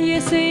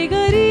यसै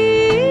गरी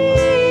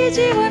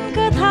जीवन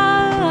कथा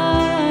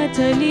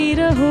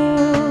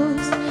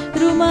चलिरहोस्।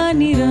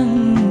 रुमानी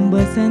रंग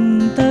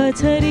बसन्त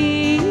छरी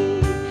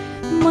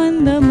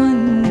मन्द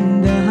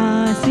मन्द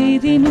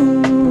हाँसिदिनु।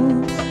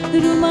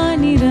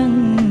 रुमानी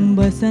रंग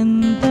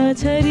बसन्त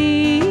छरी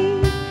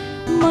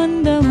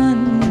मन्द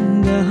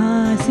मन्द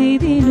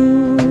हाँसिदिनु।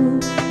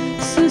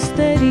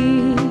 सुस्तरी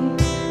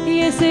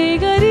यसै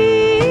गरी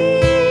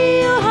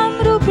यो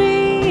हाम्रो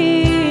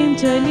प्रेम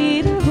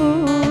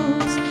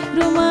चलिरहोस्।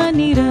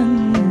 रुमानी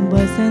रंग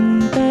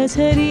बसन्त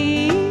छरी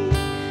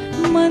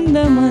मन्द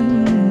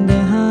मन्द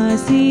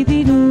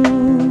हाँसिदिनु।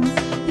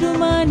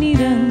 रुमानी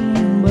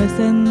रंग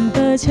बसन्त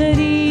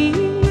छरी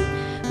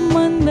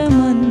मन्द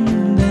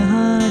मन्द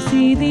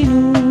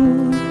हाँसिदिनु।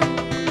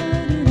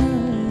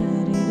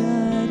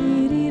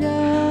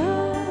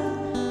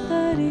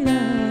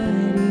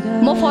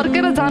 म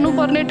फर्केर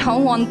जानुपर्ने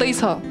ठाउँ अन्तै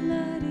छ।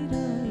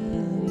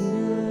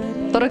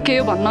 तर के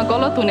भन्न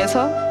गलत हुनेछ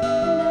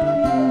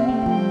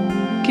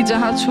कि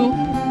जहाँ छु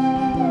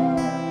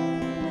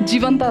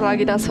जीवन त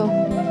लागिरहेछ।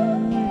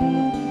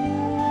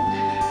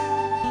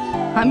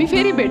 हामी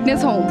फेरि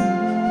भेट्नेछौँ।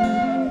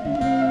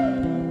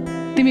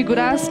 तिमी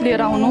गुराँस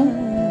लिएर आउनु,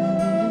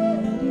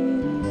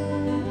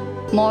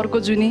 म अर्को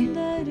जुनी।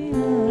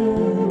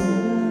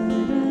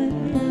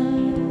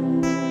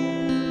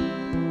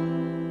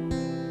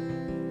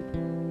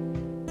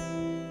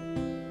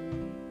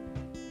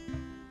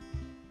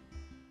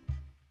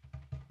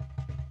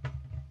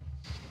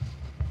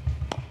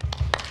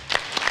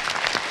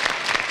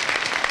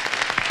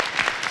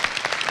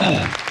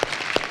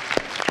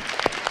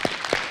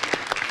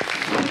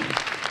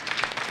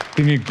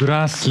 तिमी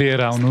गुराँस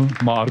लिएर आउनु,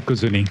 म अर्को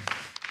जुनी।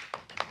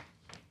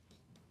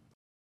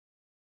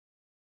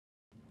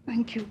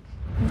 Thank you.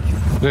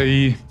 र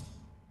यी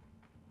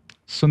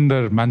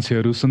सुन्दर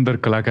मान्छेहरू, सुन्दर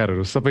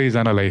कलाकारहरू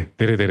सबैजनालाई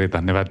धेरै धेरै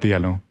धन्यवाद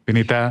दिइहालौँ।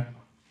 विनिता,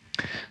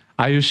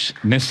 आयुष,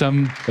 नेसम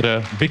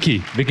र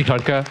विकी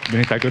खड्का,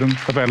 विनिता गुरुङ,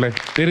 तपाईँहरूलाई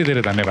धेरै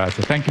धेरै धन्यवाद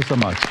छ। Thank you so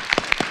much.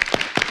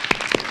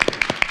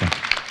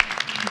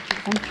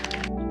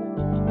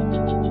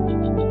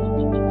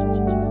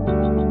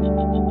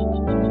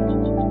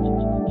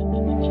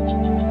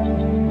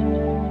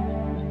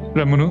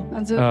 र मुनु,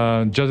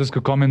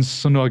 जजेसको कमेन्ट्स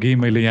सुन्नु अघि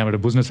मैले यहाँबाट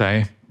बुझ्न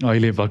चाहेँ,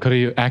 अहिले भर्खरै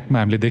यो एक्टमा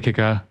हामीले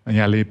देखेका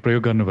यहाँले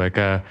प्रयोग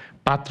गर्नुभएका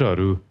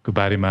पात्रहरूको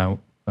बारेमा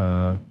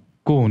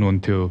को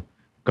हुनुहुन्थ्यो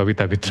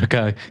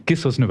कविताभित्रका, के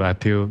सोच्नु भएको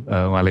थियो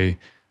उहाँले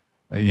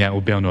यहाँ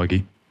उभ्याउनु अघि?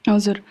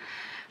 हजुर,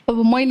 अब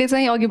मैले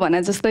चाहिँ अघि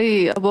भने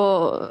जस्तै अब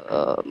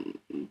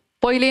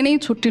पहिले नै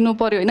छुट्टिनु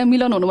पर्यो होइन,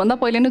 मिलन हुनुभन्दा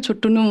पहिले नै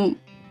छुट्टिनु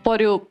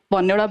पर्यो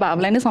भन्ने एउटा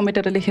भावलाई नै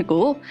समेटेर लेखेको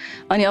हो।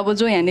 अनि अब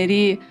जो यहाँनिर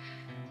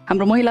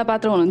हाम्रो महिला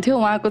पात्र हुनुहुन्थ्यो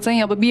उहाँको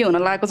चाहिँ अब बिहे हुन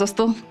लागेको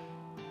जस्तो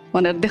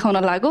भनेर देखाउन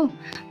लाग्यो,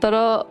 तर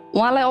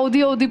उहाँलाई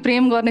औधी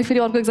प्रेम गर्ने फेरि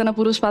अर्को एकजना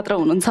पुरुष पात्र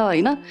हुनुहुन्छ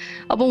होइन।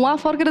 अब उहाँ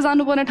फर्केर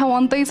जानुपर्ने ठाउँ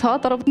अन्तै छ,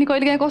 तर पनि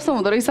कहिलेकाहीँ कस्तो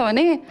हुँदो रहेछ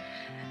भने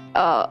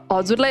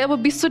हजुरलाई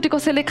अब 20 चोटि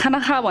कसैले खाना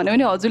खा भन्यो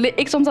भने हजुरले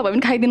 1 चम्चा भए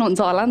पनि खाइदिनुहुन्छ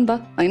होला नि त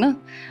होइन।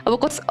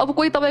 अब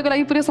कोही तपाईँको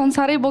लागि पुरै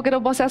संसारै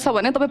बोकेर बसेको छ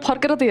भने तपाईँ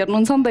फर्केर त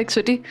हेर्नुहुन्छ नि त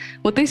एकचोटि,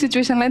 हो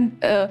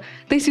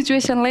त्यही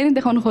सिचुएसनलाई नै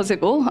देखाउनु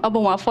खोजेको हो। अब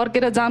उहाँ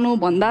फर्केर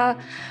जानुभन्दा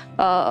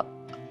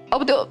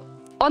अब त्यो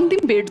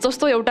अन्तिम भेट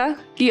जस्तो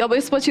एउटा कि अब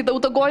यसपछि त ऊ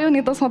त गयो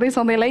नि त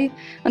सधैँलाई,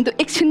 अनि त्यो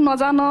एकछिन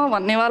नजान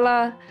भन्नेवाला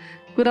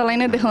कुरालाई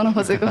नै देखाउन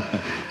खोजेको।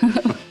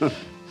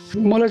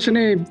 मलाई चाहिँ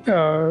नि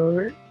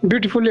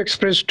ब्युटिफुल्ली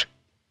एक्सप्रेस्ड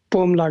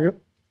पोम लाग्यो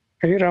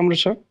है, राम्रो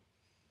छ।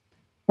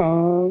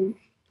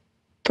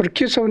 तर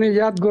के छ भने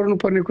याद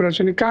गर्नुपर्ने कुरा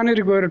चाहिँ नि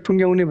कहाँनिर गएर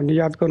टुङ्ग्याउने भन्ने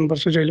याद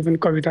गर्नुपर्छ जहिले पनि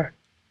कविता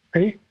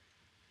है।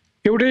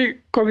 एउटै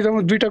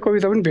कवितामा 2टा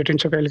कविता पनि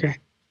भेटिन्छ कहिलेकाहीँ,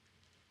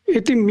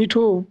 यति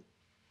मिठो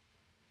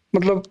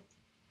मतलब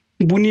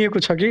बुनिएको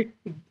छ कि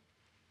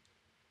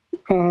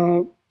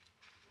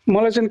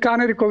मलाई चाहिँ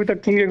कहाँनिर कविता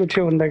टुङ्गेको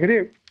थियो भन्दाखेरि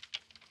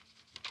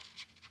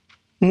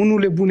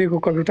मुनुले बुनेको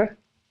कविता,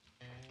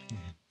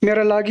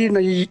 मेरा लागि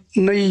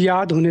नई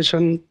याद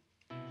हुनेछन्,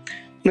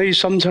 नई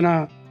सम्झना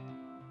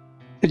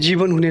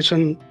जीवन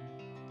हुनेछन्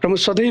र म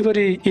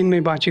सधैँभरि यिनमै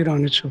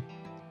बाँचिरहनेछु।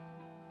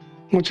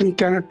 म चाहिँ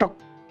त्यहाँ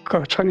टक्क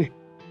छ नि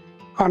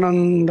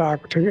आनन्द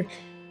आएको थियो कि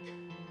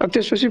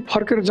त्यसपछि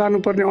फर्केर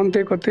जानुपर्ने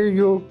अन्त्य कतै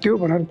यो त्यो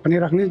भनेर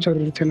भनिराख्नै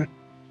जरुरी थिएन।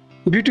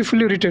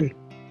 ब्युटिफुल्ली रिटन,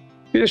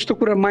 यस्तो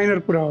कुरा माइनर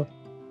कुरा हो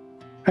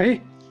है।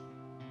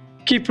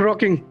 Keep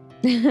rocking,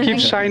 keep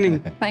shining.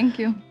 Thank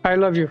you, I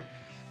love you.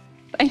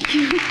 Thank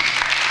you,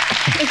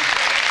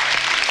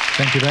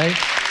 thank you भाइ।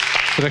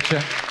 सुरक्षा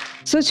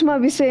सूक्ष्म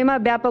विषयमा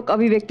व्यापक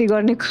अभिव्यक्ति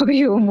गर्ने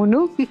कवि हो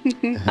मुनु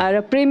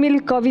र प्रेमिल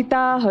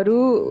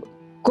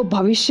कविताहरूको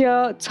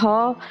भविष्य छ।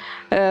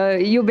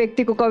 यो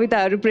व्यक्तिको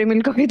कविताहरू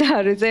प्रेमिल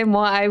कविताहरू चाहिँ म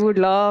I would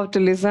love to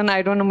listen.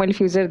 I don't know मैले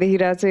फ्युचर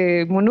देखिरहेको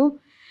चाहिँ मुनु।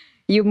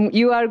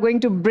 You are going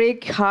to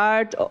break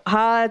hearts,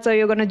 or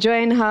you're going to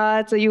join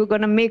hearts, or you're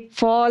going to make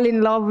fall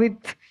in love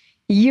with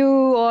you,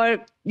 or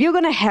you're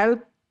going to help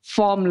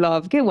form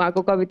love. के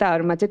उहाँको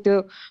कविताहरूमा चाहिँ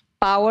त्यो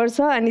power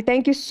छ। अनि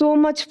thank you so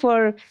much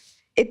for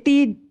यति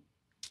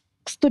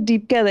कस्तो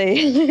deep क्या दाइ,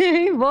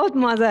 बहुत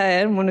मजा आयो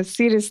यार मुनु,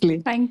 seriously.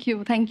 Thank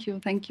you, thank you,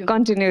 thank you.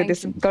 Continue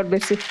this, God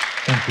bless you.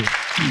 Thank you.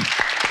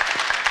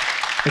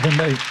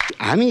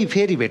 हामी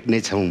फेरि भेट्ने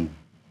छौँ।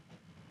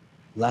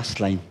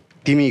 लास्ट लाइन,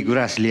 तिमी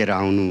गुराँस लिएर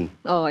आउनु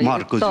म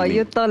अर्को जुनी।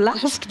 यो त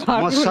लास्ट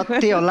पार्ट। म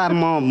सत्य होला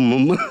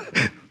म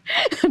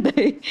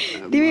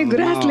तिमी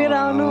गुराँस लिएर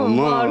आउनु म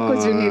अर्को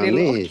जुनी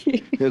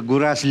रे।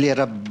 गुराँस लिएर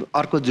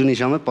अर्को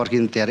जुनीसम्म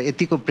पर्खिनु तयार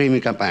यतिको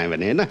प्रेमिका पाएँ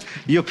भने होइन,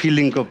 यो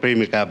फिलिङको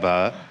प्रेमिका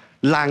भयो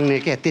लाग्ने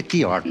क्या,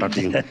 त्यति हट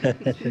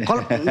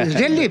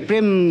रियल्ली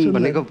प्रेम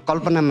भनेको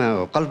कल्पनामा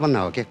हो, कल्पना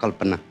हो क्या,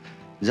 कल्पना।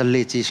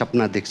 जसले चाहिँ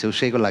सपना देख्छ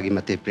उसैको लागि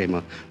मात्रै प्रेम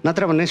हो,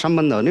 नत्र भने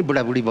सम्बन्ध हो नि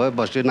बुढाबुढी भयो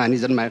बस्यो नानी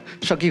जन्मायो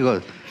सकिगयो।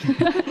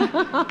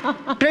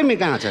 प्रेमी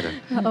कहाँ छ र?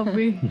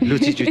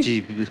 लुची चुची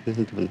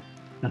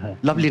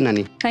लभली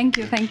नानी। Thank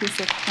you, thank you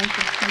sir, thank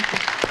you, thank you,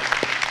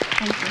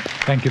 thank you.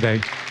 Thank you दाइ।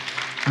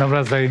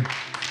 नवराज दाइ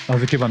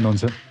अझ के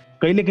भन्नुहुन्छ?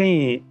 कहिलेकाहीँ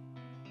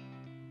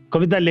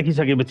कविता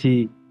लेखिसकेपछि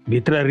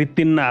भित्र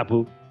रित्तिन्न आफू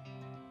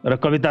र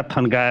कविता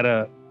थन्काएर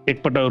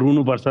एकपटक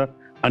रुनुपर्छ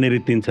अनि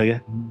रित्तिन्छ क्या।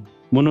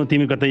 मुनु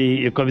तिमी कतै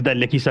यो कविता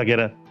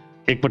लेखिसकेर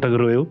एकपटक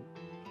रोयौ?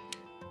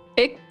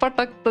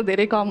 एकपटक त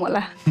धेरै कम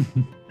होला।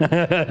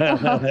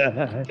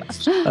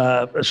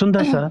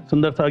 सुन्दर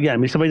छ। अघि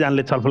हामी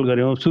सबैजनाले छलफल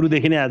गऱ्यौँ,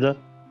 सुरुदेखि नै आज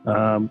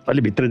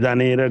अलि भित्र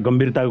जाने र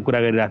गम्भीरताको कुरा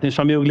गरिरहेको थियौँ।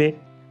 संयोगले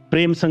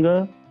प्रेमसँग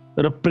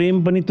र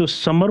प्रेम पनि त्यो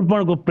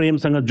समर्पणको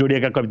प्रेमसँग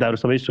जोडिएका कविताहरू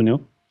सबै सुन्यौँ।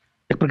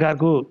 एक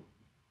प्रकारको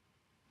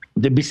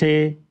त्यो विषय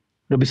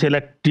र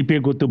विषयलाई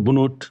टिपेको त्यो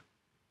बुनोट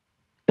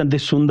अत्यन्तै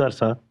सुन्दर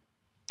छ।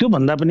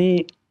 त्योभन्दा पनि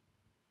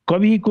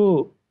कविको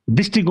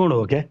दृष्टिकोण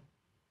हो क्या,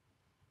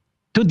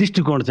 त्यो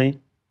दृष्टिकोण चाहिँ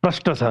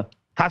प्रष्ट छ।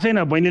 थाहा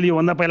छैन बहिनीले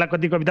योभन्दा पहिला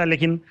कति कविता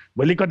लेखिन्,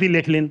 भोलि कति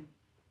लेख्लिन्।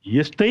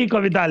 यस्तै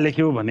कविता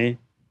लेख्यौ भने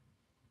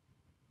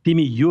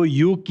तिमी यो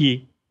युग कि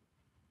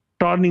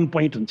टर्निङ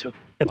पोइन्ट हुन्छौ।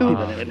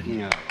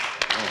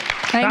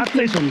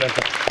 साँच्चै सुन्दर छ।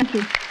 Thank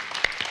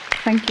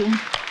you,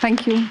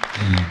 thank you,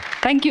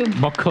 thank you.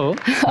 मक्खो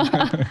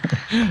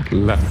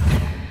ल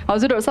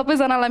हजुरहरू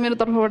सबैजनालाई मेरो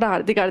तर्फबाट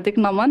हार्दिक हार्दिक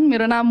नमन।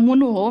 मेरो नाम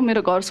मुनु हो,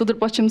 मेरो घर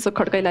सुदूरपश्चिम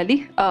खड्कैलाली।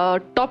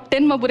 टप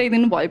 10 मा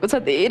पुर्याइदिनु भएको छ,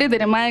 धेरै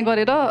धेरै माया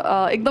गरेर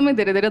एकदमै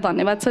धेरै धेरै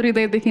धन्यवाद छ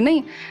हृदयदेखि नै।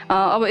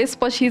 अब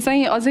यसपछि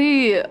चाहिँ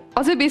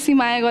अझै बेसी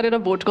माया गरेर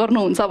भोट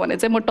गर्नुहुन्छ भने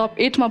चाहिँ म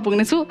टप 8 मा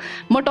पुग्नेछु।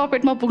 म टप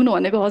 8 मा पुग्नु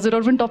भनेको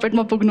हजुरहरू पनि टप 8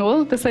 मा पुग्नु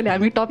हो, त्यसैले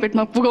हामी टप 8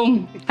 मा पुगौँ।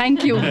 Thank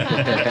you.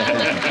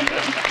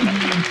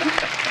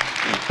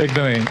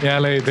 एकदमै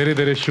यहाँलाई धेरै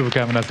धेरै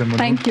शुभकामना छ।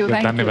 थ्याङ्क यू,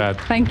 धन्यवाद,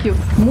 थ्याङ्क यू।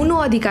 मुनु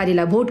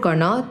अधिकारीलाई भोट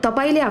गर्न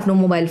तपाईँले आफ्नो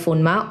मोबाइल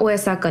फोनमा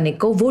ओएसआर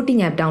कनेक्टको भोटिङ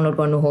एप डाउनलोड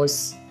गर्नुहोस्।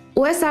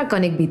 ओएसआर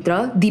कनेक्ट भित्र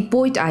दि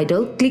पोइट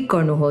आइडल क्लिक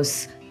गर्नुहोस्।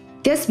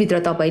 त्यसभित्र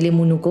तपाईँले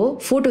मुनुको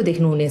फोटो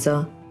देख्नुहुनेछ।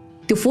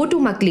 त्यो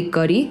फोटोमा क्लिक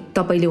गरी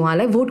तपाईँले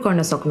उहाँलाई भोट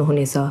गर्न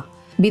सक्नुहुनेछ।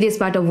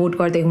 विदेशबाट भोट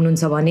गर्दै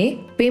हुनुहुन्छ भने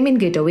पेमेन्ट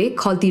गेटवे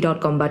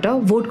खल्ती.com बाट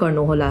भोट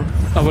गर्नुहोला।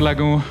 अब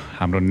लागौँ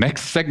हाम्रो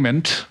next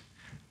segment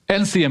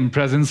NCM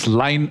presence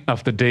line of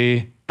the day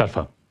तर्फ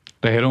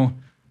र हेरौँ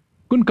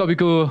कुन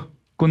कविको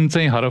कुन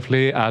चाहिँ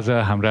हरफले आज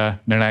हाम्रा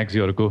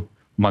निर्णायकजीहरूको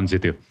मन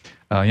जित्यो।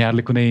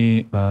 यहाँहरूले कुनै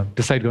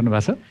डिसाइड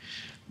गर्नुभएको छ?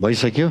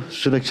 भइसक्यो,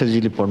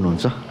 सुरक्षाजीले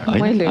पढ्नुहुन्छ।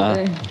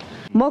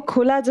 म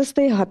खोला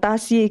जस्तै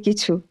हतासिएकी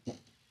छु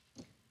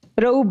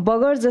र ऊ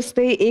बगर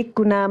जस्तै एक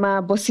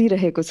कुनामा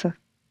बसिरहेको छ।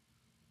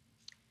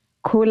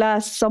 खोला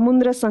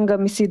समुद्रसँग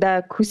मिसिदा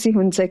खुसी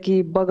हुन्छ कि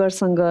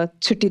बगरसँग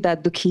छुटिदा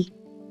दुखी।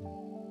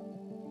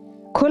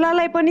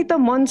 खोलालाई पनि त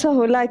मन छ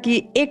होला कि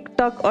एक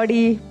टक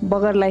अडी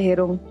बगरलाई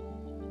हेरौँ,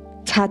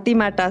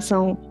 छातीमा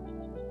टाँसौँ,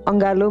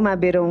 अङ्गालोमा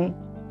बेरौँ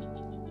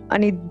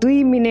अनि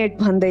 2 मिनेट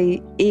भन्दै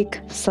 1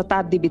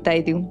 शताब्दी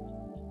बिताइदिउँ।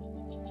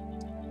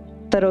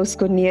 तर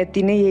उसको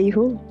नियति नै यही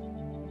हो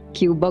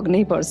कि ऊ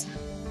बग्नै पर्छ।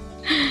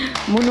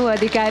 मुनु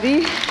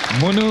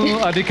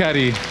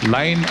अधिकारी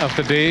line of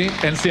the day,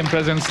 NCM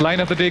presence line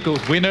of the day को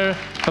विनर।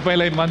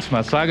 तपाईलाई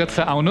मञ्चमा स्वागत छ,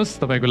 आउनुहोस्।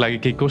 तपाईको लागि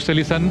केही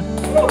कोसेली छन्।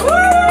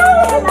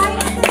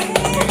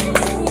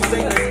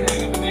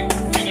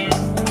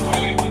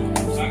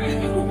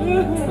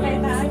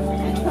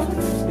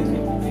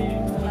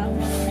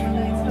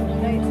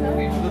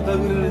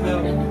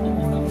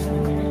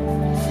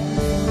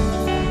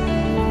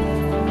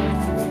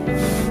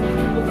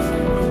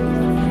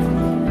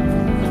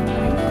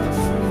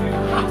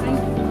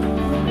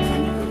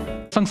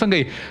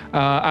 सँगसँगै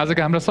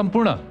आजका हाम्रा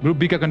सम्पूर्ण ग्रुप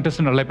बीका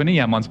कन्टेस्टेन्टहरूलाई पनि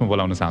यहाँ मञ्चमा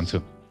बोलाउन चाहन्छु।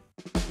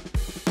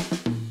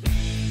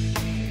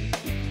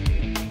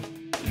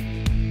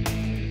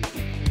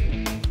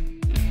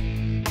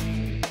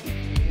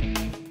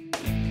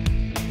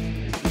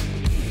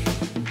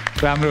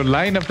 हाम्रो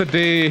line of the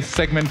day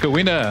सेगमेन्टको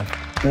winner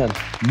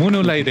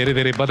मुनुलाई धेरै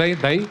धेरै बधाई।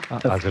 दाइ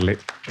हजुरले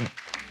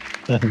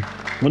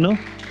मुनु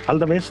अल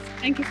द बेस्ट।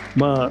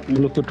 म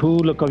मुलुकको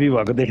ठुलो कवि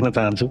भएको देख्न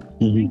चाहन्छु।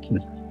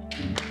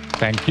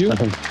 Thank you.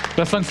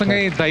 र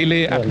सँगसँगै दाइले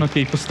आफ्नो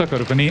केही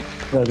पुस्तकहरू पनि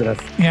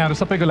यहाँहरू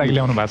सबैको लागि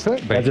ल्याउनु भएको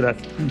छ। हजुर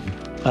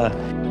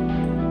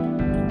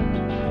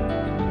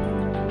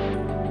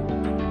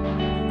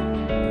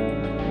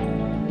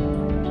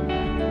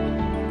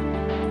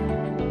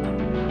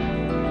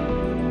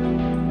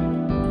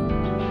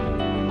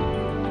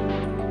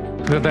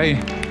र दाइ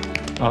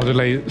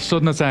हजुरलाई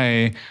सोध्न चाहे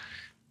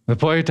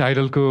पोएट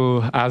आइडलको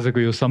आजको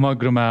यो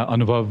समग्रमा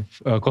अनुभव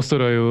कस्तो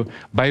रह्यो?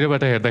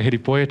 बाहिरबाट हेर्दाखेरि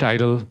पोएट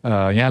आइडल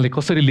यहाँले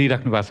कसरी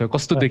लिइराख्नु भएको छ,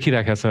 कस्तो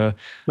देखिराखेको छ?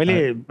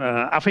 मैले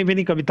आफै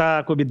पनि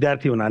कविताको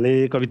विद्यार्थी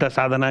हुनाले, कविता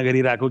साधना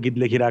गरिरहेको, गीत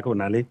लेखिरहेको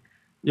हुनाले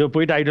यो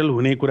पोएट आइडल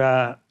हुने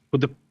कुराको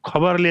त्यो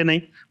खबरले नै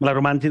मलाई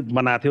रोमाञ्चित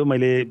बनाएको थियो।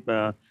 मैले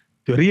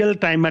त्यो रियल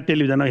टाइममा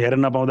टेलिभिजनमा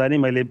हेर्न नपाउँदा नि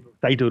मैले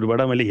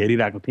साइटहरूबाट मैले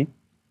हेरिरहेको थिएँ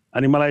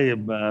अनि मलाई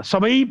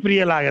सबै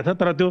प्रिय लागेको थियो।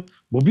 तर त्यो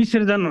भूवि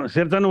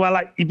सिर्जनवाला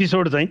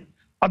एपिसोड चाहिँ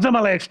अझ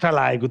मलाई एक्स्ट्रा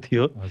लागेको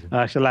थियो,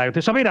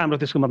 सबै राम्रो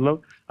त्यसको मतलब।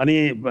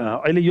 अनि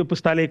अहिले यो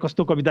पुस्ताले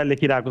कस्तो कविता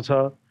लेखिरहेको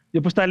छ,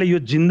 यो पुस्ताले यो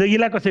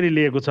जिन्दगीलाई कसरी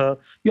लिएको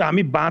छ, यो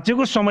हामी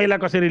बाँचेको समयलाई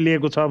कसरी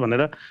लिएको छ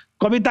भनेर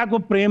कविताको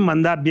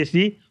प्रेमभन्दा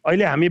बेसी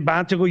अहिले हामी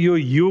बाँचेको यो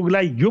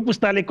युगलाई यो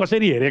पुस्ताले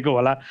कसरी हेरेको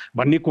होला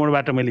भन्ने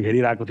कोणबाट मैले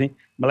हेरिरहेको थिएँ।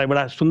 मलाई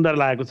बडा सुन्दर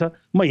लागेको छ।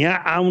 म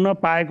यहाँ आउन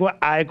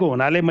आएको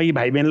हुनाले म यी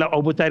भाइ बहिनीलाई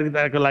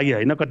औपचारिकताको लागि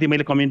होइन, कति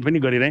मैले कमेन्ट पनि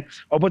गरिरहेँ,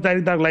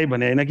 औपचारिकताको लागि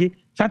भने होइन कि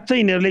साँच्चै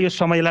यिनीहरूले यो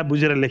समयलाई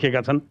बुझेर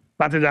लेखेका छन्।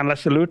 पाँचैजनालाई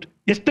सेल्युट।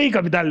 यस्तै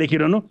कविता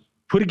लेखिरहनु,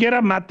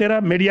 फुर्केर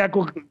मातेर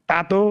मिडियाको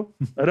तातो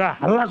र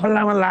हल्ला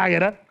खल्लामा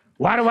लागेर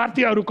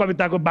वारवार्ती अरू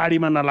कविताको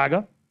बाढीमा नलाग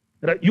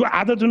र यो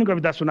आज जुन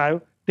कविता सुनायो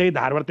त्यही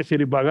धारबाट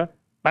त्यसरी बग।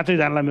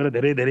 पाँचैजनालाई मेरो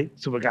धेरै धेरै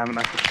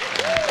शुभकामना।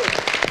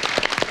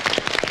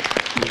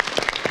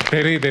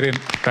 धेरै धेरै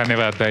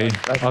धन्यवाद दाइ।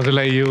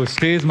 हजुरलाई यो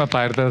स्टेजमा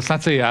पाएर त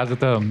साँच्चै आज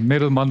त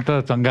मेरो मन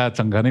त चङ्गा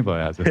नै भयो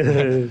आज।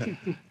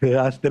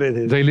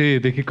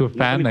 जहिलेदेखिको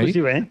फ्यान है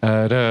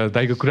र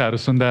दाइको कुराहरू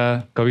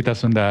सुन्दा, कविता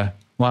सुन्दा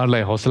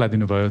उहाँहरूलाई हौसला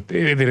दिनुभयो।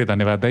 धेरै धेरै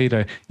धन्यवाद दाइ। र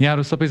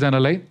यहाँहरू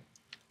सबैजनालाई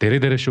धेरै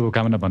धेरै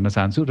शुभकामना भन्न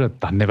चाहन्छु र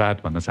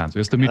धन्यवाद भन्न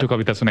चाहन्छु यस्तो मिठो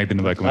कविता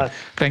सुनाइदिनु भएकोमा।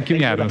 Thank you.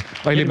 यहाँहरू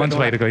अहिले मञ्च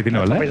बाहिर गइदिनु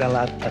होला।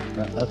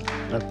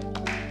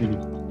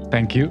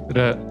 Thank you.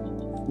 र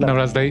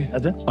नवराज दाइ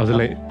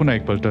हजुरलाई पुनः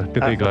एकपल्ट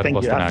त्यतै घर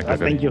बस्न आएको।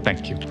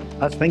 Thank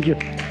you.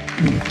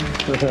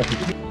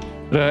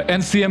 र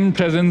NCM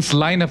presence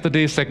line of the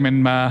day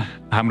सेगमेन्टमा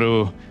हाम्रो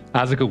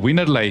आजको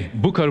विनरलाई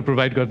बुकहरू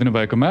प्रोभाइड गरिदिनु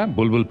भएकोमा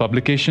बुलबुल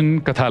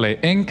publication, Kathalaya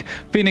ink,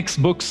 Phoenix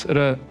books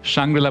र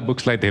साङ्ग्रेला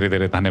बुक्सलाई धेरै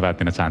धेरै धन्यवाद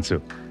दिन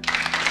चाहन्छु।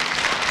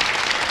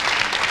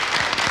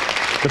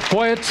 The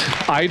Poet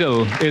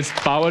Idol is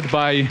powered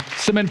by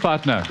Cement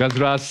Partner,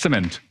 Gajraj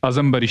Cement,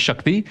 Azambari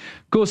Shakti,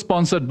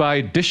 co-sponsored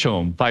by Dish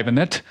Home,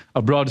 Fibernet,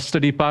 Abroad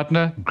Study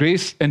Partner,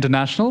 Grace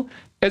International,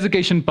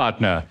 Education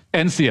Partner,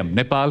 NCM,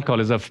 Nepal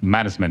College of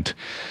Management.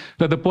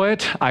 र The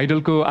Poet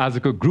Idol को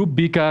आजको group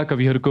be का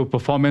कविहरूको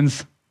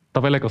performance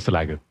तपाईलाई कस्तो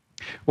लाग्यो?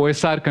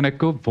 OSR connect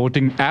को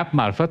voting app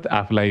मार्फत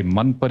आफूलाई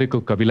मन परेको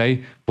कविलाई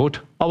भोट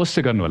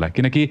अवश्य गर्नु होला,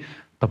 किनकि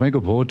तपाईको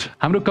भोट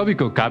हाम्रो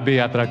कविको काव्य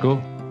यात्राको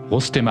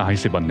होस्टेमा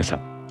हैसे बन्नेछ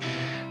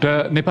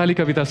र नेपाली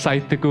कविता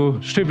साहित्यको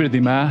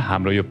श्रीवृद्धिमा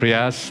हाम्रो यो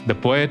प्रयास द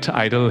पोएट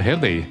आइडल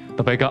हेर्दै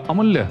तपाईका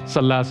अमूल्य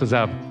सल्लाह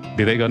सुझाव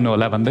दिँदै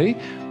गर्नुहोला भन्दै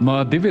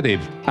म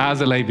दिव्यदेव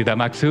आजलाई बिदा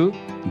माग्छु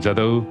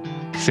जदौ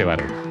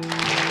सेवारो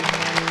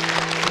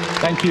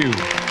थ्याङ्क यू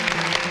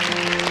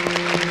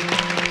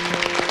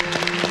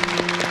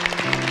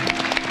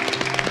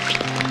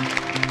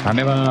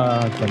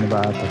धन्यवाद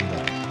धन्यवाद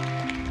धन्यवाद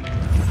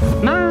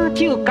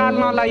माथि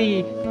उकाल्नलाई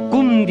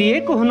कुम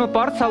दिएको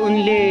हुनुपर्छ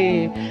उनले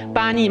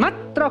पानी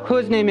मात्र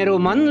खोज्ने मेरो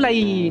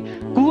मनलाई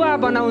कुवा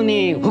बनाउने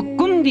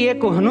हुकुम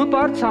दिएको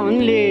हुनुपर्छ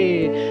उनले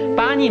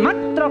पानी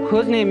मात्र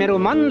खोज्ने मेरो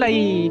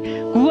मनलाई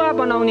कुवा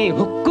बनाउने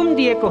हुकुम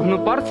दिएको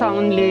हुनुपर्छ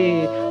उनले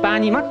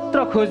पानी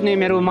मात्र खोज्ने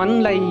मेरो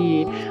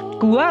मनलाई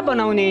कुवा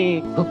बनाउने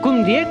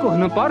हुकुम दिएको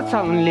हुनुपर्छ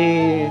उनले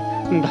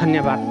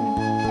धन्यवाद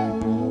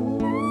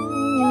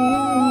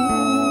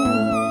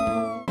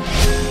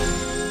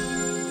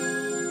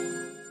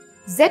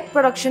Z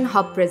Production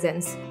Hub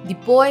presents The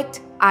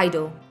Poet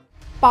Idol,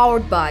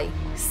 powered by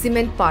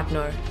Cement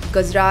Partner,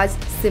 Gajraj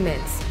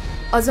Cements,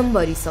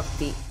 Azambari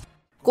Sakti,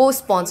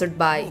 co-sponsored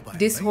by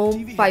Dish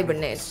Home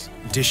Fibernet,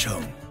 Dish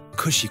Home,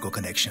 Khushi Ko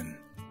Connection.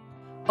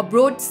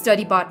 Abroad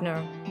Study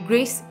Partner,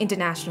 Grace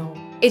International,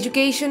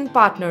 Education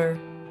Partner,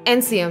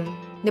 NCM,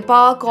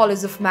 Nepal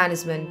College of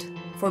Management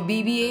for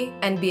BBA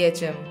and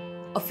BHM,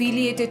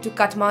 affiliated to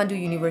Kathmandu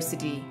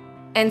University,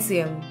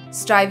 NCM,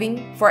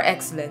 striving for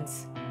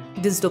excellence.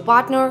 Digital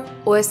partner,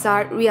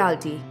 OSR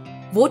Reality.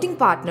 Voting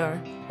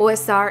partner,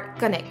 OSR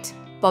Connect.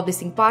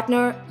 Publishing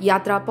partner,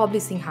 Yatra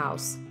Publishing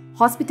House.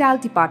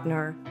 Hospitality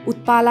partner,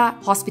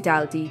 Utpala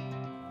Hospitality.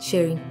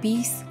 Sharing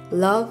peace,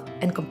 love,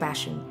 and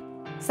compassion.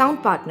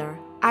 Sound partner,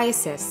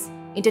 ISS,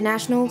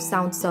 International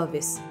Sound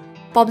Service.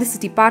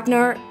 Publicity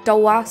partner,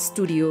 Tawa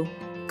Studio.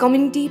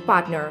 Community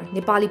partner,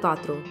 Nepali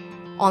Patro.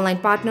 Online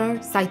partner,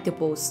 Sahitya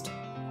Post.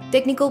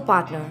 Technical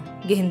partner,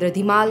 Gehendra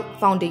Dhimal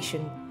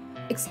Foundation.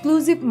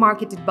 Exclusive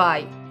marketed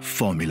by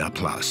Formula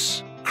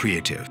Plus,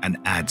 Creative and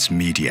Ads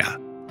Media.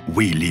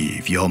 We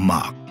leave your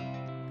mark.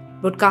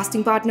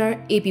 Broadcasting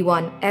partner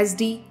AP1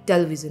 SD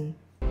Television.